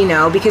can, you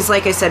know, because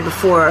like I said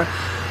before,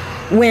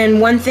 when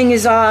one thing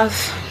is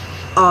off,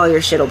 all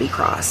your shit will be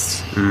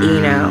crossed,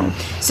 you know?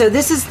 So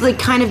this is like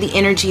kind of the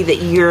energy that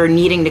you're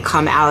needing to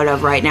come out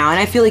of right now. And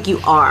I feel like you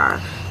are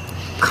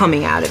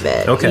coming out of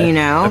it, you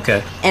know?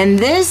 Okay. And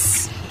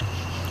this...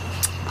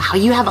 Wow,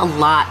 you have a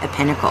lot of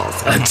pentacles.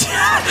 And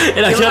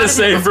I gotta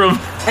say, from,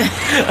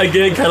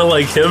 again, kind of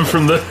like him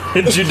from the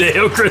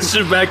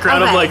Judeo-Christian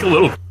background, I'm like a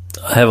little...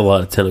 I have a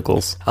lot of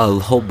tentacles. A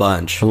whole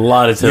bunch. A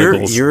lot of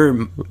tentacles.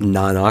 You're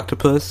not an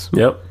octopus.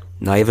 Yep.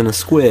 Not even a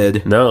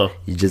squid. No.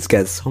 You just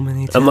got so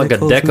many tentacles, I'm like a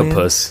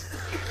decapus.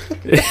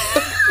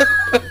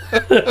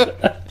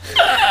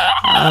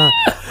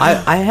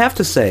 I have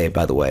to say,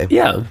 by the way,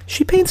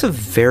 she paints a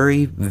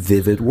very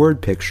vivid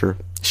word picture.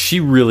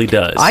 She really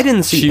does. I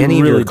didn't see any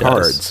of your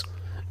cards.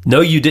 No,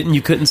 you didn't.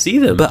 You couldn't see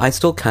them. But I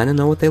still kind of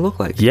know what they look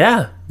like.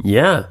 Yeah.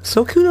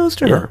 So kudos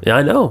to her. Yeah,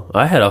 I know.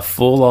 I had a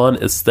full-on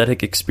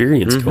aesthetic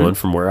experience going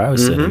from where I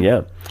was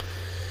sitting,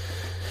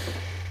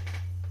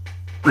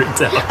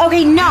 Freaked out.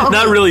 Okay, no. Okay.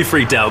 Not really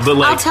freaked out, but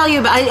like... I'll tell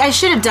you, but I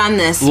should have done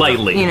this.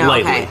 Lightly. You know,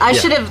 lightly. okay. I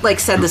should have, like,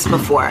 said this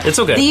before. It's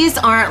okay. These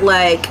aren't,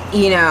 like,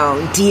 you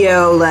know,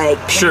 Dio, like,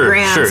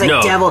 pentagrams, like,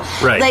 no. devil.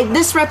 Right. Like,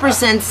 this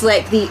represents,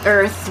 like, the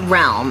earth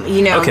realm.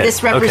 You know,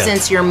 this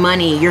represents your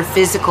money, your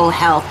physical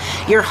health,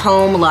 your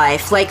home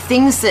life. Like,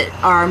 things that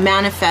are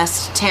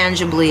manifest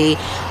tangibly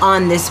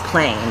on this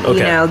plane.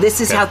 You know, this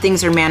is how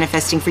things are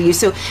manifesting for you.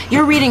 So,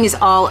 your reading is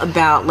all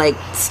about, like,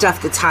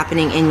 stuff that's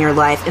happening in your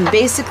life. And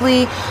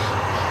basically...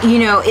 You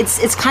know,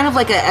 it's kind of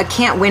like a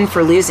can't win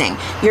for losing.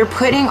 You're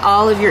putting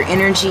all of your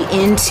energy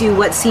into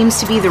what seems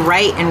to be the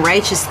right and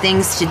righteous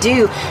things to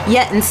do,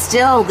 yet and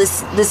still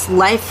this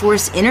life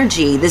force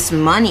energy, this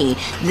money,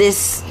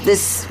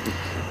 this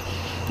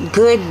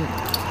good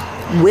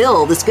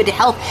will, this good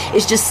health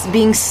is just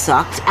being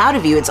sucked out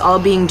of you. It's all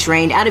being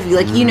drained out of you.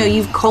 Like, you know,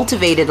 you've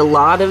cultivated a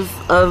lot of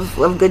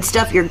good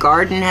stuff. Your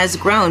garden has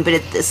grown, but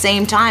at the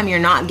same time, you're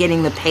not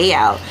getting the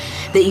payout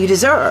that you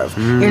deserve.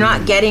 You're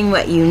not getting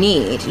what you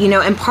need, you know,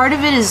 and part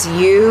of it is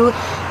you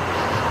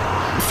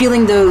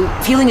feeling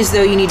as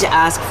though you need to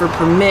ask for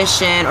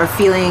permission or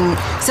feeling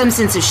some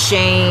sense of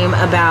shame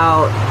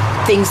about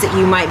things that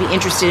you might be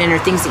interested in or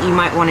things that you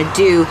might want to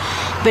do.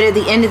 But at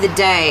the end of the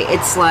day,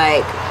 it's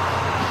like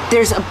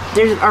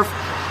there are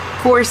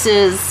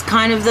forces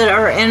kind of that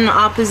are in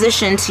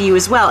opposition to you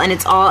as well, and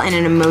it's all in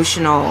an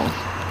emotional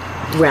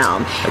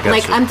realm.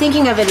 Like, I'm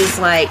thinking of it as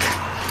like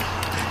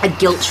a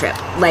guilt trip,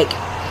 like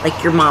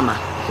your mama,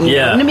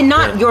 Yeah. I mean,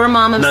 not your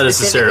mom Not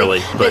specifically,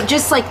 necessarily, but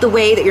just like the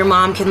way that your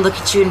mom can look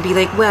at you and be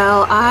like,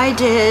 well, I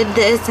did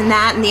this and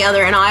that and the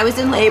other, and I was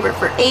in labor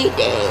for 8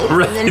 days.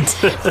 Right. And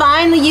then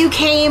finally you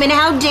came, and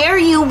how dare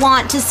you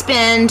want to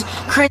spend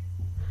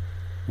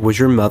Was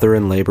your mother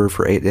in labor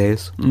for 8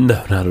 days?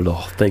 No, not at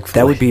all. Thankfully.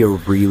 That would be a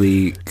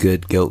really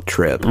good guilt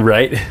trip.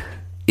 right.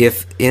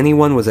 If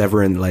anyone was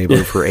ever in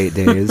labor for 8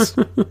 days,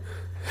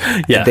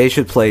 Yeah. they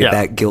should play Yeah.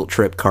 that guilt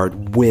trip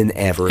card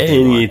whenever they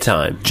want.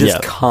 Anytime. Just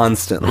Yeah.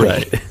 constantly.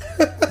 Right.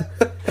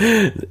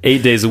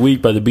 8 Days a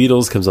Week by the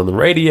Beatles comes on the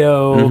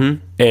radio,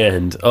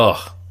 and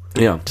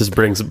Yeah. just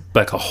brings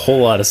back a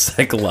whole lot of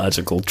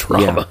psychological Yeah.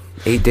 trauma.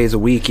 8 days a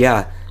week,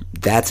 yeah.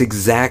 That's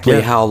exactly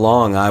Yeah. how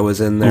long I was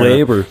in there.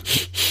 Labor.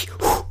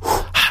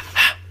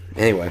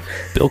 Anyway.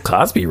 Bill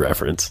Cosby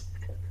reference.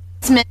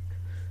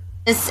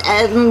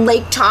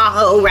 Lake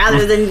Tahoe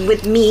rather than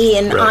with me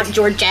and Right. Aunt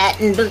Georgette,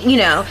 and you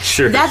know,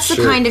 Sure, that's the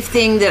sure. kind of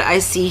thing that I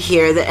see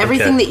here. That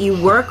everything Okay. that you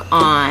work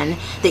on,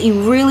 that you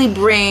really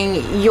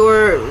bring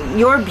your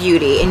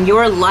beauty and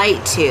your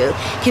light to,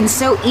 can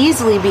so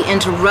easily be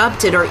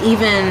interrupted or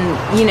even,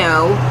 you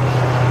know,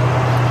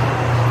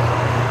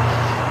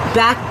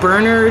 back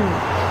burnered,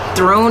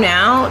 thrown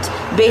out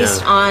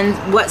based Yeah. on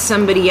what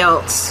somebody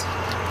else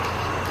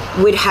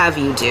would have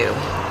you do.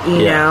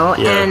 You Yeah, know,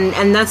 yeah.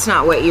 and that's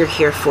not what you're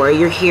here for.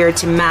 You're here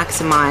to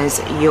maximize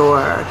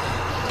your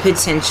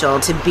potential,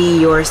 to be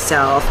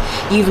yourself.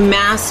 You've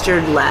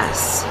mastered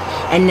less,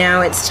 and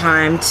now it's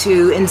time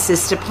to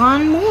insist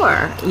upon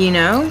more, you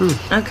know?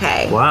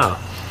 Okay. Wow.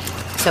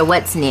 So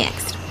what's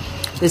next?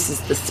 This is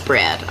the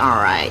spread. All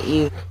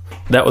right.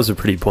 That was a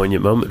pretty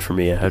poignant moment for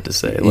me, I have to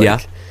say. Yeah?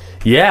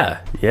 Yeah,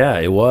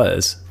 it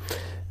was.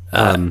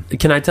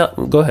 Can I tell?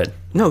 Go ahead.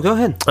 No, go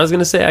ahead. I was going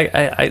to say,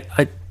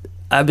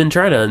 I've been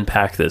trying to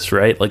unpack this,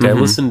 right? Like, I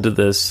listened to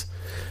this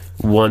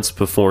once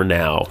before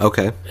now.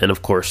 Okay. And,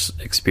 of course,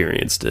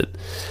 experienced it.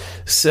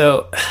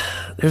 So,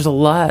 there's a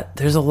lot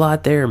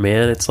there,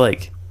 man. It's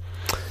like,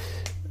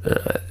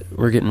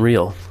 we're getting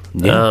real.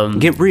 Yeah.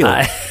 Get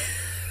real.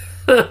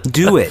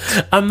 Do it.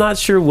 I'm not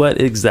sure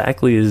what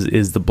exactly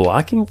is the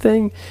blocking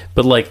thing,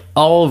 but like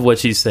all of what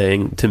she's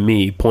saying to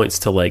me points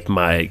to like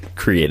my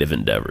creative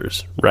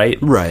endeavors, right?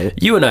 Right.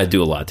 You and I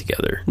do a lot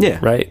together. Yeah.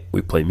 Right?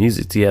 We play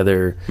music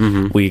together.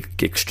 We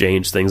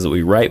exchange things that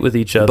we write with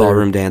each other.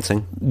 Ballroom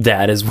dancing.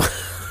 That is water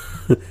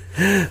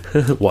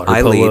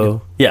I polo.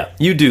 lead. Yeah,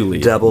 you do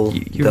lead. Double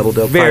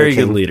dope Very fire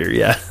good king. leader,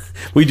 yeah.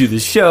 We do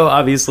this show,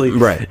 obviously.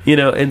 Right. You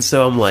know, and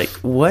so I'm like,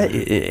 what?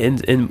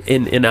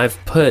 And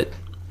I've put,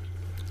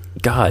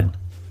 God,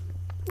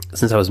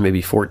 since I was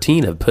maybe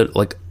 14, I've put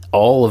like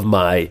all of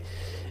my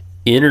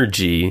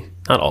energy,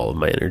 not all of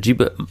my energy,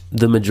 but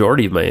the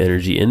majority of my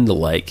energy into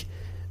like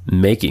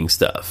making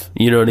stuff.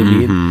 You know what I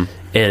mean?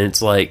 And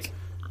it's like,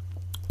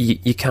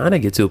 you kind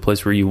of get to a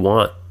place where you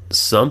want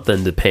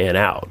something to pan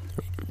out,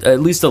 at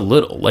least a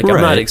little. Like, I'm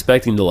not Right.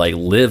 expecting to like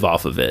live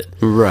off of it.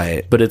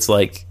 Right. But it's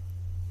like,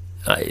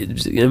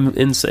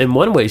 in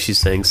one way she's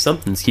saying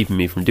something's keeping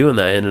me from doing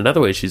that, and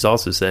another way she's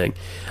also saying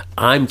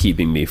I'm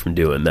keeping me from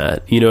doing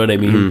that. You know what I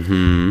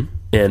mean?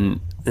 And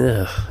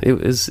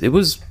it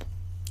was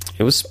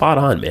spot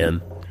on,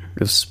 man. It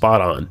was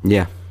spot on.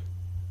 Yeah.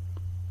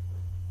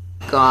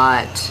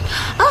 got.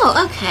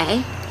 Oh,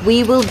 okay.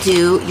 We will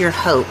do your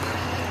hope.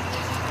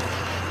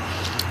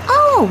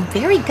 Oh,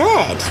 very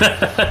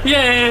good.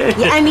 Yay!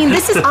 Yeah, I mean,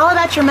 this is all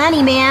about your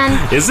money,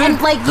 man. Is it?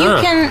 And like you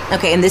Huh. can.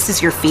 Okay, and this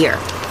is your fear.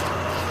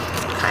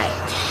 Okay.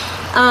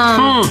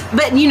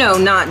 But you know,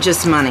 not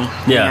just money.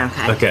 Yeah,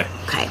 okay.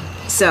 Okay.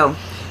 So,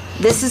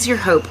 this is your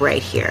hope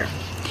right here,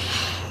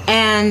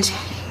 and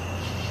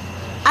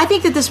I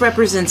think that this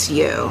represents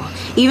you.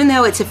 Even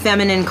though it's a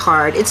feminine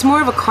card, it's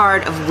more of a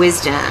card of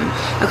wisdom,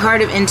 a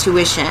card of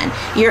intuition.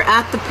 You're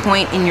at the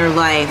point in your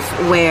life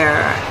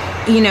where,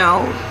 you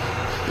know,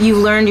 you've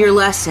learned your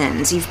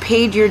lessons, you've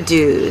paid your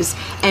dues,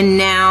 and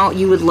now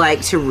you would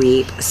like to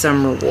reap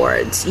some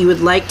rewards. You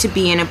would like to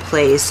be in a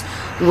place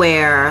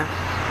where,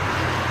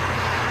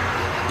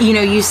 you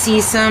know, you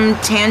see some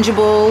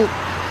tangible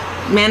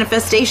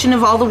manifestation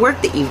of all the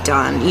work that you've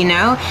done, you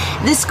know?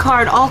 This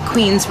card, all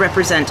queens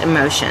represent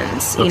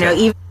emotions, you know,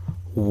 even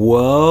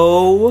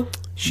Whoa.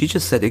 She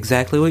just said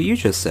exactly what you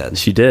just said.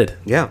 She did.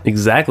 Yeah.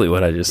 Exactly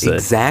what I just said.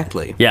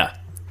 Exactly. Yeah.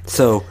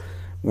 So,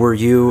 were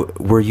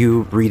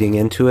you reading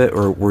into it,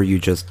 or were you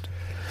just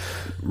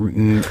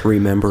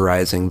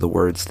rememorizing the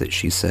words that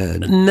she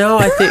said? No,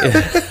 I think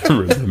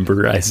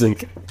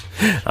rememberizing.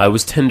 I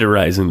was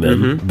tenderizing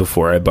them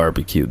before I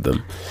barbecued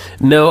them.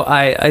 No,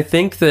 I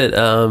think that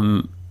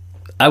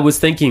I was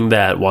thinking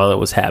that while it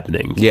was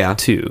happening. Yeah.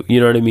 Too. You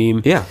know what I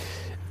mean? Yeah.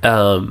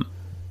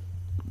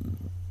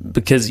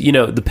 Because, you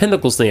know, the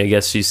Pentacles thing, I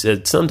guess she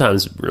said,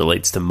 sometimes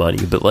relates to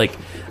money, but like,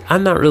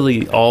 I'm not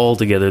really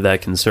altogether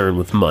that concerned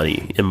with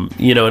money.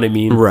 You know what I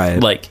mean? Right.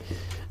 Like,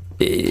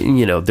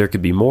 you know, there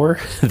could be more,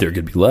 there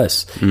could be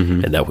less,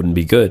 and that wouldn't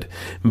be good.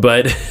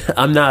 But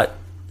I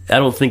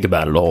don't think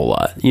about it a whole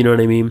lot. You know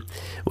what I mean?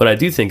 What I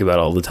do think about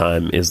all the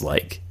time is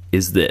like,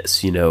 is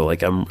this, you know,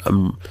 like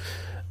I'm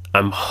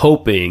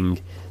hoping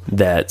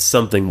that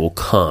something will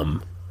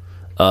come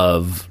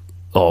of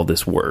all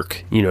this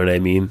work. You know what I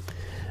mean?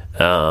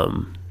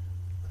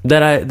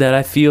 That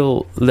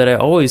I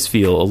always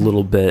feel a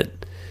little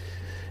bit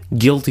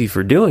guilty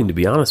for doing, to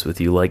be honest with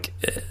you. Like,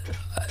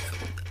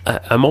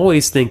 I'm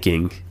always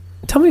thinking,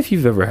 tell me if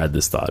you've ever had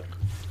this thought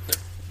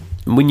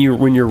when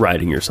you're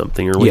writing or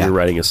something, or when you're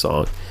writing a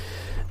song.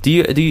 Do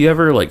you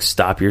ever like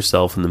stop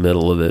yourself in the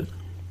middle of it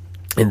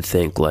and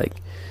think like,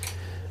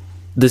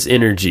 this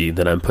energy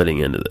that I'm putting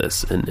into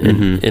this, and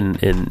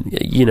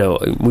you know,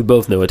 we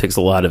both know it takes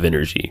a lot of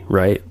energy,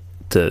 right,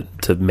 to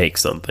make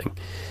something.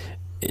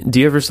 Do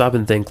you ever stop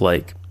and think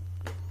like,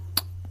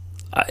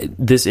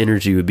 this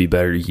energy would be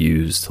better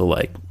used to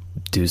like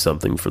do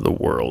something for the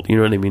world? You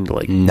know what I mean? To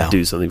like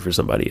do something for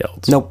somebody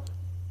else. Nope.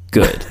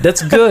 Good.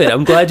 That's good.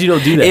 I'm glad you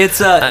don't do that. It's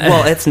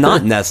well, it's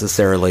not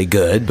necessarily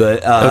good,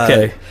 but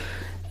okay.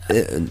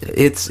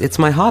 It's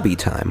my hobby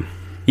time.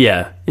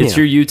 Yeah, it's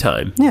your you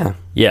time. Yeah,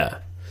 yeah.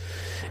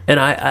 And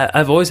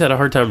I've always had a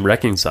hard time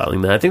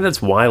reconciling that. I think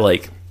that's why,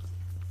 like,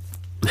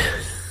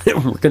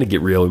 we're gonna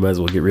get real. We might as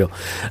well get real.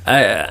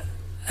 I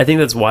think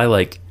that's why,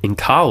 like, in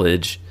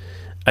college,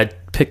 I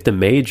picked a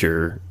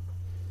major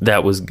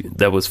that was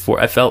for.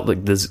 I felt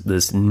like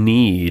this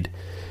need.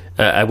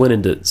 I went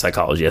into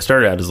psychology. I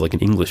started out as like an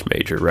English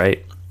major,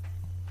 right?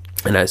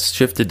 And I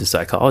shifted to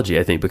psychology,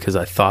 I think, because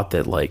I thought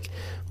that, like,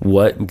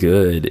 what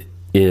good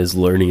is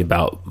learning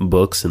about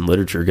books and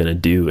literature going to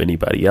do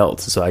anybody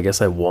else? So I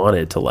guess I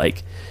wanted to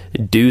like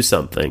do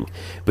something,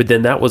 but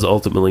then that was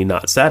ultimately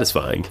not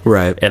satisfying.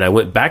 Right. And I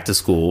went back to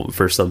school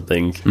for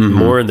something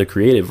more in the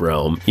creative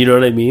realm. You know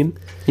what I mean?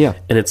 Yeah.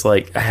 And it's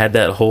like, I had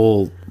that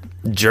whole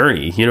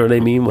journey, you know what I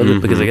mean?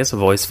 Because I guess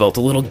I've always felt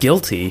a little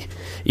guilty,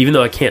 even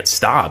though I can't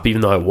stop,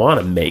 even though I want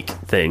to make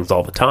things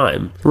all the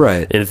time.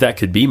 Right. And if that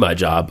could be my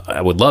job,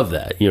 I would love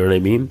that. You know what I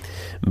mean?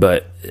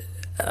 But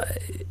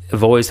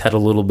I've always had a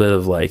little bit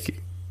of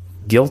like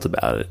guilt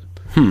about it.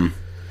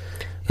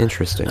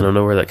 Interesting. I don't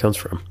know where that comes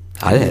from.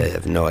 I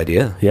have no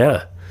idea.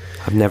 Yeah.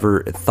 I've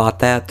never thought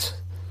that.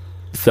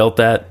 Felt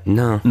that?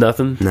 No.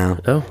 Nothing? No.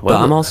 Oh, But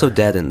well, I'm also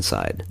dead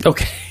inside.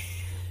 okay.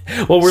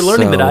 Well, we're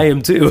learning So- that I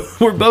am too.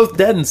 We're both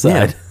dead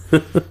inside.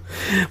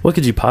 What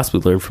could you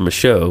possibly learn from a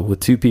show with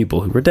two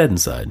people who are dead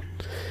inside?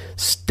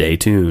 Stay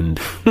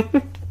tuned.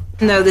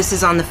 Though this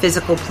is on the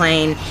physical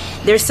plane,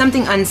 there's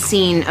something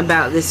unseen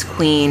about this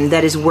queen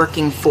that is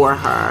working for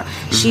her.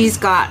 She's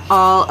got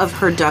all of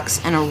her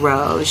ducks in a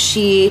row.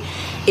 She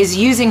is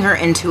using her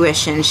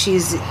intuition.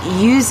 She's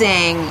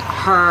using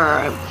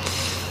her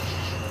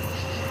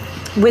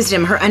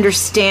wisdom, her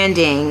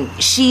understanding.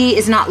 She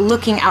is not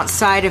looking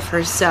outside of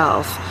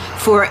herself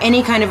for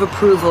any kind of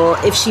approval.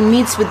 If she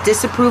meets with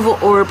disapproval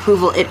or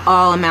approval, it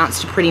all amounts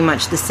to pretty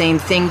much the same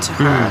thing to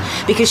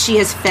her, because she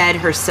has fed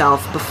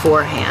herself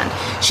beforehand.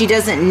 She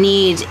doesn't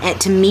need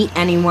to meet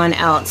anyone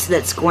else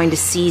that's going to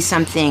see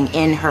something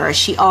in her.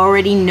 She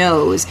already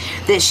knows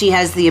that she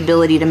has the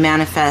ability to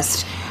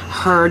manifest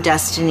her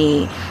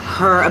destiny,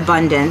 her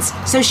abundance.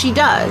 So she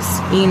does,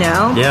 you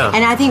know? Yeah.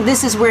 And I think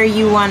this is where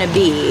you want to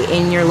be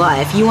in your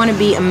life. You want to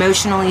be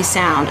emotionally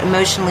sound,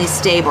 emotionally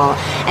stable,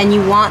 and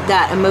you want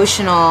that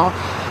emotional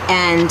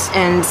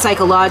and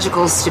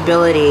psychological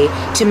stability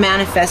to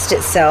manifest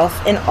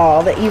itself in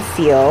all that you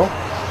feel,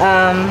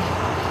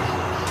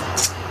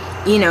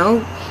 you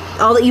know,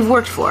 all that you've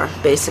worked for,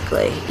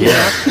 basically. You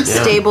know? Yeah.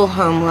 Stable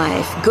home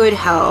life, good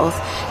health,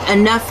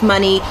 enough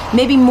money,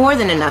 maybe more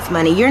than enough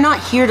money. You're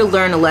not here to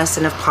learn a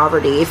lesson of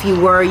poverty. If you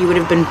were, you would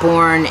have been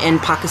born in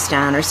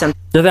Pakistan or something.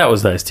 Now, that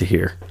was nice to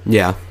hear.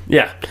 Yeah.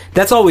 Yeah.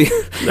 That's always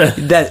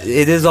that.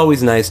 It is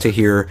always nice to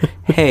hear.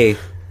 Hey,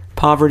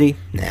 poverty.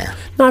 Nah.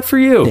 Not for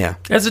you. Yeah.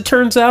 As it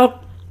turns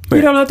out,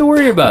 you don't have to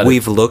worry about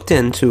We've looked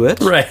into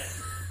it. it.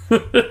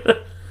 Right.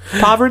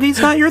 Poverty's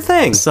not your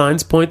thing.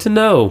 Signs point to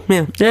no.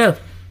 Yeah. Yeah.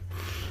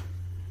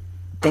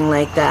 Thing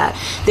like that.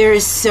 There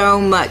is so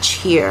much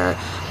here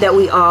that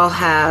we all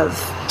have,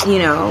 you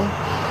know,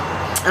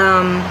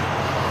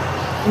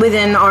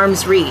 within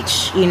arm's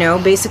reach. You know,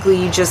 basically,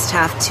 you just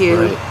have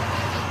to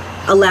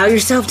allow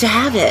yourself to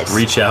have it.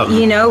 Reach out.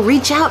 You know,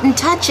 reach out and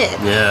touch it.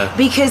 Yeah.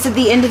 Because at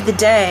the end of the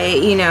day,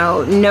 you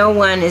know, no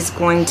one is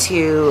going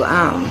to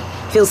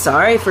feel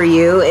sorry for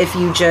you if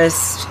you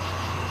just,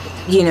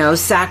 you know,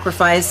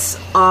 sacrifice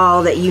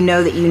all that you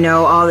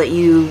know, all that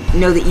you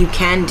know that you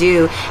can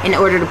do in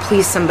order to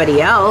please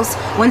somebody else.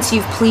 Once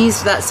you've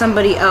pleased that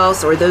somebody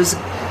else, or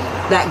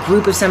that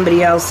group of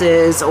somebody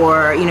else's,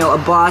 or, you know, a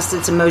boss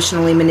that's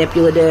emotionally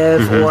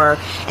manipulative, or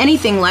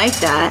anything like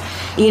that,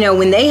 you know,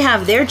 when they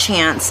have their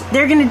chance,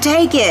 they're gonna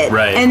take it.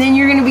 Right. And then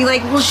you're gonna be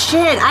like, well,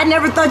 shit, I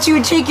never thought you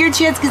would take your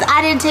chance because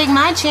I didn't take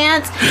my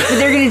chance. But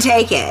they're gonna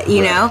take it,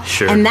 you know?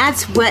 Sure. And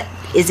that's what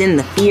is in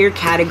the fear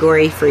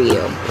category for you.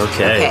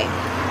 Okay.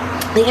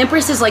 The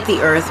Empress is like the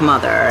Earth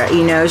Mother,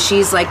 you know,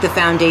 she's like the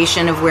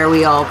foundation of where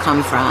we all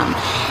come from.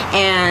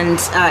 And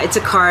it's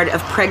a card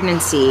of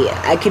pregnancy.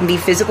 It can be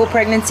physical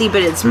pregnancy,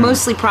 but it's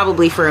mostly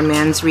probably for a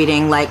man's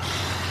reading, like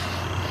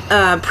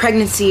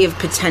pregnancy of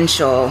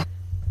potential.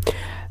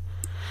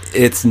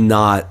 it's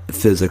not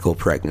physical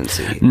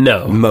pregnancy.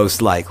 No.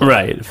 Most likely.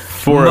 Right.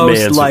 For Most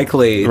a man's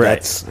likely,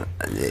 right.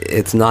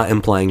 it's not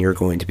implying you're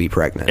going to be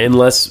pregnant.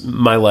 Unless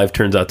my life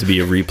turns out to be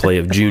a replay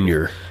of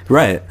Junior.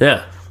 Right.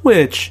 Yeah.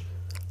 Which,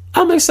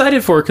 I'm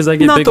excited for because I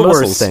get not big the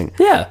muscles. worst thing.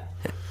 Yeah.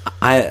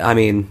 I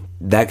mean,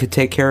 that could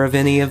take care of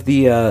any of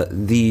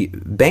the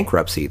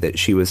bankruptcy that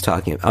she was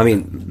talking about. I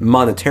mean,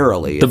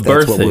 monetarily. The if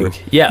that's what birthing. we're-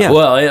 Yeah.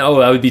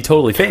 Well, I would be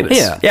totally famous.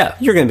 Yeah. Yeah.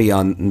 You're going to be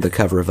on the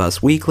cover of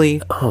Us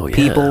Weekly. Oh, yeah.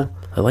 People.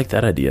 I like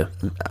that idea.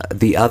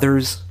 The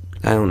others,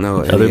 I don't know.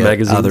 Other any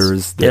magazines?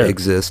 Others that Yeah.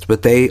 exist,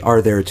 but they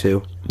are there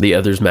too. The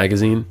Others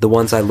magazine. The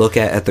ones I look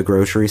at the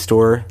grocery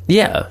store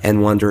Yeah.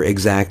 and wonder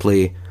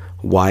exactly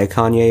why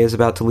Kanye is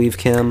about to leave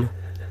Kim.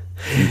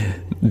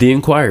 The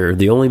Inquirer,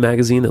 the only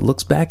magazine that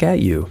looks back at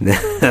you.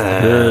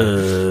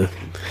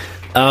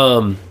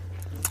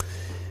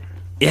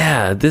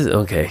 Yeah, this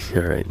okay,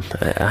 all right.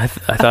 I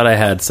thought I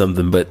had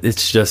something, but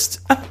it's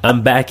just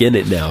I'm back in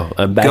it now.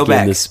 I'm back, Go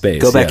back. in this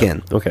space. Go back Yeah.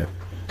 in. Okay.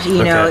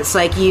 You know, Okay. it's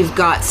like you've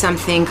got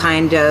something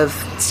kind of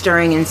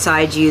stirring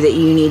inside you that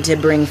you need to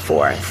bring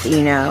forth,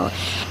 you know,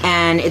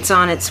 and it's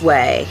on its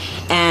way,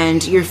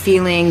 and you're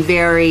feeling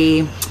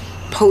very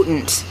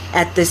potent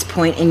at this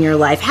point in your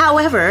life.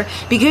 However,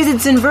 because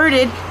it's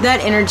inverted, that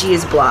energy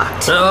is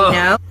blocked, Oh. you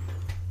know?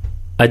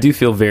 I do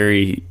feel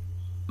very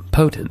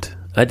potent.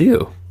 I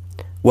do.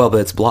 Well, but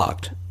it's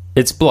blocked.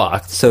 It's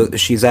blocked. So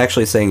she's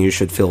actually saying you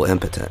should feel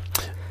impotent.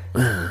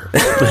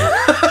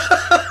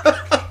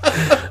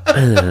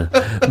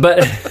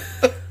 But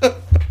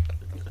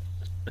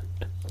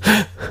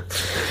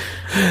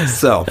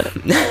So,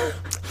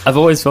 I've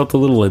always felt a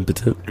little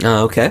impotent.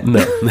 okay.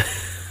 No.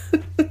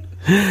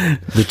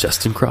 The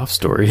Justin Croft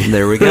story.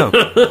 There we go.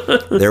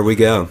 There we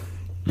go.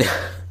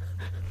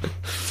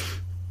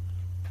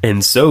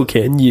 And so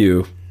can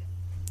you.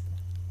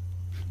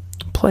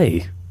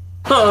 Play.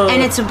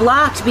 And it's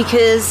blocked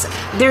because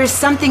there's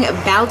something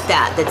about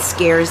that that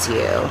scares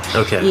you.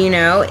 Okay. You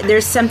know,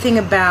 there's something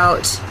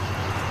about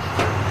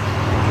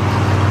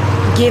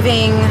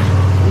giving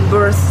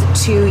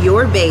birth to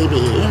your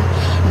baby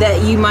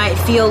that you might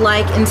feel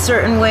like in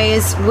certain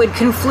ways would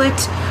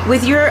conflict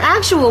with your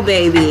actual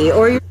baby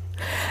or your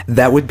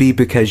That would be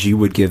because you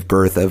would give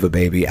birth of a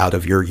baby out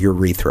of your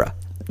urethra.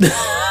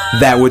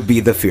 That would be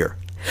the fear.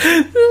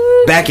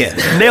 Back in.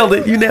 Nailed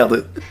it. You nailed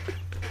it.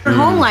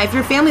 home life,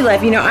 your family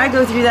life. You know, I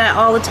go through that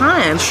all the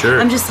time. Sure.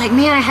 I'm just like,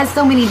 man, I had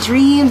so many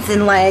dreams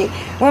and like,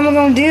 what am I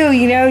going to do?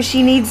 You know,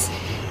 she needs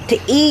to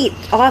eat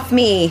off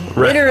me, Right.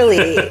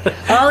 literally.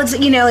 All it's,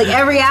 you know, like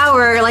every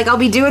hour, like I'll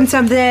be doing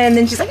something and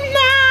then she's like,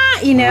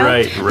 nah, you know.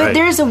 Right, But right,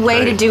 there's a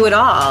way to right. do it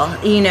all,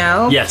 you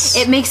know. Yes.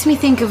 It makes me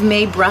think of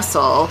Mae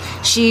Brussel.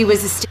 She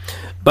was a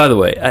By the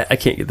way, I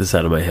can't get this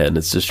out of my head and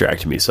it's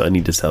distracting me, so I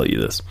need to tell you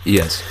this.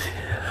 Yes.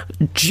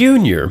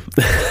 Junior,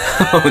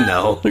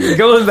 Oh, no.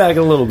 going back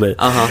a little bit,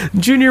 Uh-huh.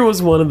 Junior was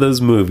one of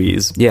those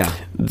movies Yeah.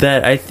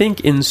 that I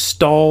think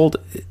installed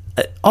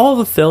all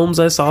the films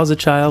I saw as a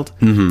child.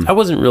 Mm-hmm. I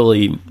wasn't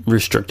really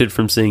restricted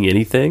from seeing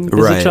anything as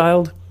a Right.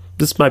 child.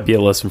 This might be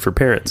a lesson for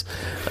parents.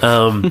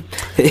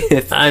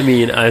 I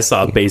mean, I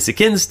saw Basic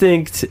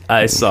Instinct.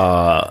 I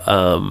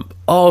saw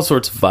all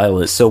sorts of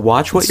violent. So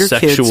watch what your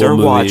kids sexual are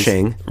movies.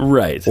 watching,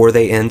 Right. or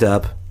they end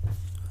up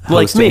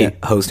Like hosting, me.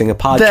 hosting a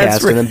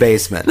That's podcast in right. a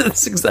basement.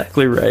 That's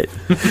exactly right.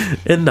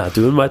 And not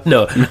doing much.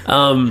 No.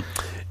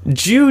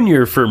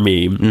 Junior for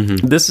me,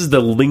 Mm-hmm. this is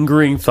the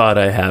lingering thought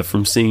I have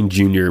from seeing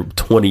Junior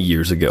 20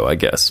 years ago, I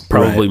guess.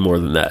 Probably Right. more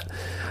than that.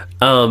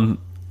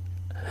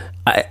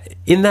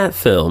 In that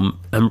film,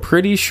 I'm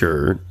pretty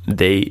sure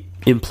they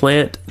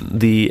implant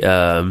the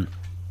not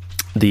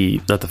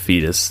the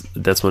fetus.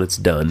 That's when it's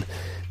done.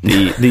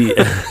 The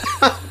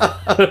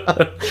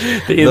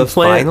The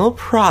final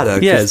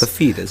product is the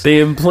fetus. They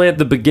implant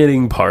the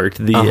beginning part.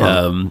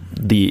 The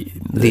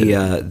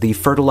The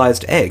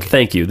fertilized egg.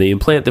 Thank you. They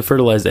implant the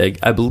fertilized egg,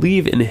 I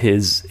believe, in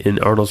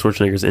Arnold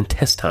Schwarzenegger's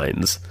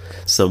intestines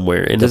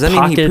somewhere. In Does a that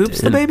mean he pocket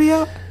poops the baby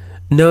out?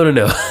 No.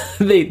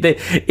 they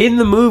in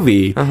the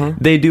movie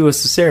they do a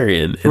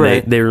cesarean and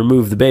Right. they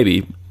remove the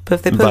baby. But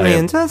if they put it in by the a-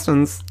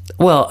 intestines.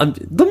 Well,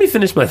 let me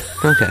finish my.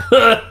 Okay.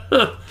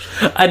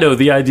 I know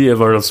the idea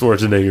of Arnold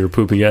Schwarzenegger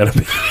pooping out of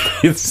me.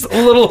 It's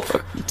a little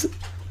hard.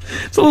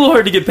 It's a little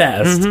hard to get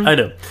past. I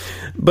know,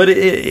 but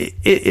it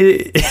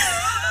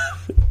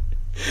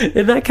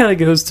and that kind of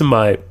goes to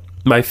my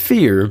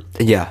fear.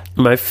 Yeah.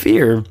 My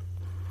fear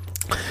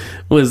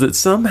was that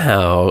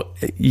somehow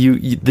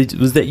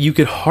was that you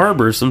could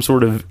harbor some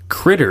sort of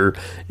critter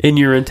in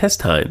your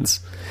intestines.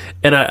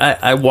 And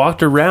I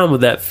walked around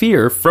with that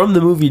fear from the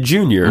movie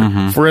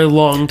Junior for a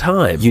long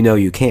time. You know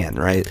you can,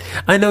 right?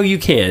 I know you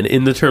can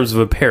in the terms of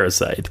a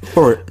parasite.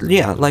 Or,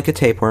 yeah, like a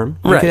tapeworm.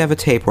 You Right. could have a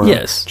tapeworm.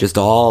 Yes. Just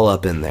all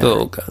up in there.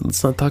 Oh God,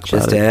 let's not talk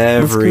Just about it.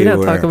 everywhere.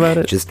 Let's not talk about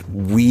it. Just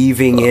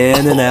weaving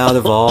in and out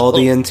of all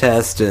the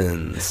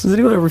intestines. Has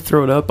anyone ever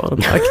thrown up on a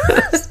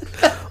podcast?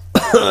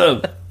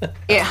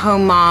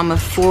 Stay-at-home mom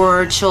of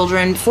 4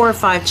 or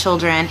 5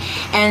 children,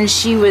 and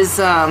she was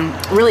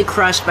really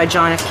crushed by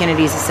John F.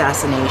 Kennedy's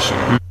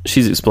assassination.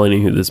 She's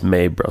explaining who this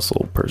Mae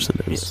Brussell person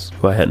is,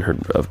 who I hadn't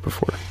heard of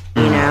before.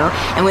 You know,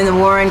 and when the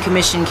Warren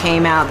Commission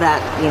came out,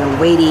 that, you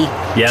know, weighty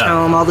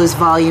tome, all those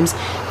volumes,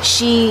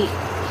 she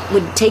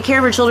would take care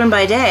of her children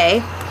by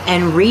day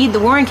and read the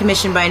Warren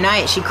Commission by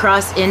night. She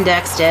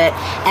cross-indexed it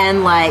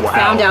and, like,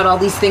 found out all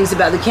these things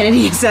about the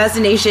Kennedy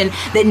assassination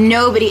that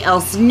nobody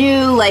else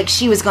knew. Like,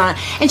 she was gone.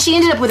 And she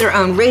ended up with her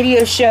own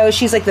radio show.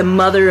 She's, like, the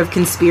mother of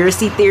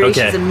conspiracy theory.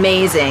 Okay. She's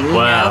amazing, you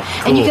know?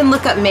 Cool. And you can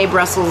look up Mae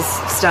Brussell's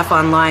stuff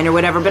online or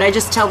whatever, but I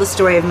just tell the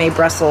story of Mae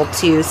Brussell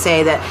to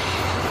say that,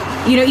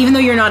 you know, even though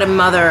you're not a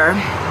mother,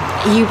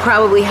 you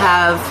probably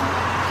have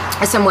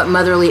a somewhat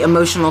motherly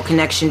emotional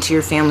connection to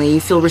your family. You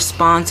feel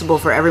responsible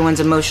for everyone's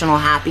emotional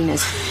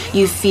happiness.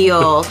 You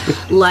feel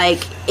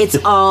like it's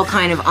all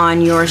kind of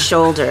on your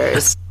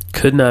shoulders.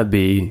 Could not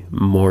be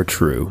more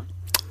true.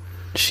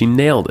 She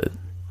nailed it.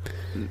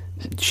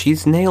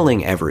 She's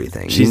nailing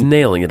everything. She's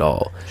nailing it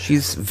all.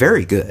 She's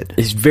very good.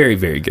 It's very,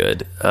 very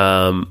good.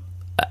 That's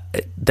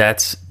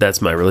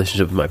my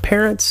relationship with my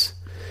parents.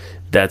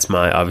 That's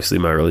obviously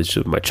my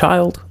relationship with my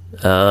child.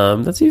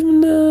 That's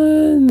even,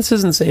 this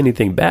doesn't say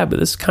anything bad, but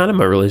this is kind of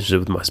my relationship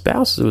with my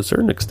spouse to a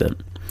certain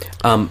extent.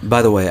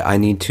 By the way, I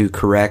need to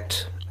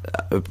correct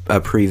a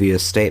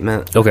previous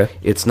statement. Okay.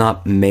 It's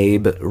not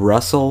Mabe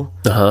Russell.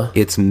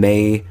 It's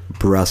Mae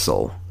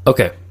Brussell.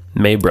 Okay.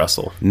 Mae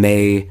Brussell.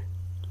 Mae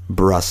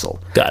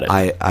Brussell. Got it.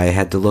 I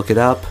had to look it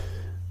up.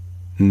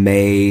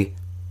 Mae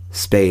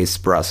space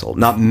Brussell.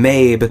 Not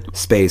Mabe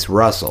space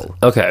Russell.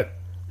 Okay.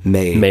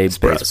 Mae space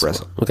Brussell.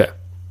 Brussell. Okay.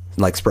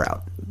 Like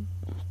Sprout.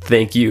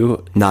 Thank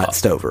you. Not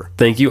Stover.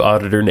 Thank you,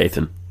 Auditor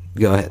Nathan.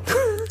 Go ahead.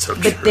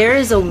 But there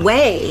is a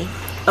way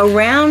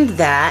around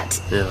that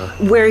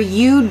where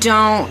you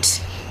don't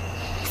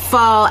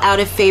fall out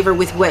of favor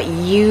with what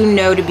you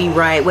know to be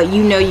right, what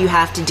you know you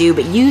have to do,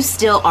 but you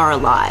still are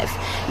alive.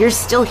 You're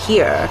still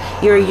here.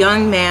 You're a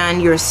young man.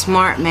 You're a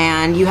smart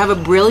man. You have a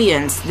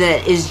brilliance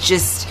that is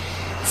just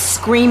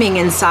screaming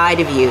inside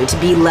of you to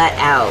be let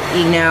out.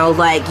 You know,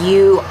 like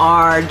you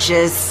are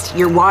just,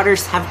 your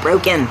waters have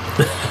broken.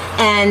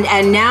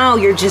 And now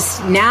you're just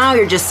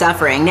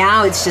suffering.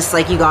 Now it's just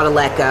like you gotta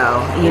let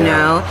go, you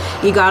know?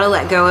 You gotta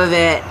let go of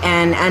it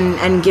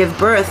and give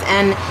birth.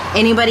 And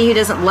anybody who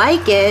doesn't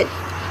like it,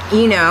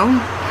 you know,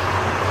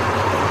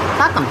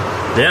 fuck them.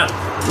 Yeah.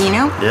 You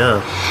know?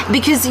 Yeah.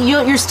 Because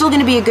you're still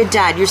gonna be a good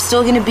dad. You're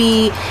still gonna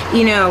be,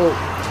 you know,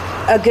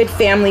 a good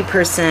family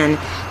person.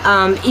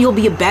 You'll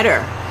be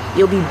better,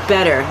 you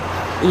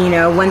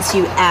know, once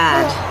you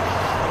add.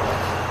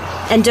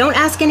 And don't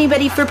ask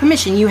anybody for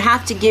permission. You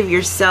have to give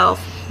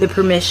yourself the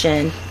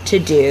permission to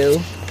do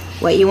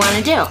what you want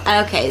to do.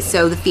 Okay,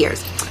 so the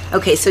fears.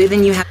 Okay, so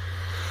then you have...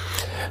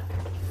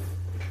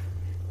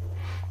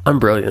 I'm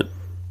brilliant.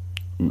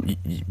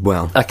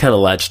 Well, I kind of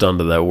latched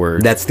onto that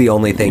word. that's the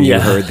only thing you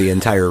heard the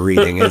entire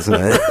reading, isn't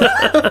it?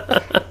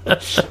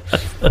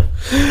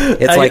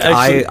 It's like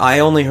I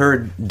only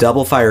heard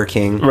Double Fire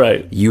King.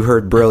 Right. You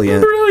heard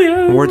Brilliant.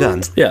 Brilliant. We're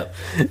done. Yeah.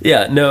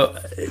 Yeah. No,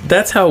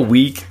 that's how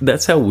weak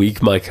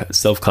my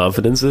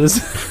self-confidence is.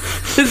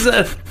 Is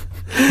that,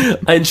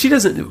 and she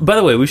doesn't, by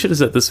the way, we should have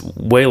said this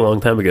way a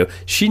long time ago.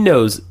 She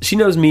knows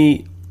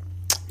me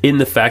in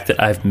the fact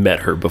that I've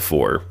met her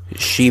before.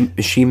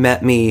 She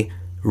met me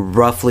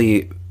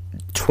roughly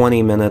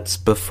 20 minutes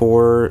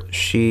before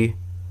she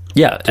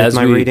did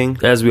my reading.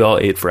 As we all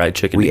ate fried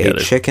chicken together. We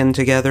ate chicken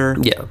together.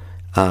 Yeah.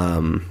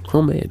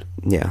 Homemade.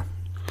 Yeah.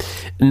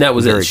 And that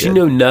was Very it. She good.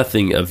 knew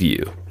nothing of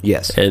you.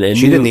 Yes. And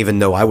she didn't even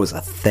know I was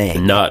a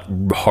thing. Not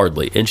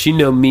hardly. And she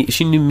knew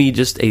me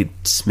just a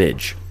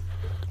smidge.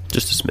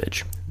 Just a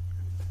smidge.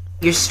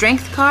 Your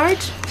strength card.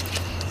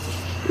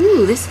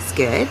 Ooh, this is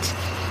good.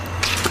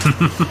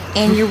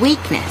 And your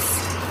weakness.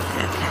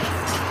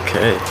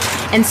 Okay.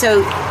 And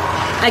so,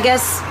 I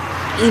guess,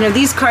 you know,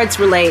 these cards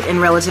relate in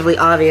relatively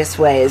obvious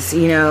ways.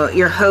 You know,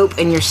 your hope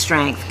and your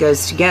strength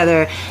goes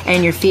together,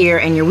 and your fear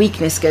and your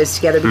weakness goes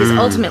together, because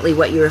ultimately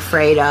what you're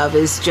afraid of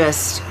is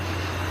just,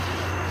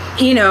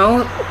 you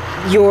know,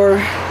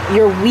 your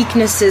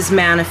weaknesses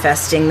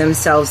manifesting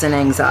themselves in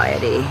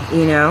anxiety,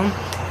 you know?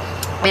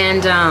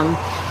 And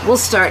we'll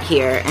start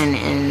here and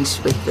end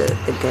with the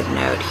good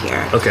note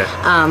here. Okay.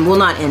 We'll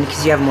not end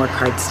because you have more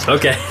cards to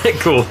Okay.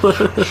 Cool.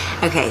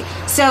 Okay,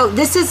 so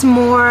this is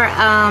more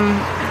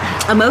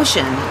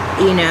emotion,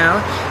 you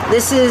know.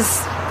 This is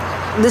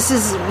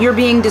you're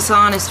being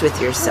dishonest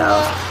with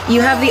yourself. You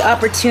have the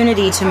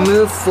opportunity to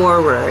move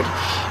forward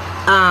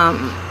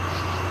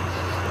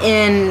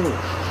in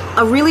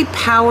a really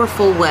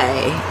powerful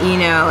way, you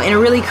know, in a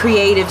really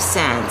creative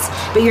sense,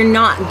 but you're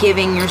not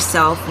giving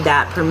yourself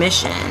that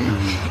permission.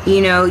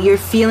 You know, you're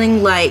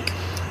feeling like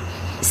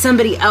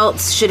somebody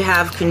else should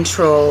have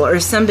control, or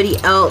somebody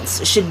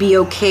else should be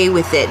okay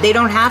with it. They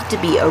don't have to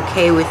be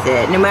okay with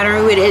it, no matter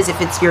who it is.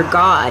 If it's your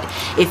God,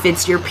 if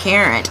it's your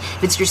parent,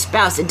 if it's your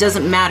spouse, it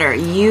doesn't matter.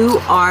 You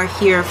are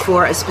here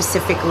for a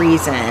specific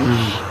reason,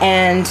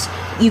 and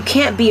you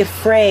can't be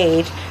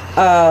afraid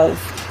of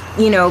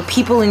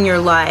people in your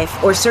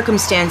life or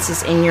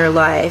circumstances in your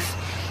life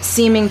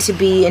seeming to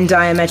be in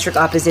diametric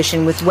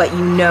opposition with what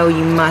you know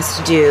you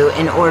must do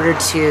in order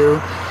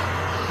to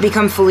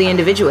become fully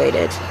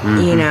individuated,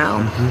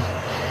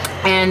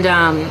 And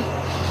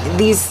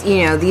these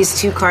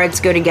two cards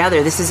go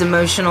together. This is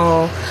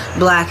emotional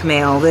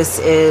blackmail. This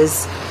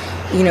is,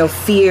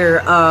 fear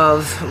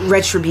of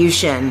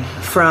retribution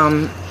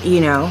from,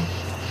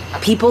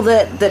 people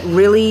that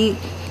really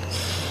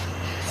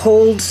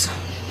hold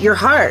your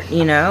heart,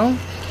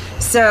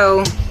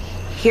 So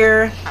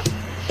here,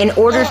 in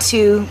order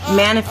to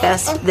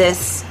manifest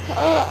this,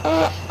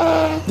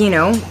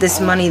 this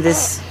money,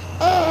 this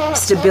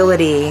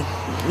stability,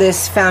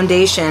 this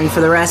foundation for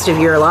the rest of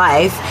your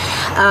life,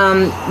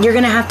 you're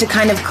going to have to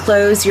kind of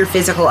close your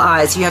physical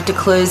eyes. You have to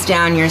close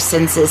down your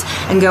senses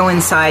and go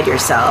inside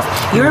yourself.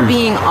 You're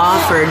being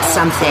offered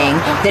something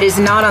that is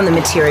not on the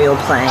material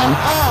plane.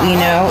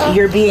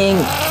 You're being...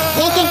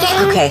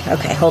 Okay,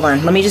 hold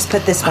on. Let me just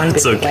put this one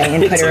bit away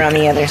and put her on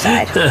the other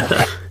side.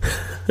 Okay.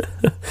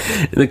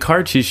 The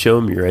card she's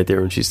showing me right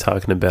there when she's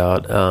talking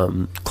about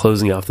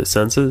closing off the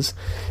senses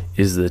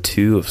is the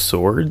Two of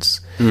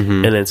Swords,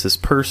 and it's this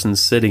person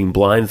sitting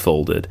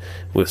blindfolded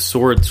with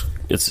swords.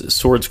 It's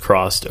swords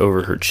crossed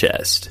over her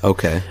chest.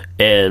 Okay,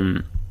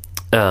 and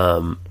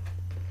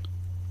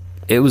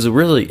it was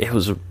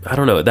I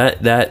don't know,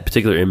 that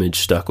particular image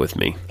stuck with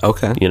me.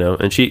 Okay,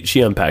 and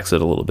she unpacks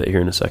it a little bit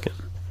here in a second.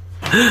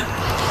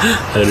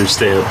 I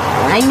understand.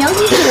 I know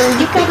you do.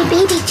 You got a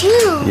baby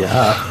too.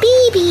 Yeah.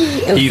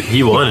 Baby.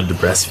 He wanted to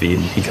breastfeed,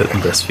 and he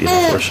couldn't breastfeed,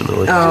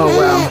 unfortunately. Oh,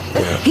 well.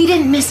 Yeah. He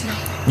didn't miss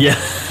nothing. Yeah.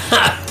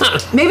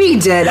 Maybe he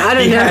did. I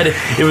don't know.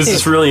 It was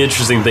this really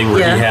interesting thing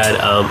where he had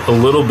a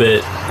little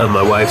bit of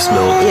my wife's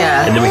milk,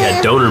 and then we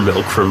had donor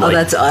milk from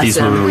that's awesome. these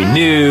women we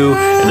knew,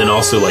 and then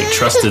also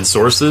trusted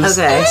sources.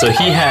 Okay. So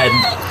he had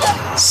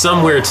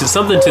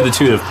something to the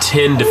tune of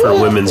 10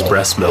 different women's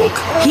breast milk.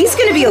 He's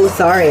going to be a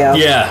Lothario.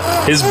 Yeah.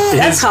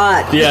 That's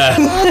hot. Yeah.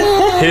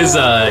 His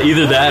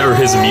either that or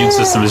his immune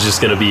system is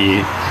just going to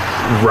be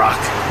rock.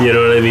 You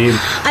know what I mean?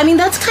 I mean,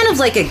 that's kind of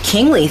like a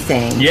kingly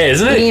thing. Yeah,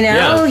 isn't it?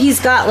 Yeah. He's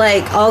got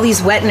all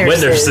these wet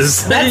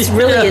nurses. That's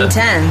really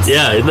intense.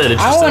 Yeah, isn't that interesting?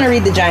 I want to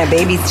read the Giant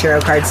Babies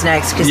tarot cards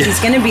next because he's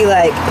going to be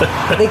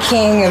the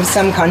king of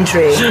some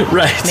country.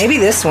 Right. Maybe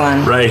this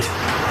one. Right.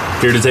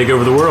 Here to take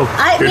over the world.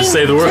 Here to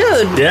save the world.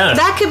 Dude, yeah.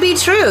 That could be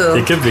true.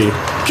 It could be.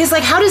 Because,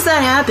 how does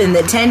that happen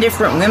that 10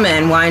 different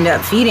women wind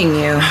up feeding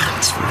you?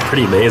 It's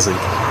pretty amazing.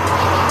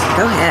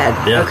 Go ahead.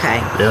 Yeah. Okay.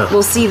 Yeah.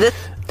 We'll see this.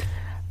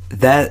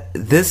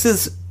 This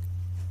is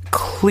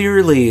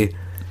clearly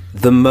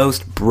the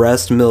most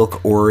breast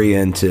milk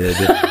oriented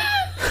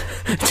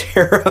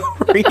tarot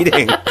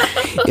reading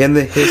in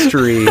the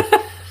history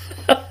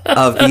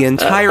of the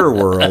entire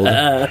world.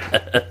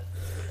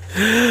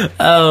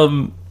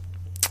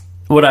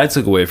 What I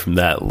took away from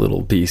that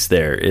little piece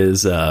there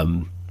is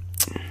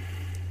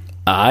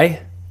I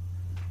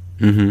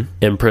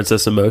am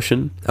Princess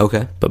Emotion.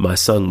 Okay. But my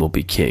son will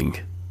be king.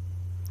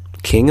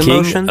 King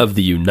Emotion? King of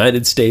the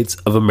United States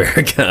of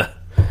America.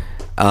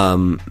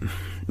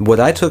 What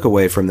I took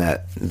away from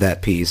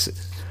that piece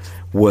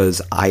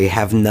was I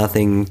have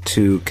nothing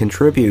to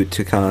contribute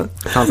to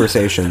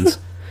conversations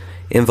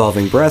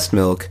involving breast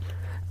milk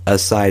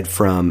aside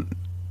from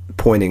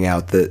pointing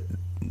out that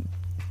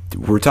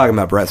we're talking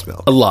about breast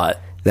milk. A lot.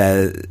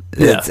 That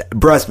it's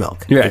breast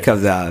milk. Right. It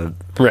comes out of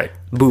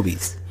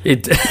boobies.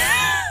 It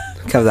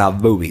comes out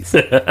of boobies. So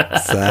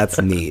that's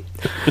neat.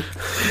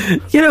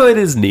 It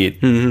is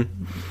neat.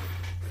 Mm-hmm.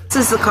 This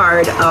is the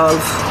card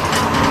of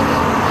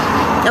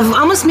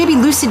almost maybe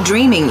lucid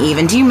dreaming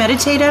even. Do you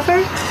meditate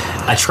ever?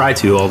 I try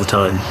to all the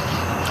time.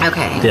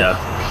 Okay. Yeah.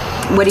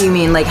 What do you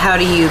mean? How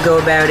do you go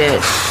about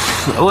it?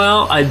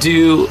 Well, I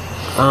do.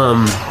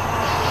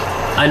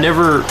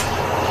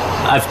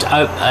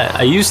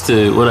 I used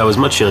to, when I was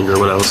much younger,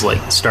 when I was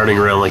starting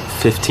around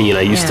 15,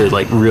 I used to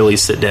really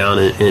sit down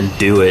and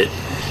do it,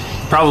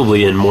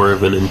 probably in more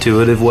of an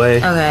intuitive way.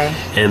 Okay.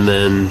 And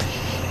then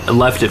I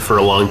left it for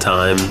a long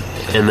time,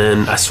 and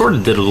then I sort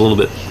of did a little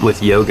bit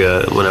with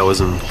yoga when I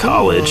was in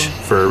college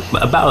for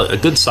about a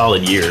good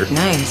solid year.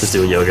 Nice. Just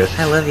doing yoga.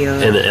 I love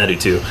yoga. And I do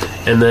too.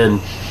 And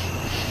then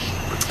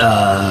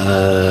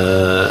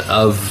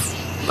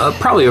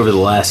probably over the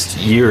last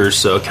year or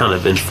so, kind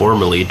of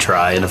informally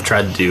try, and I've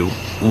tried to do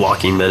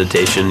walking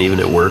meditation even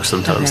at work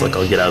sometimes. Okay.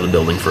 I'll get out of the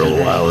building for a little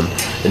while and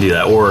do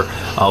that, or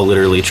I'll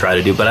literally try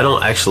to do, but I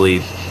don't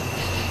actually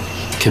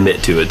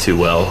commit to it too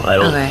well.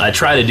 I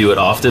try to do it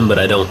often, but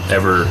I don't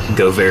ever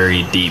go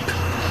very deep.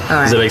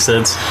 Does that make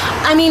sense?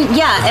 I mean,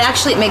 yeah,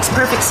 it makes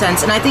perfect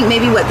sense. And I think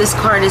maybe what this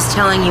card is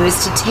telling you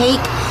is to take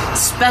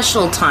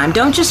special time.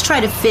 Don't just try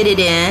to fit it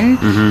in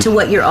to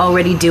what you're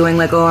already doing.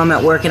 I'm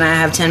at work and I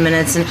have 10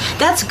 minutes. And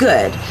that's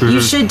good.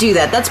 You should do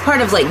that. That's part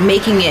of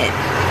making it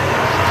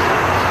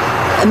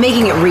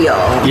real.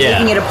 Yeah.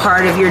 Making it a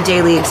part of your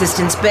daily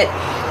existence. But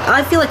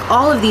I feel like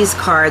all of these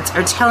cards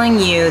are telling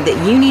you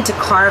that you need to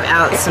carve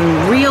out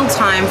some real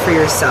time for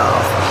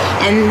yourself.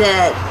 And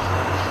that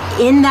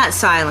in that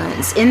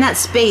silence, in that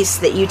space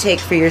that you take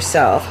for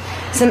yourself,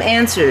 some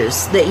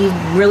answers that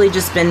you've really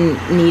just been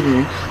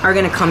needing are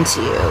going to come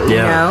to you.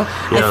 You know,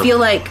 I feel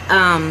like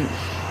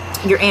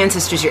your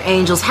ancestors, your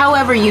angels,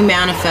 however you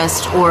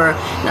manifest, or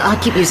I'll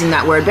keep using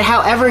that word, but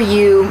however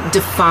you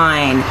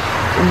define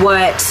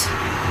what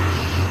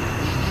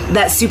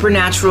that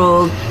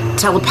supernatural,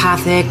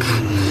 telepathic,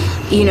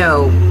 you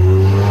know,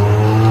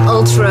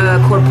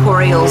 ultra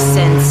corporeal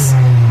sense,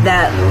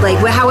 that, like,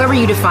 however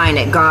you define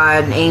it,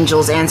 God,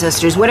 angels,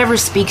 ancestors, whatever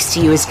speaks to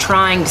you is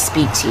trying to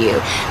speak to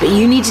you. But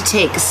you need to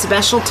take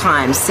special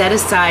time, set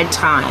aside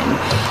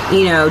time,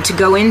 you know, to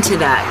go into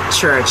that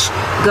church,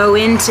 go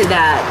into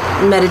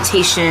that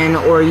meditation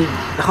or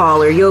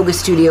hall or yoga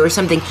studio or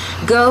something.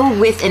 Go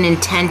with an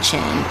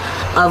intention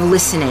of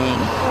listening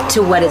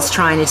to what it's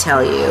trying to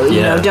tell you.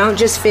 You know, don't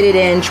just fit it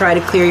in, try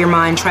to clear your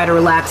mind, try to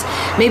relax.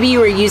 Maybe you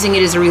were using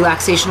it as a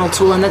relaxational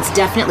tool, and that's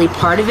definitely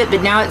part of it,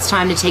 but now it's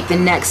time to take the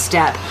next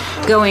step,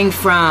 going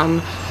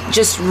from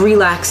just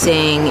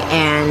relaxing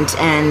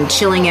and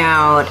chilling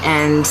out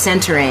and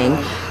centering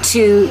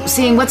to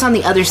seeing what's on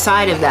the other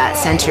side of that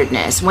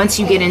centeredness. Once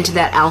you get into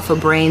that alpha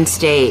brain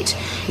state,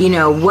 you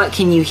know, what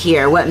can you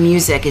hear? What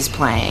music is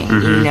playing?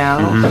 You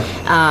know,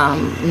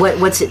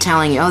 what's it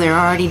telling you? Oh, they're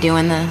already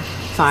doing the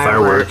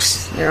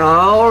fireworks. They're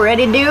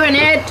already doing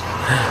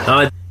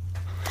it.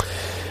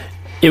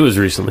 It was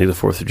recently the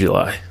 4th of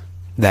July.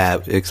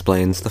 That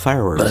explains the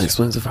fireworks. That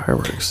explains the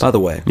fireworks. By the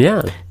way,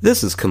 yeah,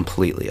 this is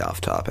completely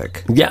off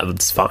topic. Yeah,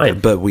 that's fine.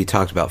 But we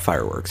talked about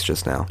fireworks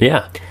just now.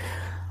 Yeah.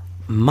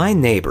 My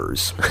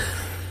neighbors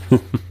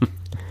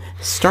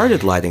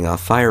started lighting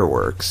off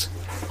fireworks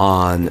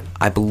on,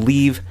 I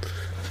believe,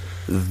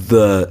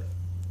 the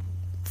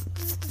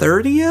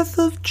 30th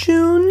of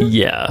June?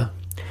 Yeah.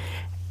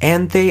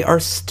 And they are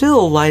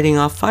still lighting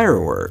off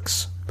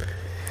fireworks.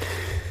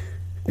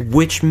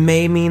 Which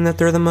may mean that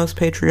they're the most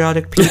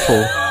patriotic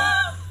people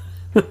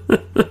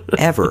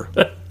ever.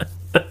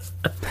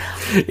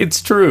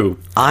 It's true.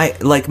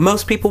 Like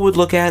most people would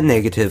look at it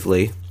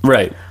negatively.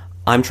 Right.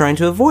 I'm trying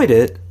to avoid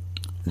it.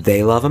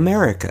 They love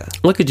America.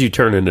 Look at you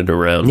turning it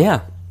around.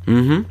 Yeah.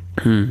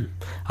 Mm-hmm.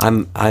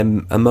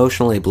 I'm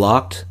emotionally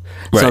blocked,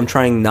 so I'm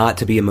trying not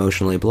to be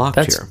emotionally blocked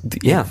here.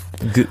 Yeah.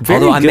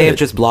 Although I may have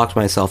just blocked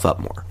myself up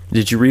more.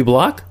 Did you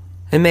reblock?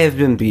 It may have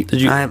been.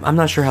 I'm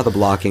not sure how the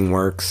blocking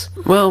works.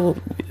 Well,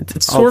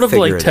 it's sort of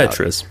like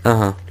Tetris.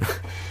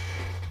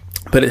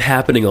 But it's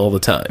happening all the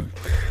time.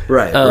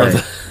 Right.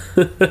 Right.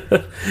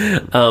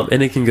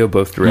 And it can go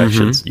both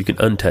directions. You can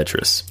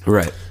un-Tetris.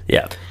 Right.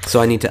 Yeah.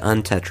 So I need to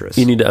un-Tetris.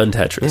 You need to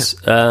un-Tetris.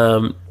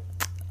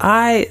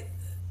 Yeah.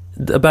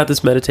 About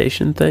this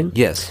meditation thing.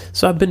 Yes.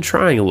 So I've been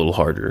trying a little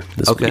harder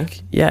this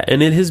week. Yeah,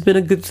 and it has been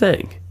a good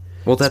thing.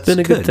 Well, that's been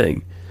a good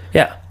thing.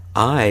 Yeah.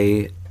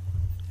 I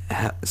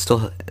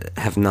still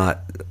have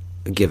not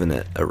given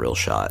it a real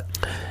shot.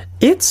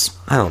 I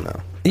don't know.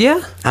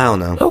 Yeah. I don't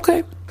know.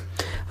 Okay.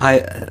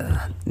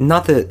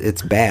 Not that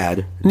it's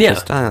bad. Yeah.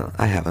 Just,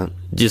 I haven't.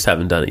 Just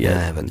haven't done it yet.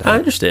 I haven't done it.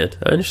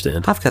 I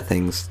understand. I've got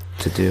things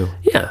to do.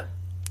 Yeah.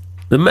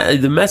 The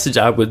message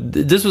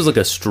this was like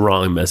a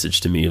strong message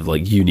to me of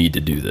like, you need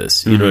to do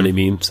this. You know what I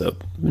mean? So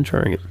I've been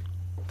trying it.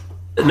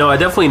 No, I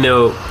definitely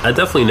know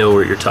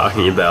what you're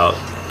talking about.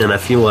 And I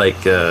feel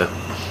like,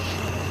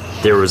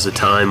 there was a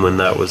time when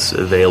that was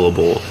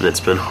available, and it's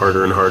been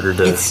harder and harder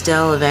to. It's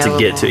still available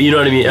to get to. You know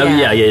what I mean?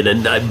 Yeah.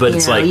 Yeah. But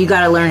it's like you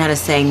got to learn how to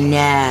say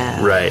no.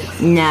 Right.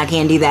 No, I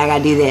can't do that. I got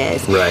to do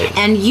this. Right.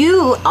 And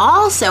you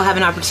also have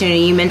an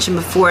opportunity. You mentioned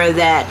before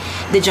that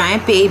the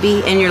giant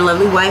baby and your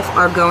lovely wife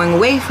are going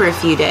away for a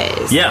few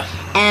days. Yeah.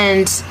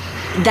 And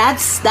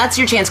that's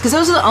your chance, because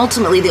those are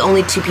ultimately the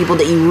only two people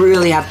that you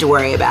really have to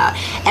worry about.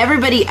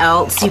 Everybody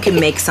else, you can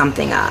make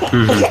something up,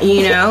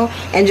 you know,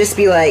 and just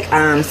be like,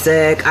 I'm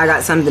sick, I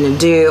got something to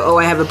do, oh,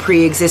 I have a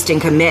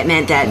pre-existing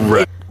commitment that...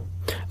 Right.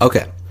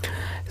 Okay.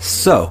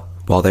 So,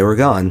 while they were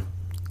gone...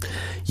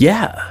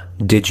 Yeah.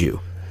 Did you?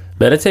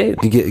 Meditate?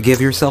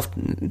 Give yourself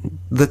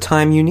the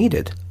time you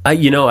needed. I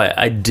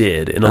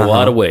did, in a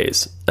lot of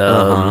ways.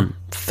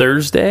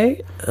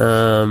 Thursday,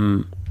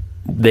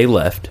 they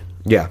left.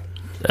 Yeah.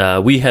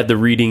 We had the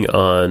reading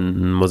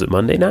on, was it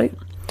Monday night?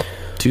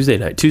 Tuesday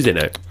night.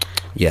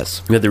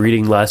 Yes. We had the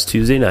reading last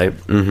Tuesday night.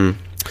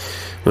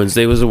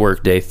 Wednesday was a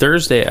work day.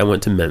 Thursday, I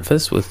went to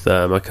Memphis with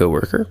my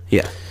coworker.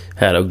 Yeah.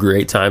 Had a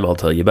great time. I'll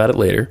tell you about it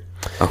later.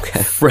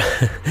 Okay.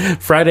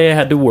 Friday, I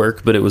had to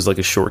work, but it was like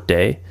a short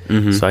day.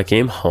 So I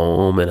came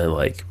home and I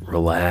like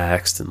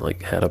relaxed and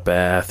like had a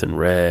bath and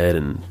read,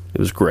 and it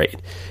was great.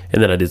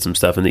 And then I did some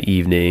stuff in the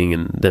evening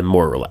and then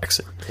more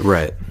relaxing.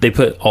 Right. They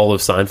put all of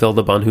Seinfeld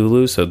up on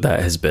Hulu, so that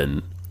has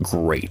been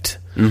great.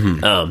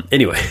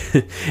 Anyway,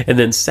 and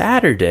then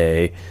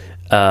Saturday,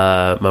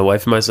 my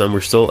wife and my son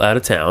were still out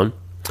of town.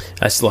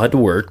 I still had to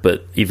work,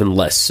 but even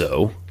less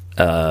so.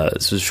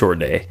 This was a short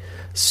day.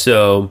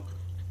 So,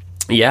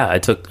 yeah, I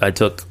took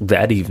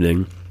that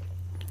evening,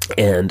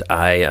 and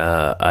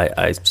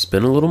I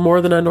spent a little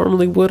more than I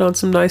normally would on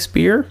some nice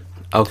beer.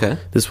 Okay.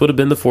 This would have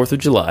been the 4th of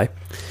July.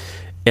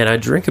 And I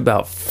drank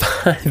about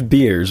 5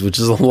 beers, which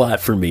is a lot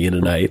for me in a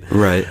night.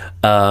 Right.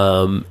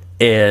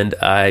 And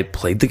I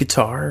played the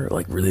guitar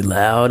like really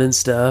loud and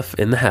stuff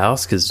in the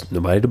house because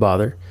nobody to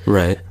bother.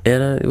 Right.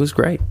 And it was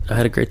great. I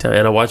had a great time.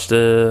 And I watched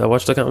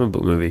a comic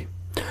book movie.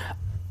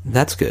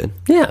 That's good.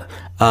 Yeah.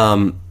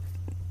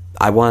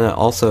 I want to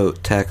also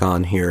tack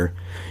on here.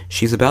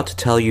 She's about to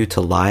tell you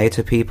to lie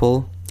to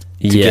people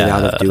to get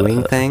out of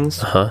doing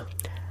things. Uh-huh.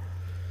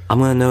 I'm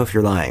going to know if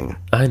you're lying.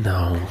 I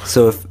know.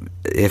 So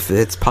if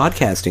it's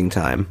podcasting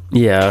time,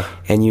 Yeah.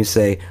 and you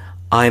say,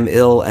 I'm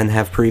ill and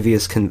have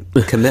previous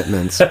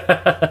commitments,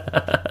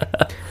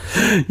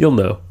 You'll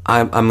know.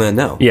 I'm going to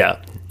know.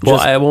 Yeah. Well,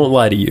 I won't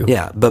lie to you.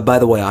 Yeah, but by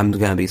the way, I'm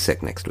going to be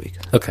sick next week.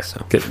 Okay.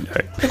 So. Good. All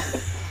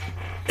right.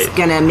 It's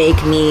gonna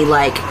make me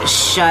like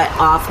shut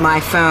off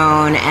my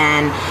phone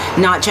and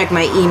not check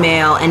my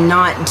email and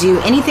not do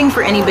anything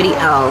for anybody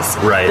else.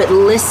 Right. But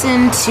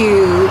listen to,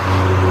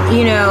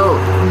 you know,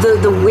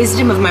 the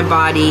wisdom of my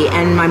body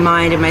and my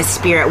mind and my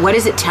spirit. What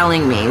is it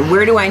telling me?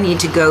 Where do I need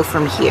to go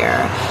from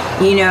here?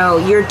 You know,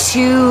 you're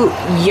too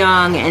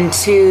young and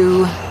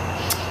too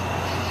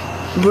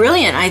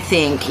brilliant, I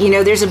think. You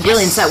know, there's a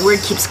brilliance. That word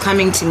keeps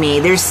coming to me.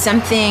 There's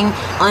something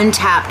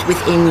untapped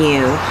within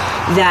you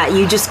that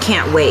you just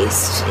can't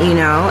waste, you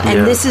know?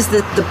 And this is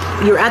the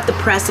you're at the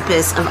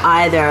precipice of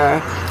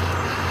either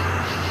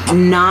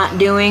not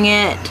doing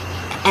it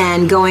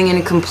and going in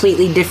a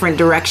completely different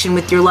direction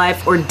with your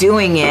life, or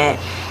doing it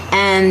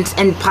and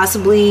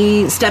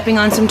possibly stepping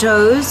on some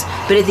toes,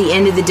 but at the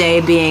end of the day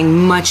being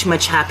much,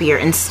 much happier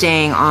and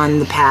staying on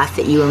the path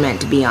that you were meant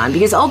to be on.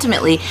 Because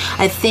ultimately,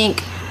 I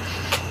think,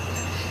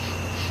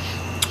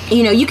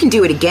 you know, you can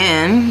do it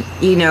again.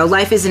 You know,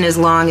 life isn't as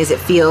long as it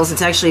feels.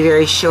 It's actually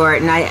very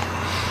short. And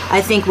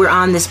I think we're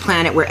on this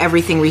planet where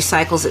everything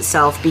recycles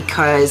itself,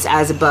 because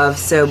as above,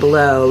 so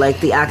below. Like,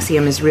 the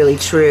axiom is really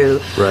true.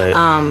 Right.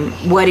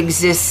 What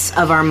exists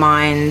of our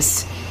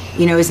minds,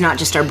 you know, is not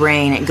just our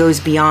brain. It goes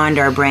beyond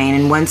our brain.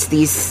 And once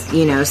these,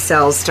 you know,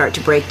 cells start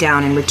to break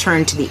down and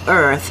return to the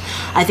earth,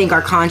 I think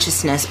our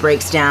consciousness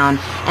breaks down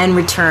and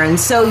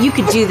returns. So you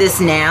could do this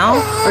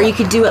now, or you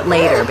could do it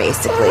later,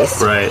 basically.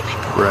 So, Right.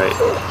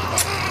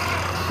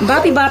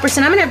 Bobby Bopperson,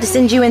 I'm gonna have to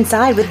send you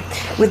inside with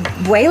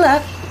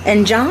Buela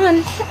and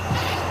John.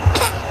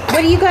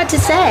 What do you got to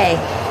say?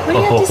 What do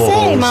you have to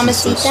say,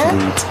 Mamacita?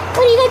 What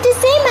do you got to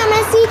say,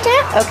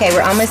 Mamacita? Okay,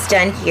 we're almost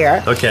done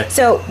here. Okay.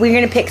 So we're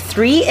gonna pick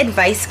 3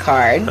 advice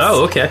cards.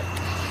 Oh, okay.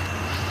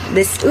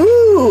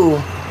 Ooh.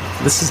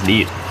 This is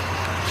neat.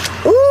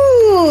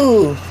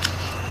 Ooh.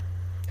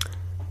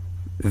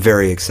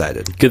 Very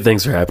excited. Good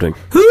things are happening.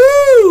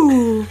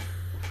 Woo!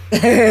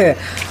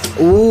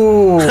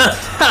 Ooh.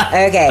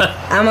 Okay,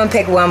 I'm gonna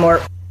pick one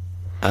more.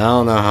 I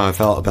don't know how I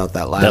felt about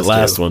that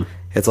last one.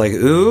 It's like,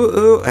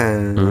 ooh,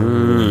 and...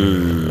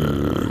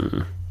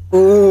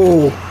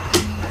 Ooh.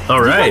 All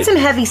You right. want some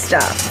heavy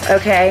stuff,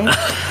 okay?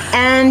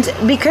 And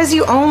because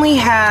you only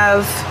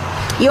have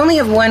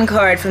one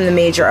card from the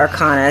major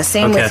arcana,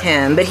 same Okay. with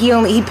him, but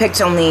he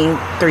picked only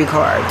 3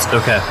 cards.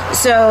 Okay.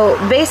 So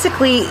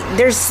basically,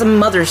 there's some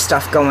mother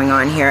stuff going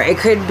on here. It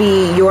could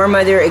be your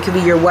mother, it could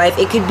be your wife,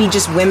 it could be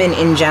just women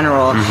in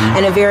general,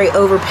 and a very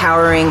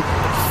overpowering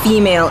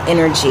female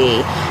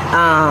energy.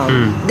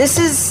 This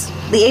is,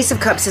 the Ace of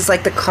Cups is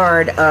like the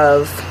card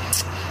of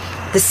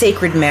the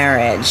sacred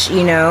marriage,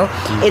 you know?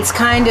 It's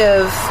kind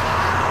of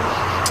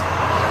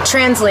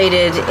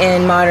translated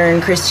in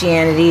modern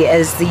Christianity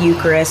as the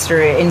Eucharist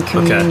or in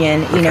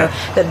communion, you know.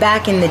 But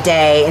back in the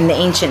day, in the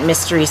ancient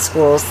mystery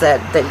schools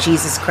that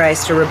Jesus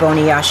Christ, or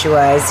Rabboni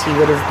Yahshua, as he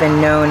would have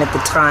been known at the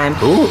time.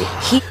 Ooh.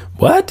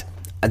 What?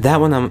 That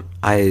one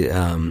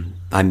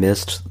I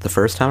missed the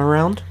first time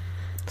around.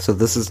 So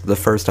this is the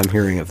first I'm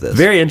hearing of this.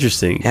 Very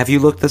interesting. Have you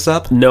looked this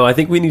up? No, I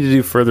think we need to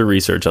do further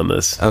research on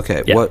this.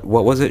 Okay. Yeah.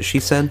 What was it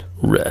she said?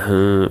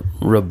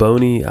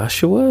 Rabboni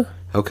Yahshua?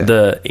 Okay.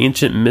 The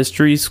ancient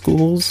mystery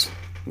schools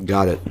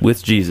Got it.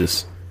 with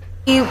Jesus.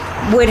 He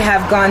would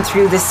have gone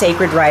through the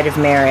sacred rite of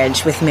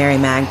marriage with Mary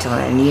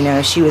Magdalene. You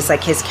know, she was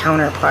like his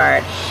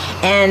counterpart.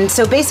 And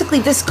so basically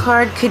this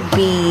card could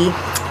be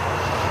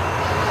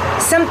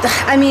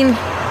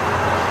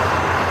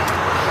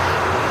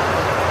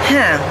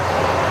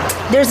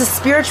there's a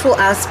spiritual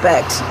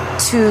aspect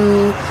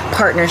to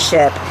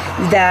partnership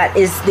that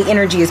is, the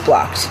energy is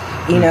blocked.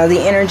 You know, the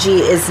energy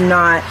is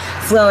not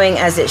flowing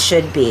as it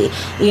should be.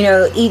 You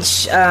know,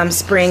 each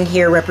spring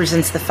here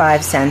represents the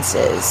 5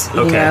 senses,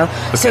 you know?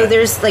 So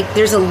there's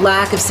a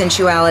lack of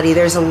sensuality.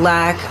 There's a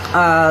lack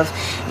of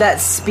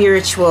that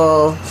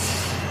spiritual,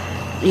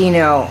 you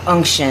know,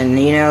 unction,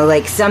 you know,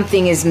 like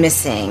something is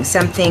missing.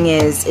 Something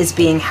is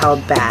being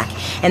held back.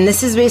 And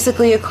this is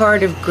basically a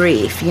card of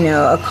grief, you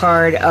know, a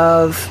card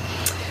of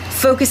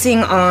focusing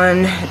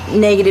on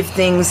negative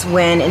things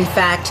when, in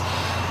fact,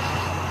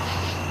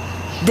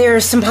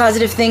 there's some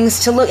positive things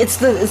to look. It's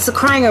the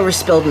crying over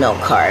spilled milk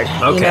card.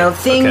 You know,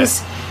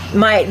 things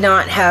might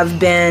not have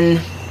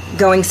been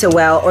going so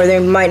well, or they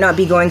might not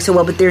be going so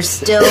well, but there's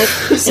still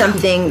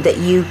something that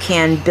you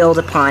can build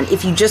upon.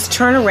 If you just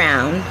turn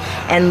around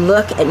and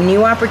look at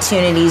new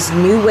opportunities,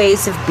 new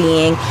ways of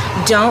being,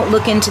 don't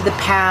look into the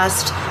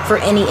past for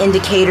any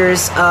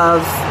indicators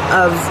of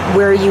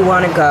where you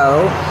want to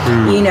go.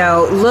 You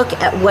know, look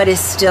at what is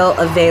still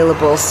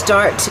available.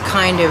 Start to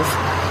kind of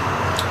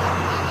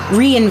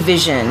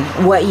re-envision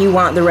what you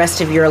want the rest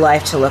of your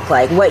life to look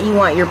like, what you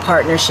want your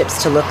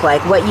partnerships to look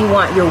like, what you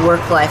want your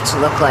work life to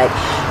look like,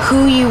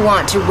 who you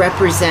want to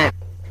represent.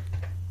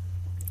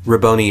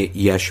 Rabboni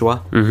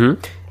Yeshua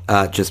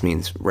just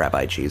means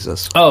Rabbi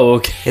Jesus. Oh,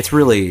 okay. It's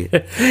really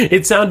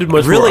It sounded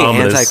much really more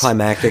ominous.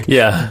 anticlimactic.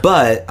 Yeah.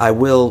 But I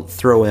will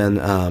throw in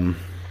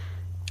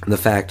the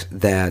fact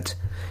that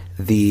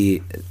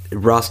the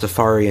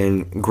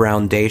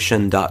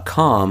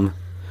Rastafariangroundation.com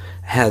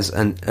has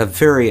a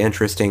very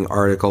interesting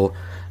article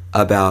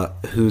about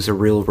who's a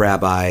real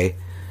rabbi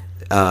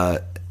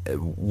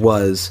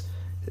was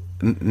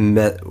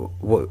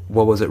what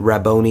was it,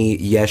 Rabboni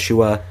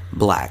Yeshua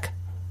Black.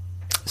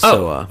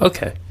 So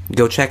okay.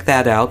 go check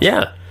that out.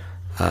 Yeah.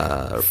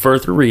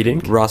 Further reading.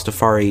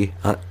 Rastafari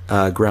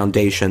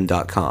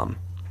Groundation.com.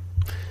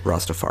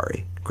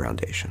 Rastafari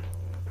Groundation.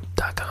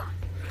 .com.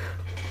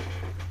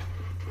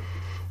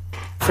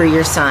 For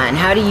your son,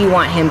 how do you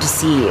want him to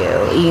see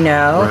you? You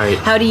know, Right.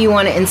 How do you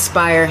want to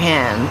inspire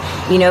him?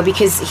 You know,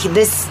 because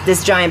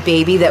this giant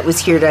baby that was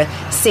here to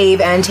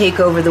save and take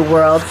over the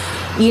world,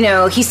 you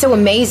know, he's so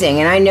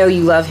amazing, and I know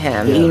you love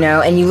him. Yeah. You know,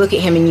 and you look at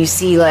him and you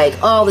see like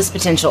all this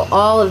potential,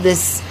 all of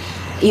this,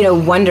 you know,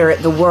 wonder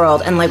at the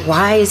world, and like,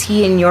 why is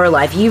he in your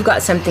life? You've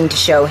got something to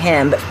show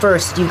him, but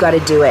first you've got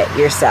to do it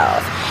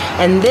yourself.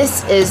 And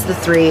this is the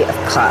Three of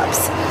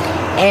Cups,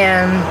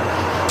 and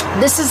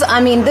this is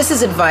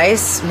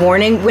advice,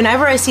 warning.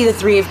 Whenever I see the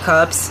Three of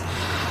Cups,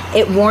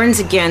 it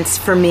warns against,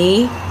 for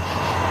me,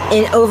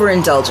 in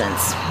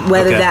overindulgence.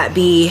 Whether Okay. that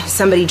be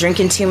somebody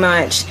drinking too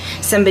much,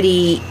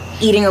 somebody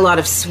eating a lot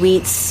of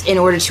sweets in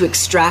order to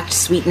extract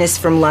sweetness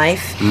from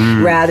life,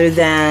 rather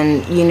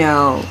than, you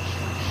know,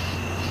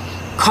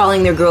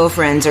 calling their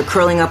girlfriends or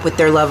curling up with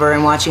their lover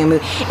and watching a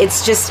movie.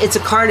 It's a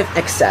card of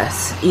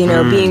excess, you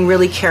know, being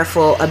really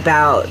careful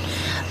about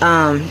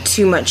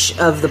too much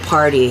of the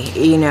party,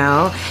 you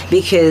know,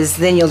 because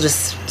then you'll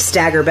just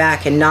stagger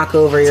back and knock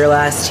over your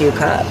last two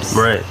cups.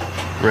 Right.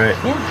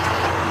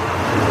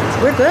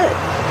 Yeah. We're good.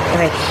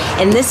 Okay.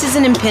 And this is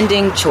an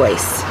impending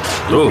choice.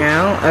 Ooh. You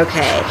know?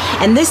 Okay.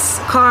 And this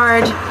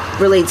card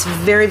relates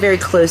very, very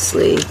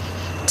closely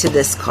to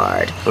this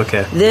card.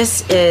 Okay.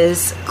 This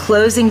is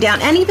closing down,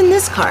 and even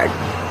this card,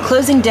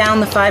 closing down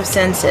the five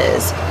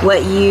senses,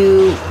 what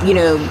you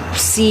know,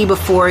 see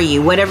before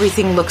you, what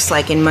everything looks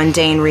like in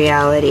mundane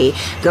reality,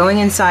 going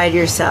inside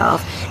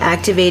yourself,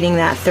 activating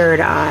that third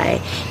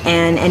eye,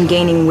 and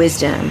gaining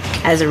wisdom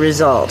as a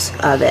result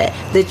of it.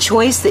 The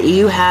choice that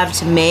you have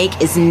to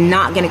make is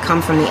not going to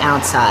come from the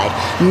outside.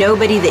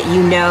 Nobody that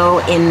you know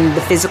in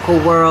the physical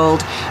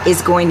world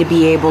is going to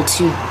be able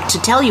to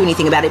tell you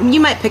anything about it.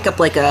 You might pick up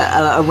like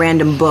a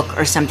random book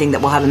or something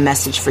that will have a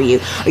message for you,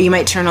 or you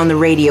might turn on the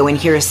radio and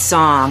hear a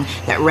song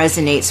that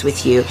resonates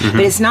with you,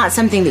 but it's not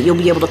something that you'll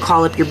be able to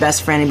call up your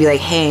best friend and be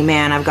like, hey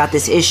man, I've got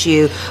this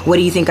issue, what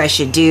do you think I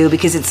should do?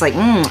 Because it's like,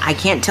 I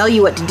can't tell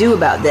you what to do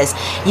about this.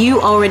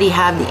 You already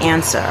have the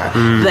answer,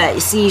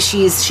 but see,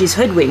 she's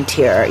hoodwinked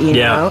here, you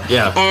know?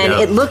 And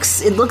it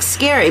looks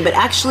scary, but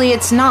actually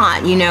it's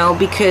not, you know,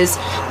 because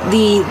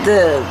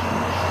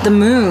the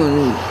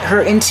moon,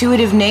 her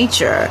intuitive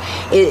nature,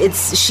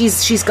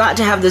 she's got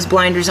to have those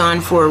blinders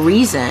on for a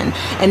reason,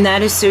 and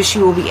that is so she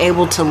will be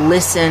able to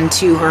listen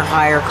to her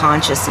higher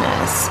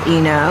consciousness,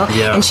 you know?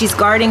 Yeah. And she's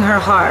guarding her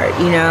heart,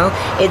 you know?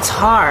 It's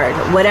hard.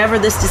 Whatever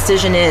this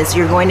decision is,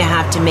 you're going to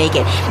have to make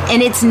it.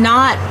 And it's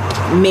not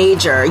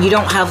major. You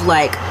don't have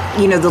like,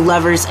 you know, the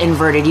Lovers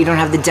inverted. You don't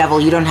have the Devil.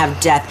 You don't have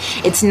death.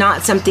 It's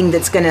not something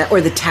that's gonna,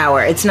 or the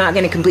Tower. It's not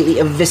gonna completely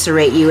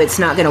eviscerate you. It's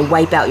not gonna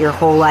wipe out your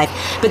whole life.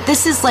 But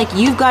this is like,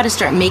 you've got to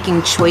start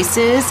making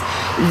choices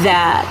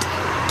that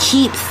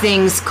keep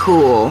things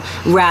cool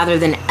rather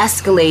than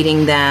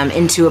escalating them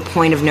into a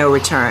point of no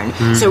return.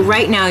 So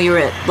right now you're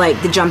at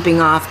like the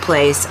jumping off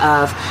place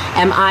of,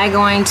 am I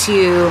going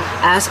to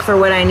ask for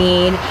what I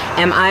need?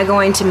 Am I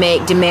going to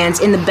make demands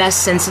in the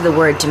best sense of the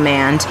word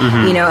demand?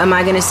 You know, am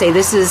I going to say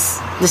this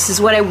is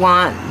what I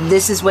want,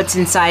 this is what's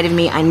inside of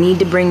me, I need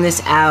to bring this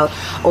out?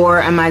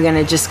 Or am I going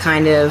to just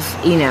kind of,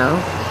 you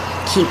know,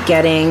 keep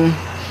getting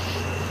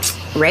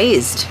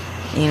raised,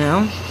 you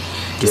know?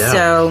 Yeah.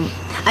 So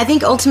I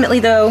think ultimately,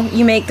 though,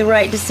 you make the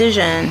right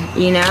decision,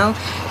 you know?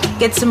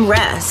 Get some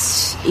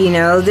rest, you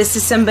know? This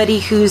is somebody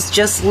who's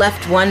just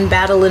left one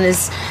battle and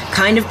is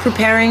kind of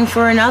preparing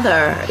for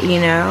another, you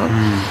know?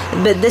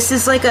 But this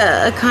is like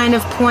a kind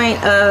of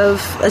point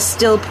of a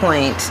still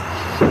point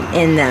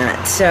in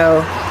that.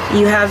 So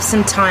you have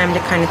some time to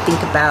kind of think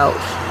about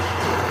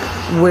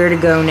where to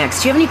go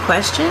next. Do you have any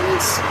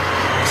questions?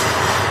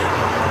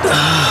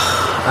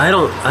 I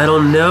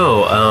don't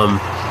know.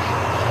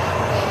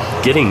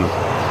 Getting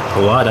a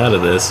lot out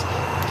of this,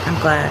 I'm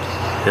glad.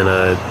 and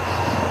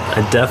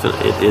I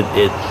definitely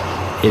it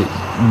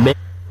may.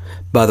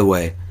 By the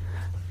way,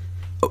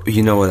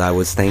 you know what I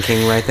was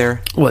thinking right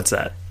there? What's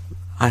that?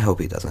 I hope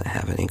he doesn't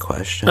have any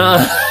questions.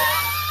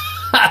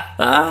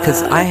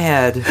 Because I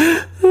had,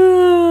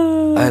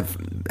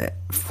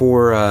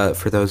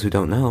 for those who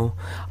don't know,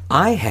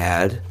 I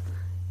had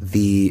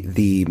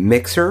the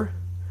mixer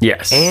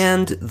Yes.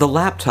 and the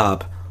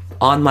laptop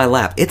on my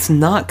lap. It's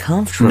not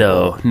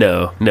comfortable.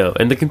 No.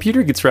 And the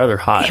computer gets rather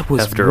hot It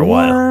was after a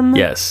warm. while.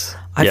 Yes.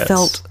 I Yes.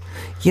 felt,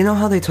 you know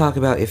how they talk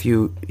about if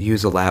you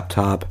use a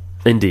laptop,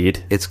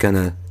 Indeed. it's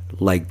gonna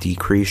like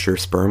decrease your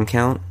sperm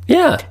count?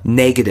 Yeah.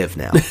 Negative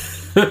now.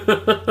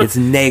 It's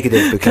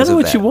negative because Kind of of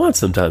what that. you want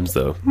sometimes,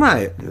 though.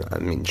 I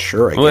mean,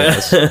 sure, I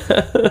guess.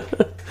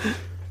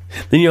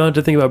 Then you don't have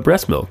to think about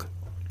breast milk.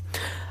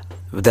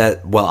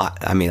 That, well,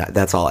 I mean,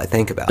 that's all I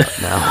think about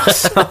now.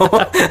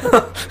 So.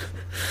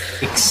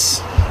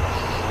 Makes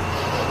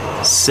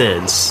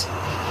sense.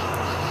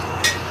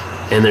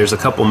 And there's a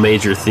couple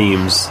major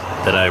themes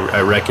that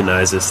I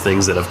recognize as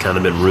things that I've kind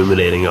of been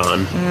ruminating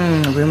on.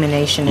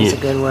 Rumination is a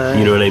good word.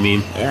 You know what I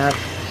mean? Yep.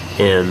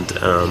 And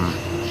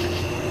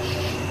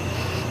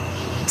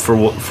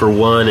for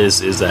one is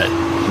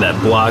that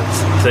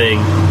blocked thing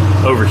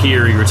over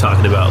here. You were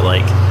talking about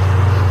like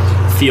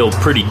feel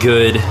pretty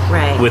good,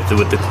 Right. with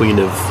the Queen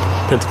of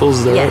Pentacles.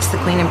 Is that Yes, right?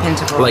 the Queen of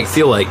Pentacles. Like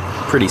feel like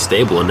pretty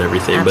stable and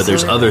everything, but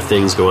there's Absolutely. other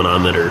things going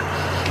on that are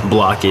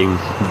blocking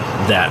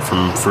that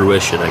from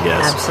fruition, I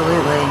guess.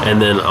 Absolutely.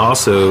 And then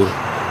also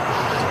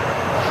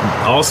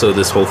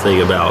this whole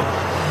thing about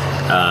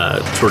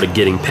sort of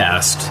getting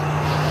past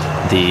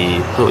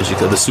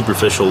the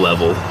superficial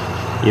level,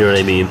 you know what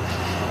I mean,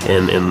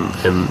 and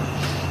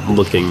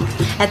looking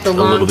At the a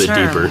long little bit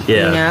term, deeper.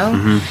 Yeah. You know,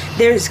 Mm-hmm.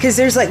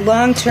 there's like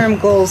long term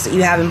goals that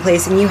you have in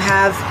place, and you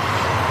have,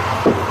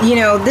 you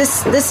know,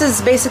 this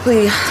is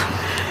basically.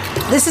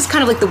 This is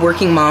kind of like the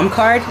working mom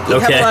card. You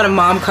have Okay. a lot of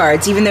mom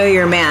cards, even though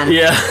you're a man.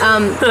 Yeah.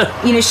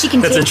 You know, she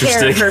can That's take care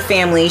of interesting. her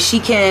family. She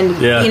can,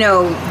 Yeah. you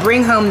know,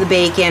 bring home the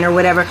bacon or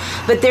whatever.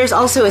 But there's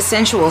also a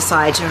sensual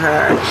side to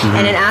her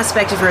and an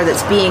aspect of her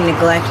that's being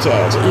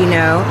neglected, you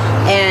know?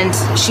 And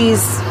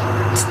she's,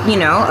 you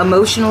know,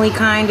 emotionally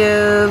kind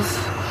of,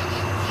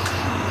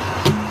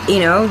 you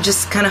know,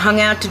 just kind of hung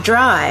out to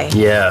dry.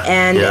 Yeah,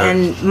 And yeah.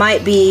 and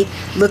might be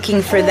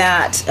looking for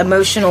that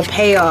emotional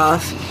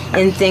payoff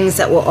in things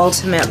that will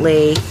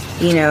ultimately,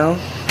 you know,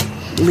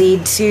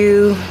 lead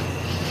to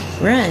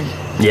ruin.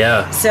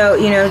 Yeah. So,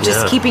 you know,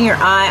 just Yeah. keeping your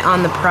eye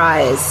on the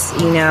prize,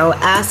 you know,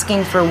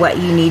 asking for what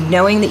you need,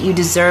 knowing that you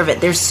deserve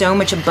it. There's so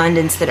much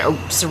abundance that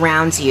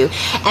surrounds you.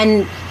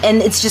 And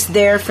it's just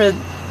there for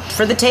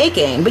the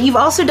taking. But you've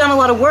also done a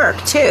lot of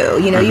work, too.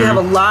 You know, you have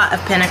a lot of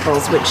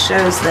pentacles, which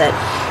shows that,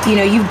 you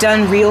know, you've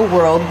done real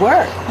world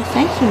work. Well,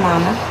 thank you,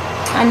 Mama.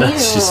 I need a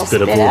She little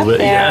spit up a spit little up bit,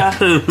 there. yeah.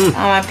 Oh,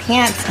 my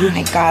pants. Oh,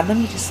 my God. Let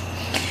me just...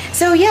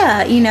 So,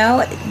 yeah, you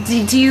know,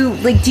 do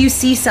you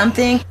see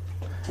something?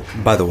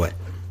 By the way,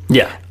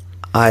 Yeah.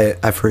 I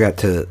forgot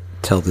to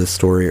tell this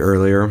story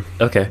earlier.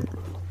 Okay.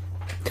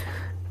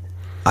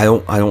 I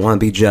don't want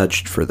to be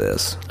judged for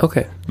this.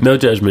 Okay. No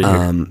judgment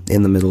here.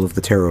 In the middle of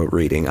the tarot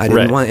reading, I didn't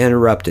Right. want to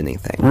interrupt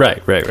anything.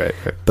 Right.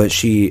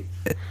 But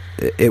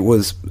it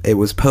was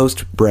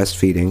post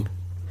breastfeeding.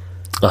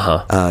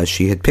 Uh-huh.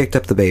 She had picked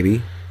up the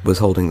baby, was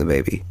holding the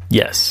baby.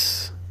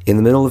 Yes. In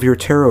the middle of your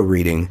tarot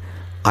reading,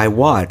 I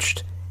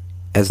watched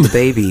as the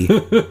baby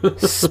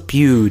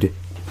spewed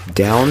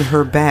down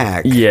her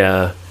back.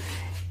 Yeah.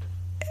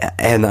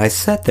 And I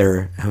sat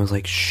there, and I was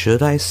like,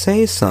 should I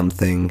say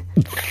something?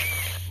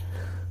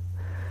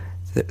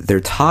 They're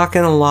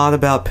talking a lot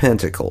about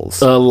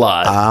pentacles. A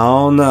lot. I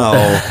don't know.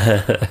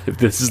 If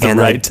this is the And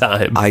right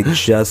time. I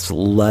just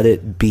let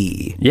it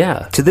be.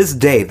 Yeah. To this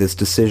day, this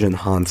decision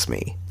haunts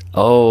me.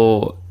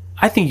 Oh,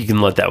 I think you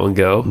can let that one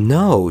go.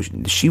 No,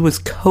 she was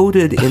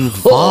coated in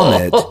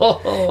vomit.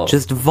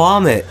 Just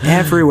vomit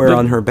everywhere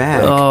on her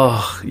back.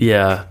 Oh,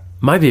 yeah.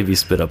 My baby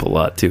spit up a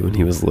lot, too, when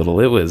he was little.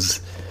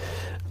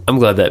 I'm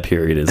glad that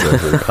period is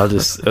over.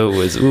 It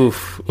was,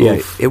 oof. Yeah,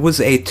 Oof. it was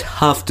a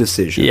tough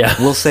decision. Yeah.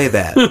 We'll say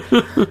that.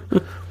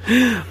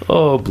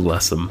 Oh,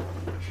 bless him.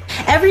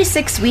 Every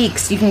 6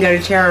 weeks, you can go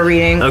to tarot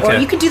reading, or Okay.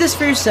 you could do this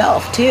for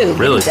yourself too.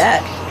 Really? Maybe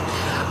that.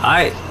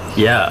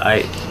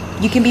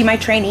 You can be my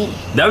trainee,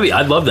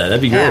 I'd love that.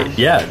 That'd be great.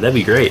 Yeah, that'd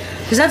be great.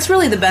 because that's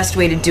really the best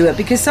way to do it.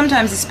 Because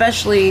sometimes,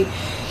 especially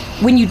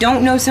when you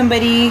don't know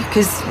somebody,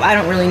 because I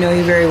don't really know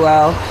you very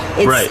well,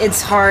 it's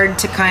hard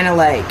to kind of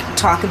like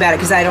talk about it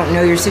because I don't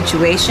know your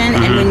situation.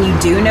 And when you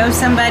do know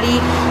somebody,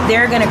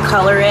 they're going to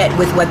color it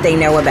with what they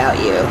know about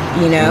you.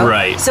 You know,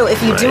 Right. So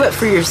if you do Right. it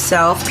for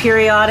yourself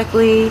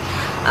periodically.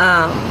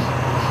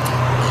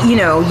 You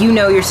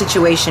know your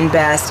situation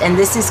best, and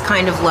this is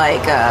kind of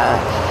like a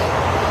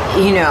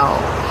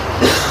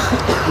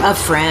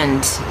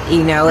friend,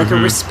 like a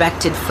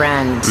respected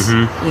friend,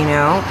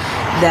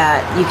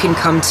 that you can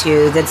come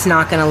to, that's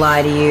not going to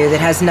lie to you, that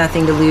has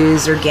nothing to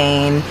lose or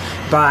gain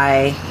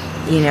by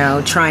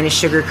trying to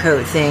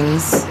sugarcoat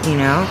things.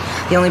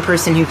 The only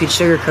person who could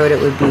sugarcoat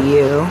it would be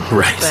you.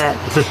 Right.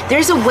 But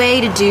there's a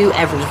way to do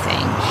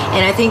everything.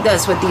 And I think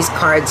that's what these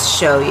cards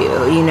show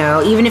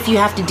you. Even if you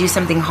have to do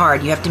something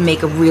hard, you have to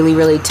make a really,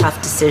 really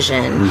tough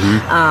decision.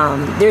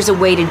 There's a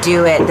way to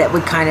do it that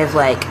would kind of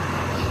like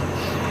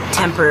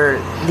temper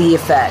the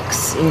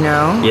effects,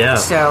 Yeah.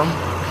 So,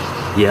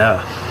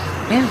 Yeah.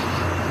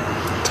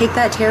 take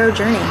that tarot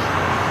journey.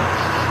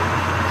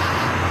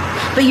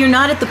 But you're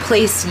not at the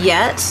place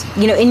yet.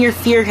 In your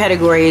fear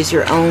category is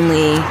your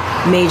only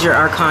major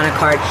arcana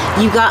card.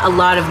 You got a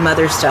lot of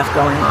mother stuff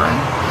going on.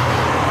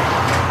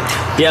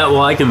 Yeah,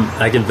 well, I can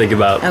think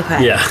about.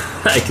 Okay. Yeah,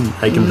 I can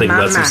think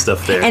about some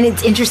stuff there. And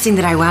it's interesting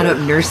that I wound up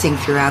nursing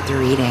throughout the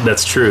reading.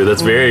 That's true.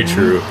 That's very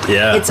true.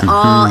 Yeah. It's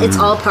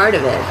all part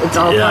of it. It's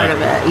all part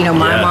of it.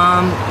 My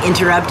mom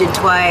interrupted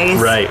twice.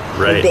 Right.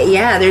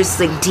 Yeah, there's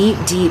like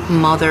deep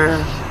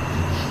mother.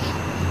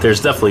 There's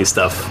definitely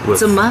stuff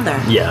with. It's a mother.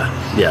 Yeah.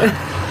 Okay.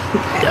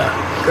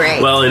 Yeah. Great.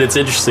 Well, and it's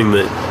interesting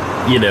that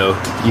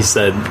you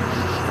said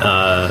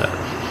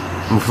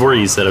before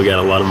you said I've got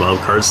a lot of mom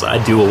cards.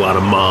 I do a lot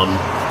of mom.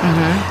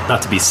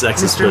 Not to be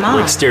sexist, Mr. but Mom.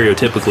 like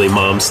stereotypically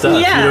mom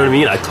stuff. Yeah. You know what I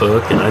mean? I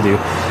cook and I do.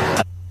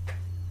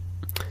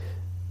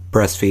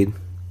 Breastfeed.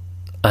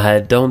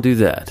 I don't do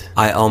that.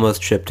 I almost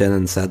chipped in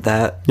and said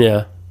that.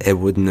 Yeah. It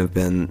wouldn't have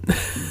been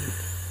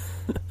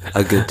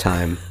a good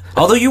time.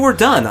 Although you were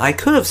done, I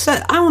could have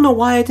said. I don't know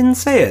why I didn't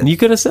say it. You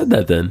could have said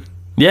that then.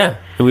 Yeah.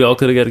 And we all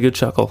could have got a good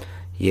chuckle.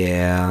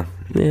 Yeah.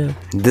 Yeah.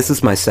 This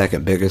is my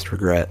second biggest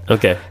regret.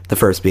 Okay. The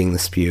first being the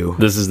spew.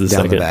 This is the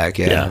down second. the back.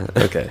 Yeah.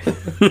 Okay.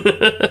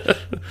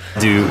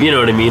 You know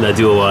what I mean? I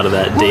do a lot of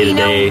that day to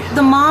day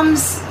the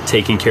moms.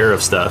 taking care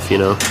of stuff.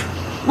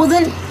 Well,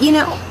 then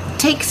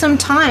take some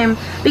time,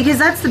 because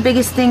that's the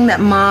biggest thing that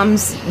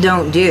moms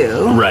don't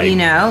do. Right.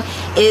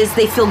 Is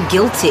they feel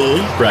guilty.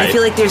 Right. I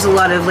feel like there's a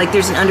lot of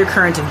there's an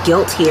undercurrent of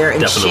guilt here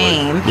and Definitely.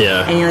 shame.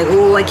 Yeah. And you're like,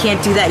 oh, I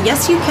can't do that.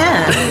 Yes, you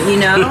can.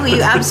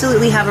 You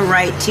absolutely have a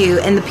right to,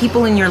 and the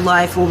people in your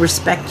life will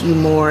respect you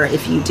more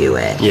if you do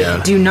it.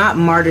 Yeah. Do not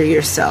martyr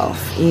yourself.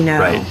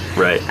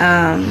 Right.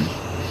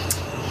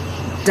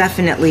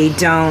 Definitely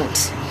don't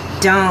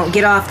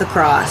get off the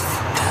cross.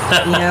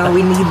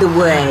 We need the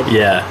wood.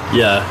 Yeah.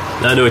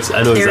 I know There's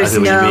exactly what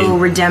you no mean.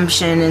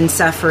 redemption and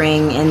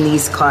suffering in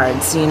these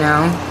cards,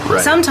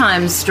 Right.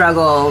 Sometimes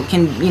struggle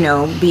can,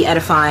 be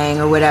edifying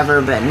or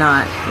whatever, but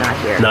not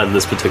here. Not in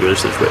this particular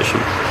situation.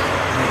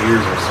 My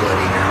ears are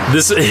sweaty now.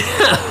 This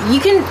You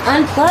can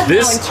unplug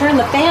This- now and turn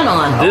the fan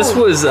on. this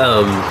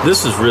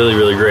was really,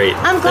 really great.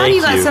 I'm glad Thank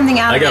you got something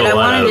out of it. got a I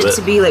lot out wanted of it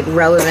to be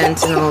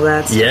relevant and all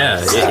that stuff.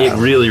 Yeah, it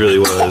really, really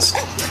was.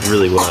 It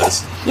really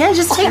was. Yeah,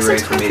 just take some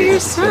ready for time me for to hit the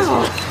space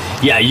yourself.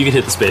 Yeah, you can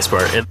hit the space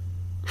bar,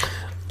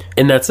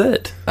 and that's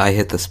it. I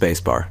hit the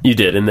space bar. You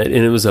did, and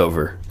it was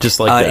over, just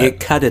like that. It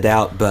cut it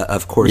out, but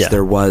of course Yeah.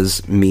 there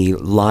was me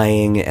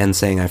lying and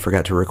saying I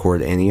forgot to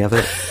record any of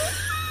it.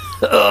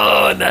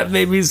 Oh, and that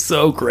made me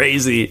so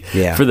crazy.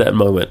 Yeah. For that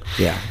moment.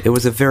 Yeah, it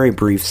was a very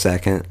brief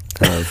second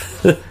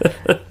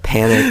of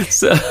panic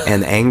So-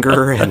 and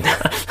anger, and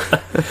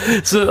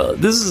So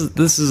this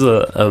is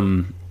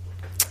a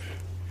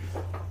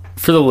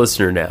for the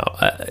listener now.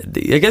 I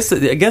guess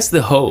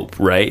the hope,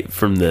 right,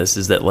 from this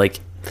is that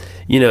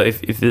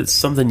if it's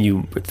something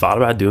you thought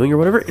about doing or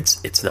whatever,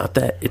 it's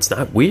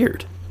not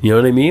weird. You know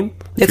what I mean?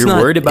 If It's you're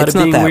not- worried about it's it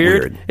not being that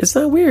weird, weird. it's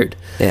not weird.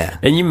 Yeah.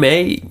 And you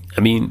may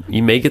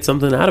get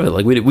something out of it.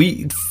 Like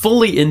we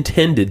fully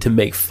intended to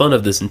make fun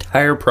of this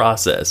entire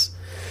process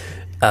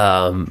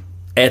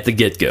at the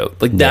get-go.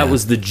 Like that Yeah.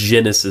 was the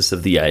genesis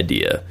of the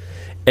idea.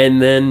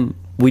 And then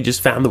we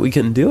just found that we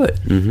couldn't do it.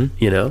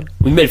 Mm-hmm.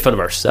 We made fun of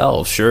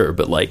ourselves, sure,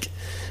 but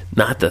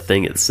not the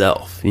thing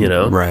itself,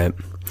 right.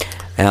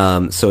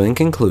 So in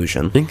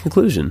conclusion, In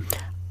conclusion,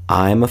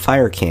 I'm a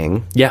fire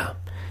king. yeah.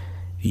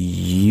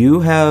 You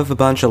have a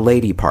bunch of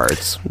lady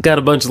parts. Got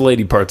a bunch of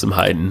lady parts I'm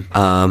hiding.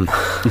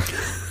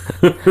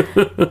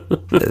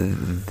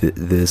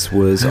 This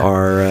was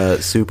our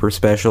super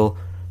special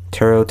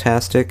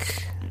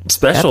Tarot-tastic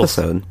Special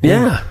episode.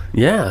 Yeah.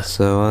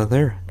 So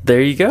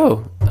There you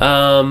go.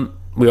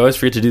 We always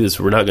forget to do this,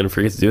 so we're not going to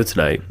forget to do it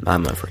tonight.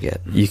 I'm gonna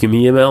forget. You can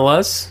email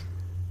us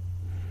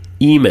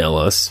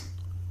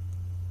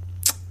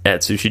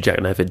at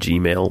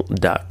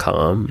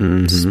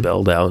sushijacknife@gmail.com.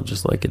 Spelled out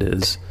just like it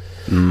is.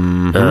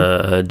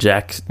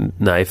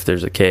 Jackknife,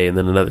 there's a K and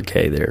then another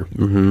K there.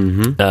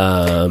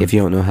 If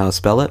you don't know how to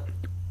spell it,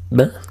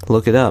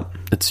 look it up.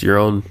 It's your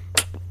own.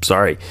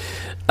 Sorry.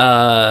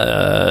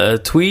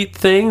 Tweet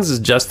things.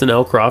 Justin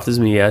Elcroft is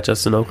me at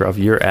Justin Elcroft.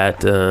 You're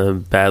at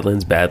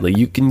Badlands Badly.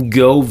 You can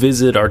go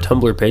visit our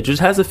Tumblr page. It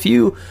has a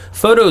few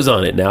photos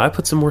on it now. I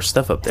put some more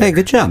stuff up there. Hey,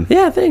 good job.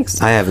 Yeah,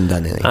 thanks. I haven't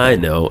done anything. I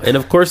know. And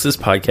of course, this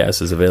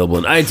podcast is available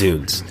in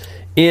iTunes,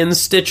 in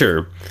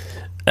Stitcher,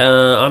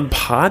 on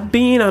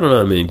Podbean. I don't know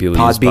how many people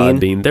use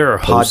Podbean. There are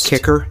hosts.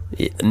 Podkicker.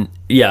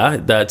 Yeah,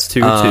 that's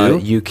too.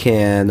 You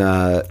can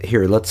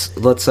here. Let's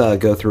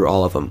go through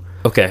all of them.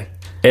 Okay.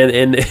 And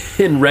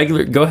in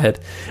regular, go ahead.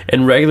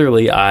 And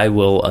regularly, I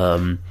will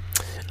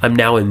I'm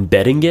now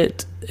embedding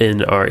it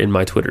in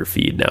my Twitter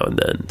feed now and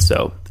then.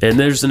 So, and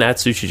there's an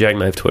 @Sushi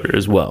Jackknife Twitter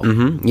as well.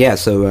 Yeah,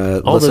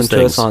 so All listen those to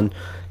things. us on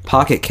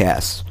Pocket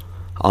Casts,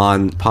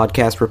 on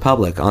Podcast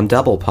Republic, on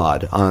Double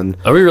Pod, on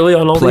Are we really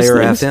on all Player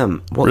these things?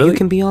 FM. Well, Really? you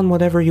can be on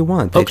whatever you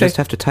want. They Okay. just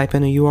have to type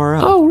in a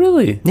URL. Oh,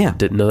 really? Yeah.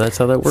 Didn't know that's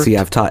how that works. See,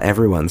 I've taught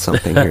everyone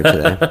something here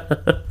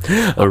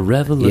today. A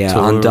revelatory Yeah,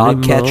 on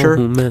Dogcatcher,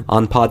 moment.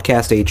 on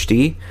Podcast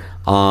HD,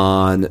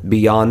 on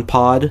Beyond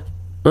Pod.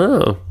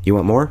 Oh. You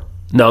want more?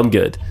 No, I'm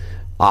good.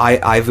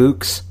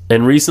 iVoox,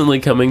 And recently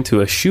coming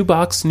to a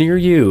shoebox near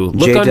you.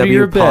 Look under JW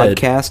your bed.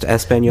 Podcast,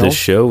 Espanol. The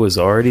show was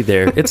already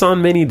there. It's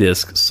on mini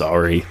disc.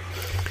 Sorry.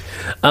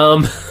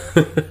 A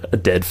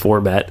dead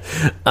format.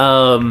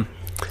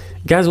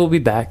 Guys, we'll be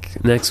back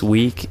next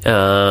week.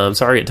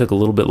 Sorry it took a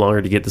little bit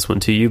longer to get this one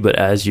to you, but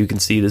as you can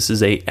see, this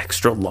is a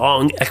extra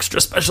long,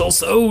 extra special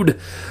sode.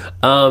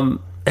 And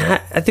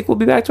I think we'll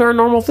be back to our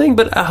normal thing,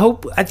 but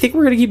I think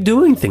we're going to keep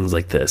doing things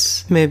like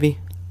this. Maybe.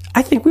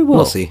 I think we will.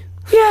 We'll see.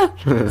 Yeah.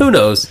 Who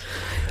knows?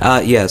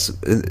 Yes,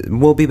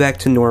 we'll be back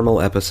to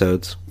normal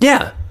episodes,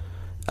 Yeah.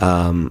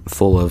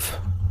 full of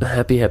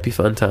Happy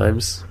fun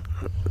times.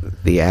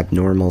 the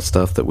abnormal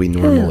stuff that we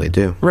normally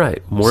do.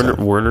 Right.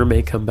 Warner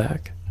may come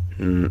back.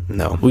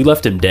 No, We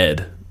left him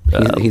dead.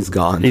 he's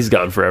gone. He's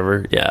gone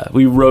forever. Yeah.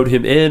 We wrote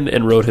him in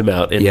and wrote him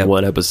out in Yep.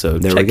 one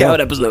episode. There we Check go. out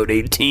episode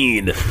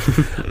 18.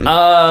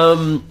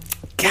 God,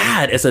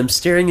 as I'm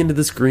staring into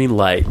this green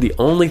light, the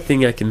only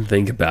thing I can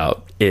think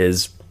about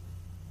is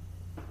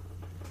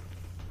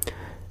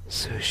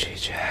Sushi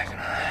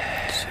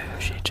Jackknife.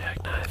 Sushi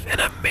Jackknife.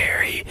 And a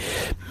merry,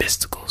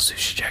 mystical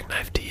Sushi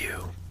Jackknife to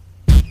you.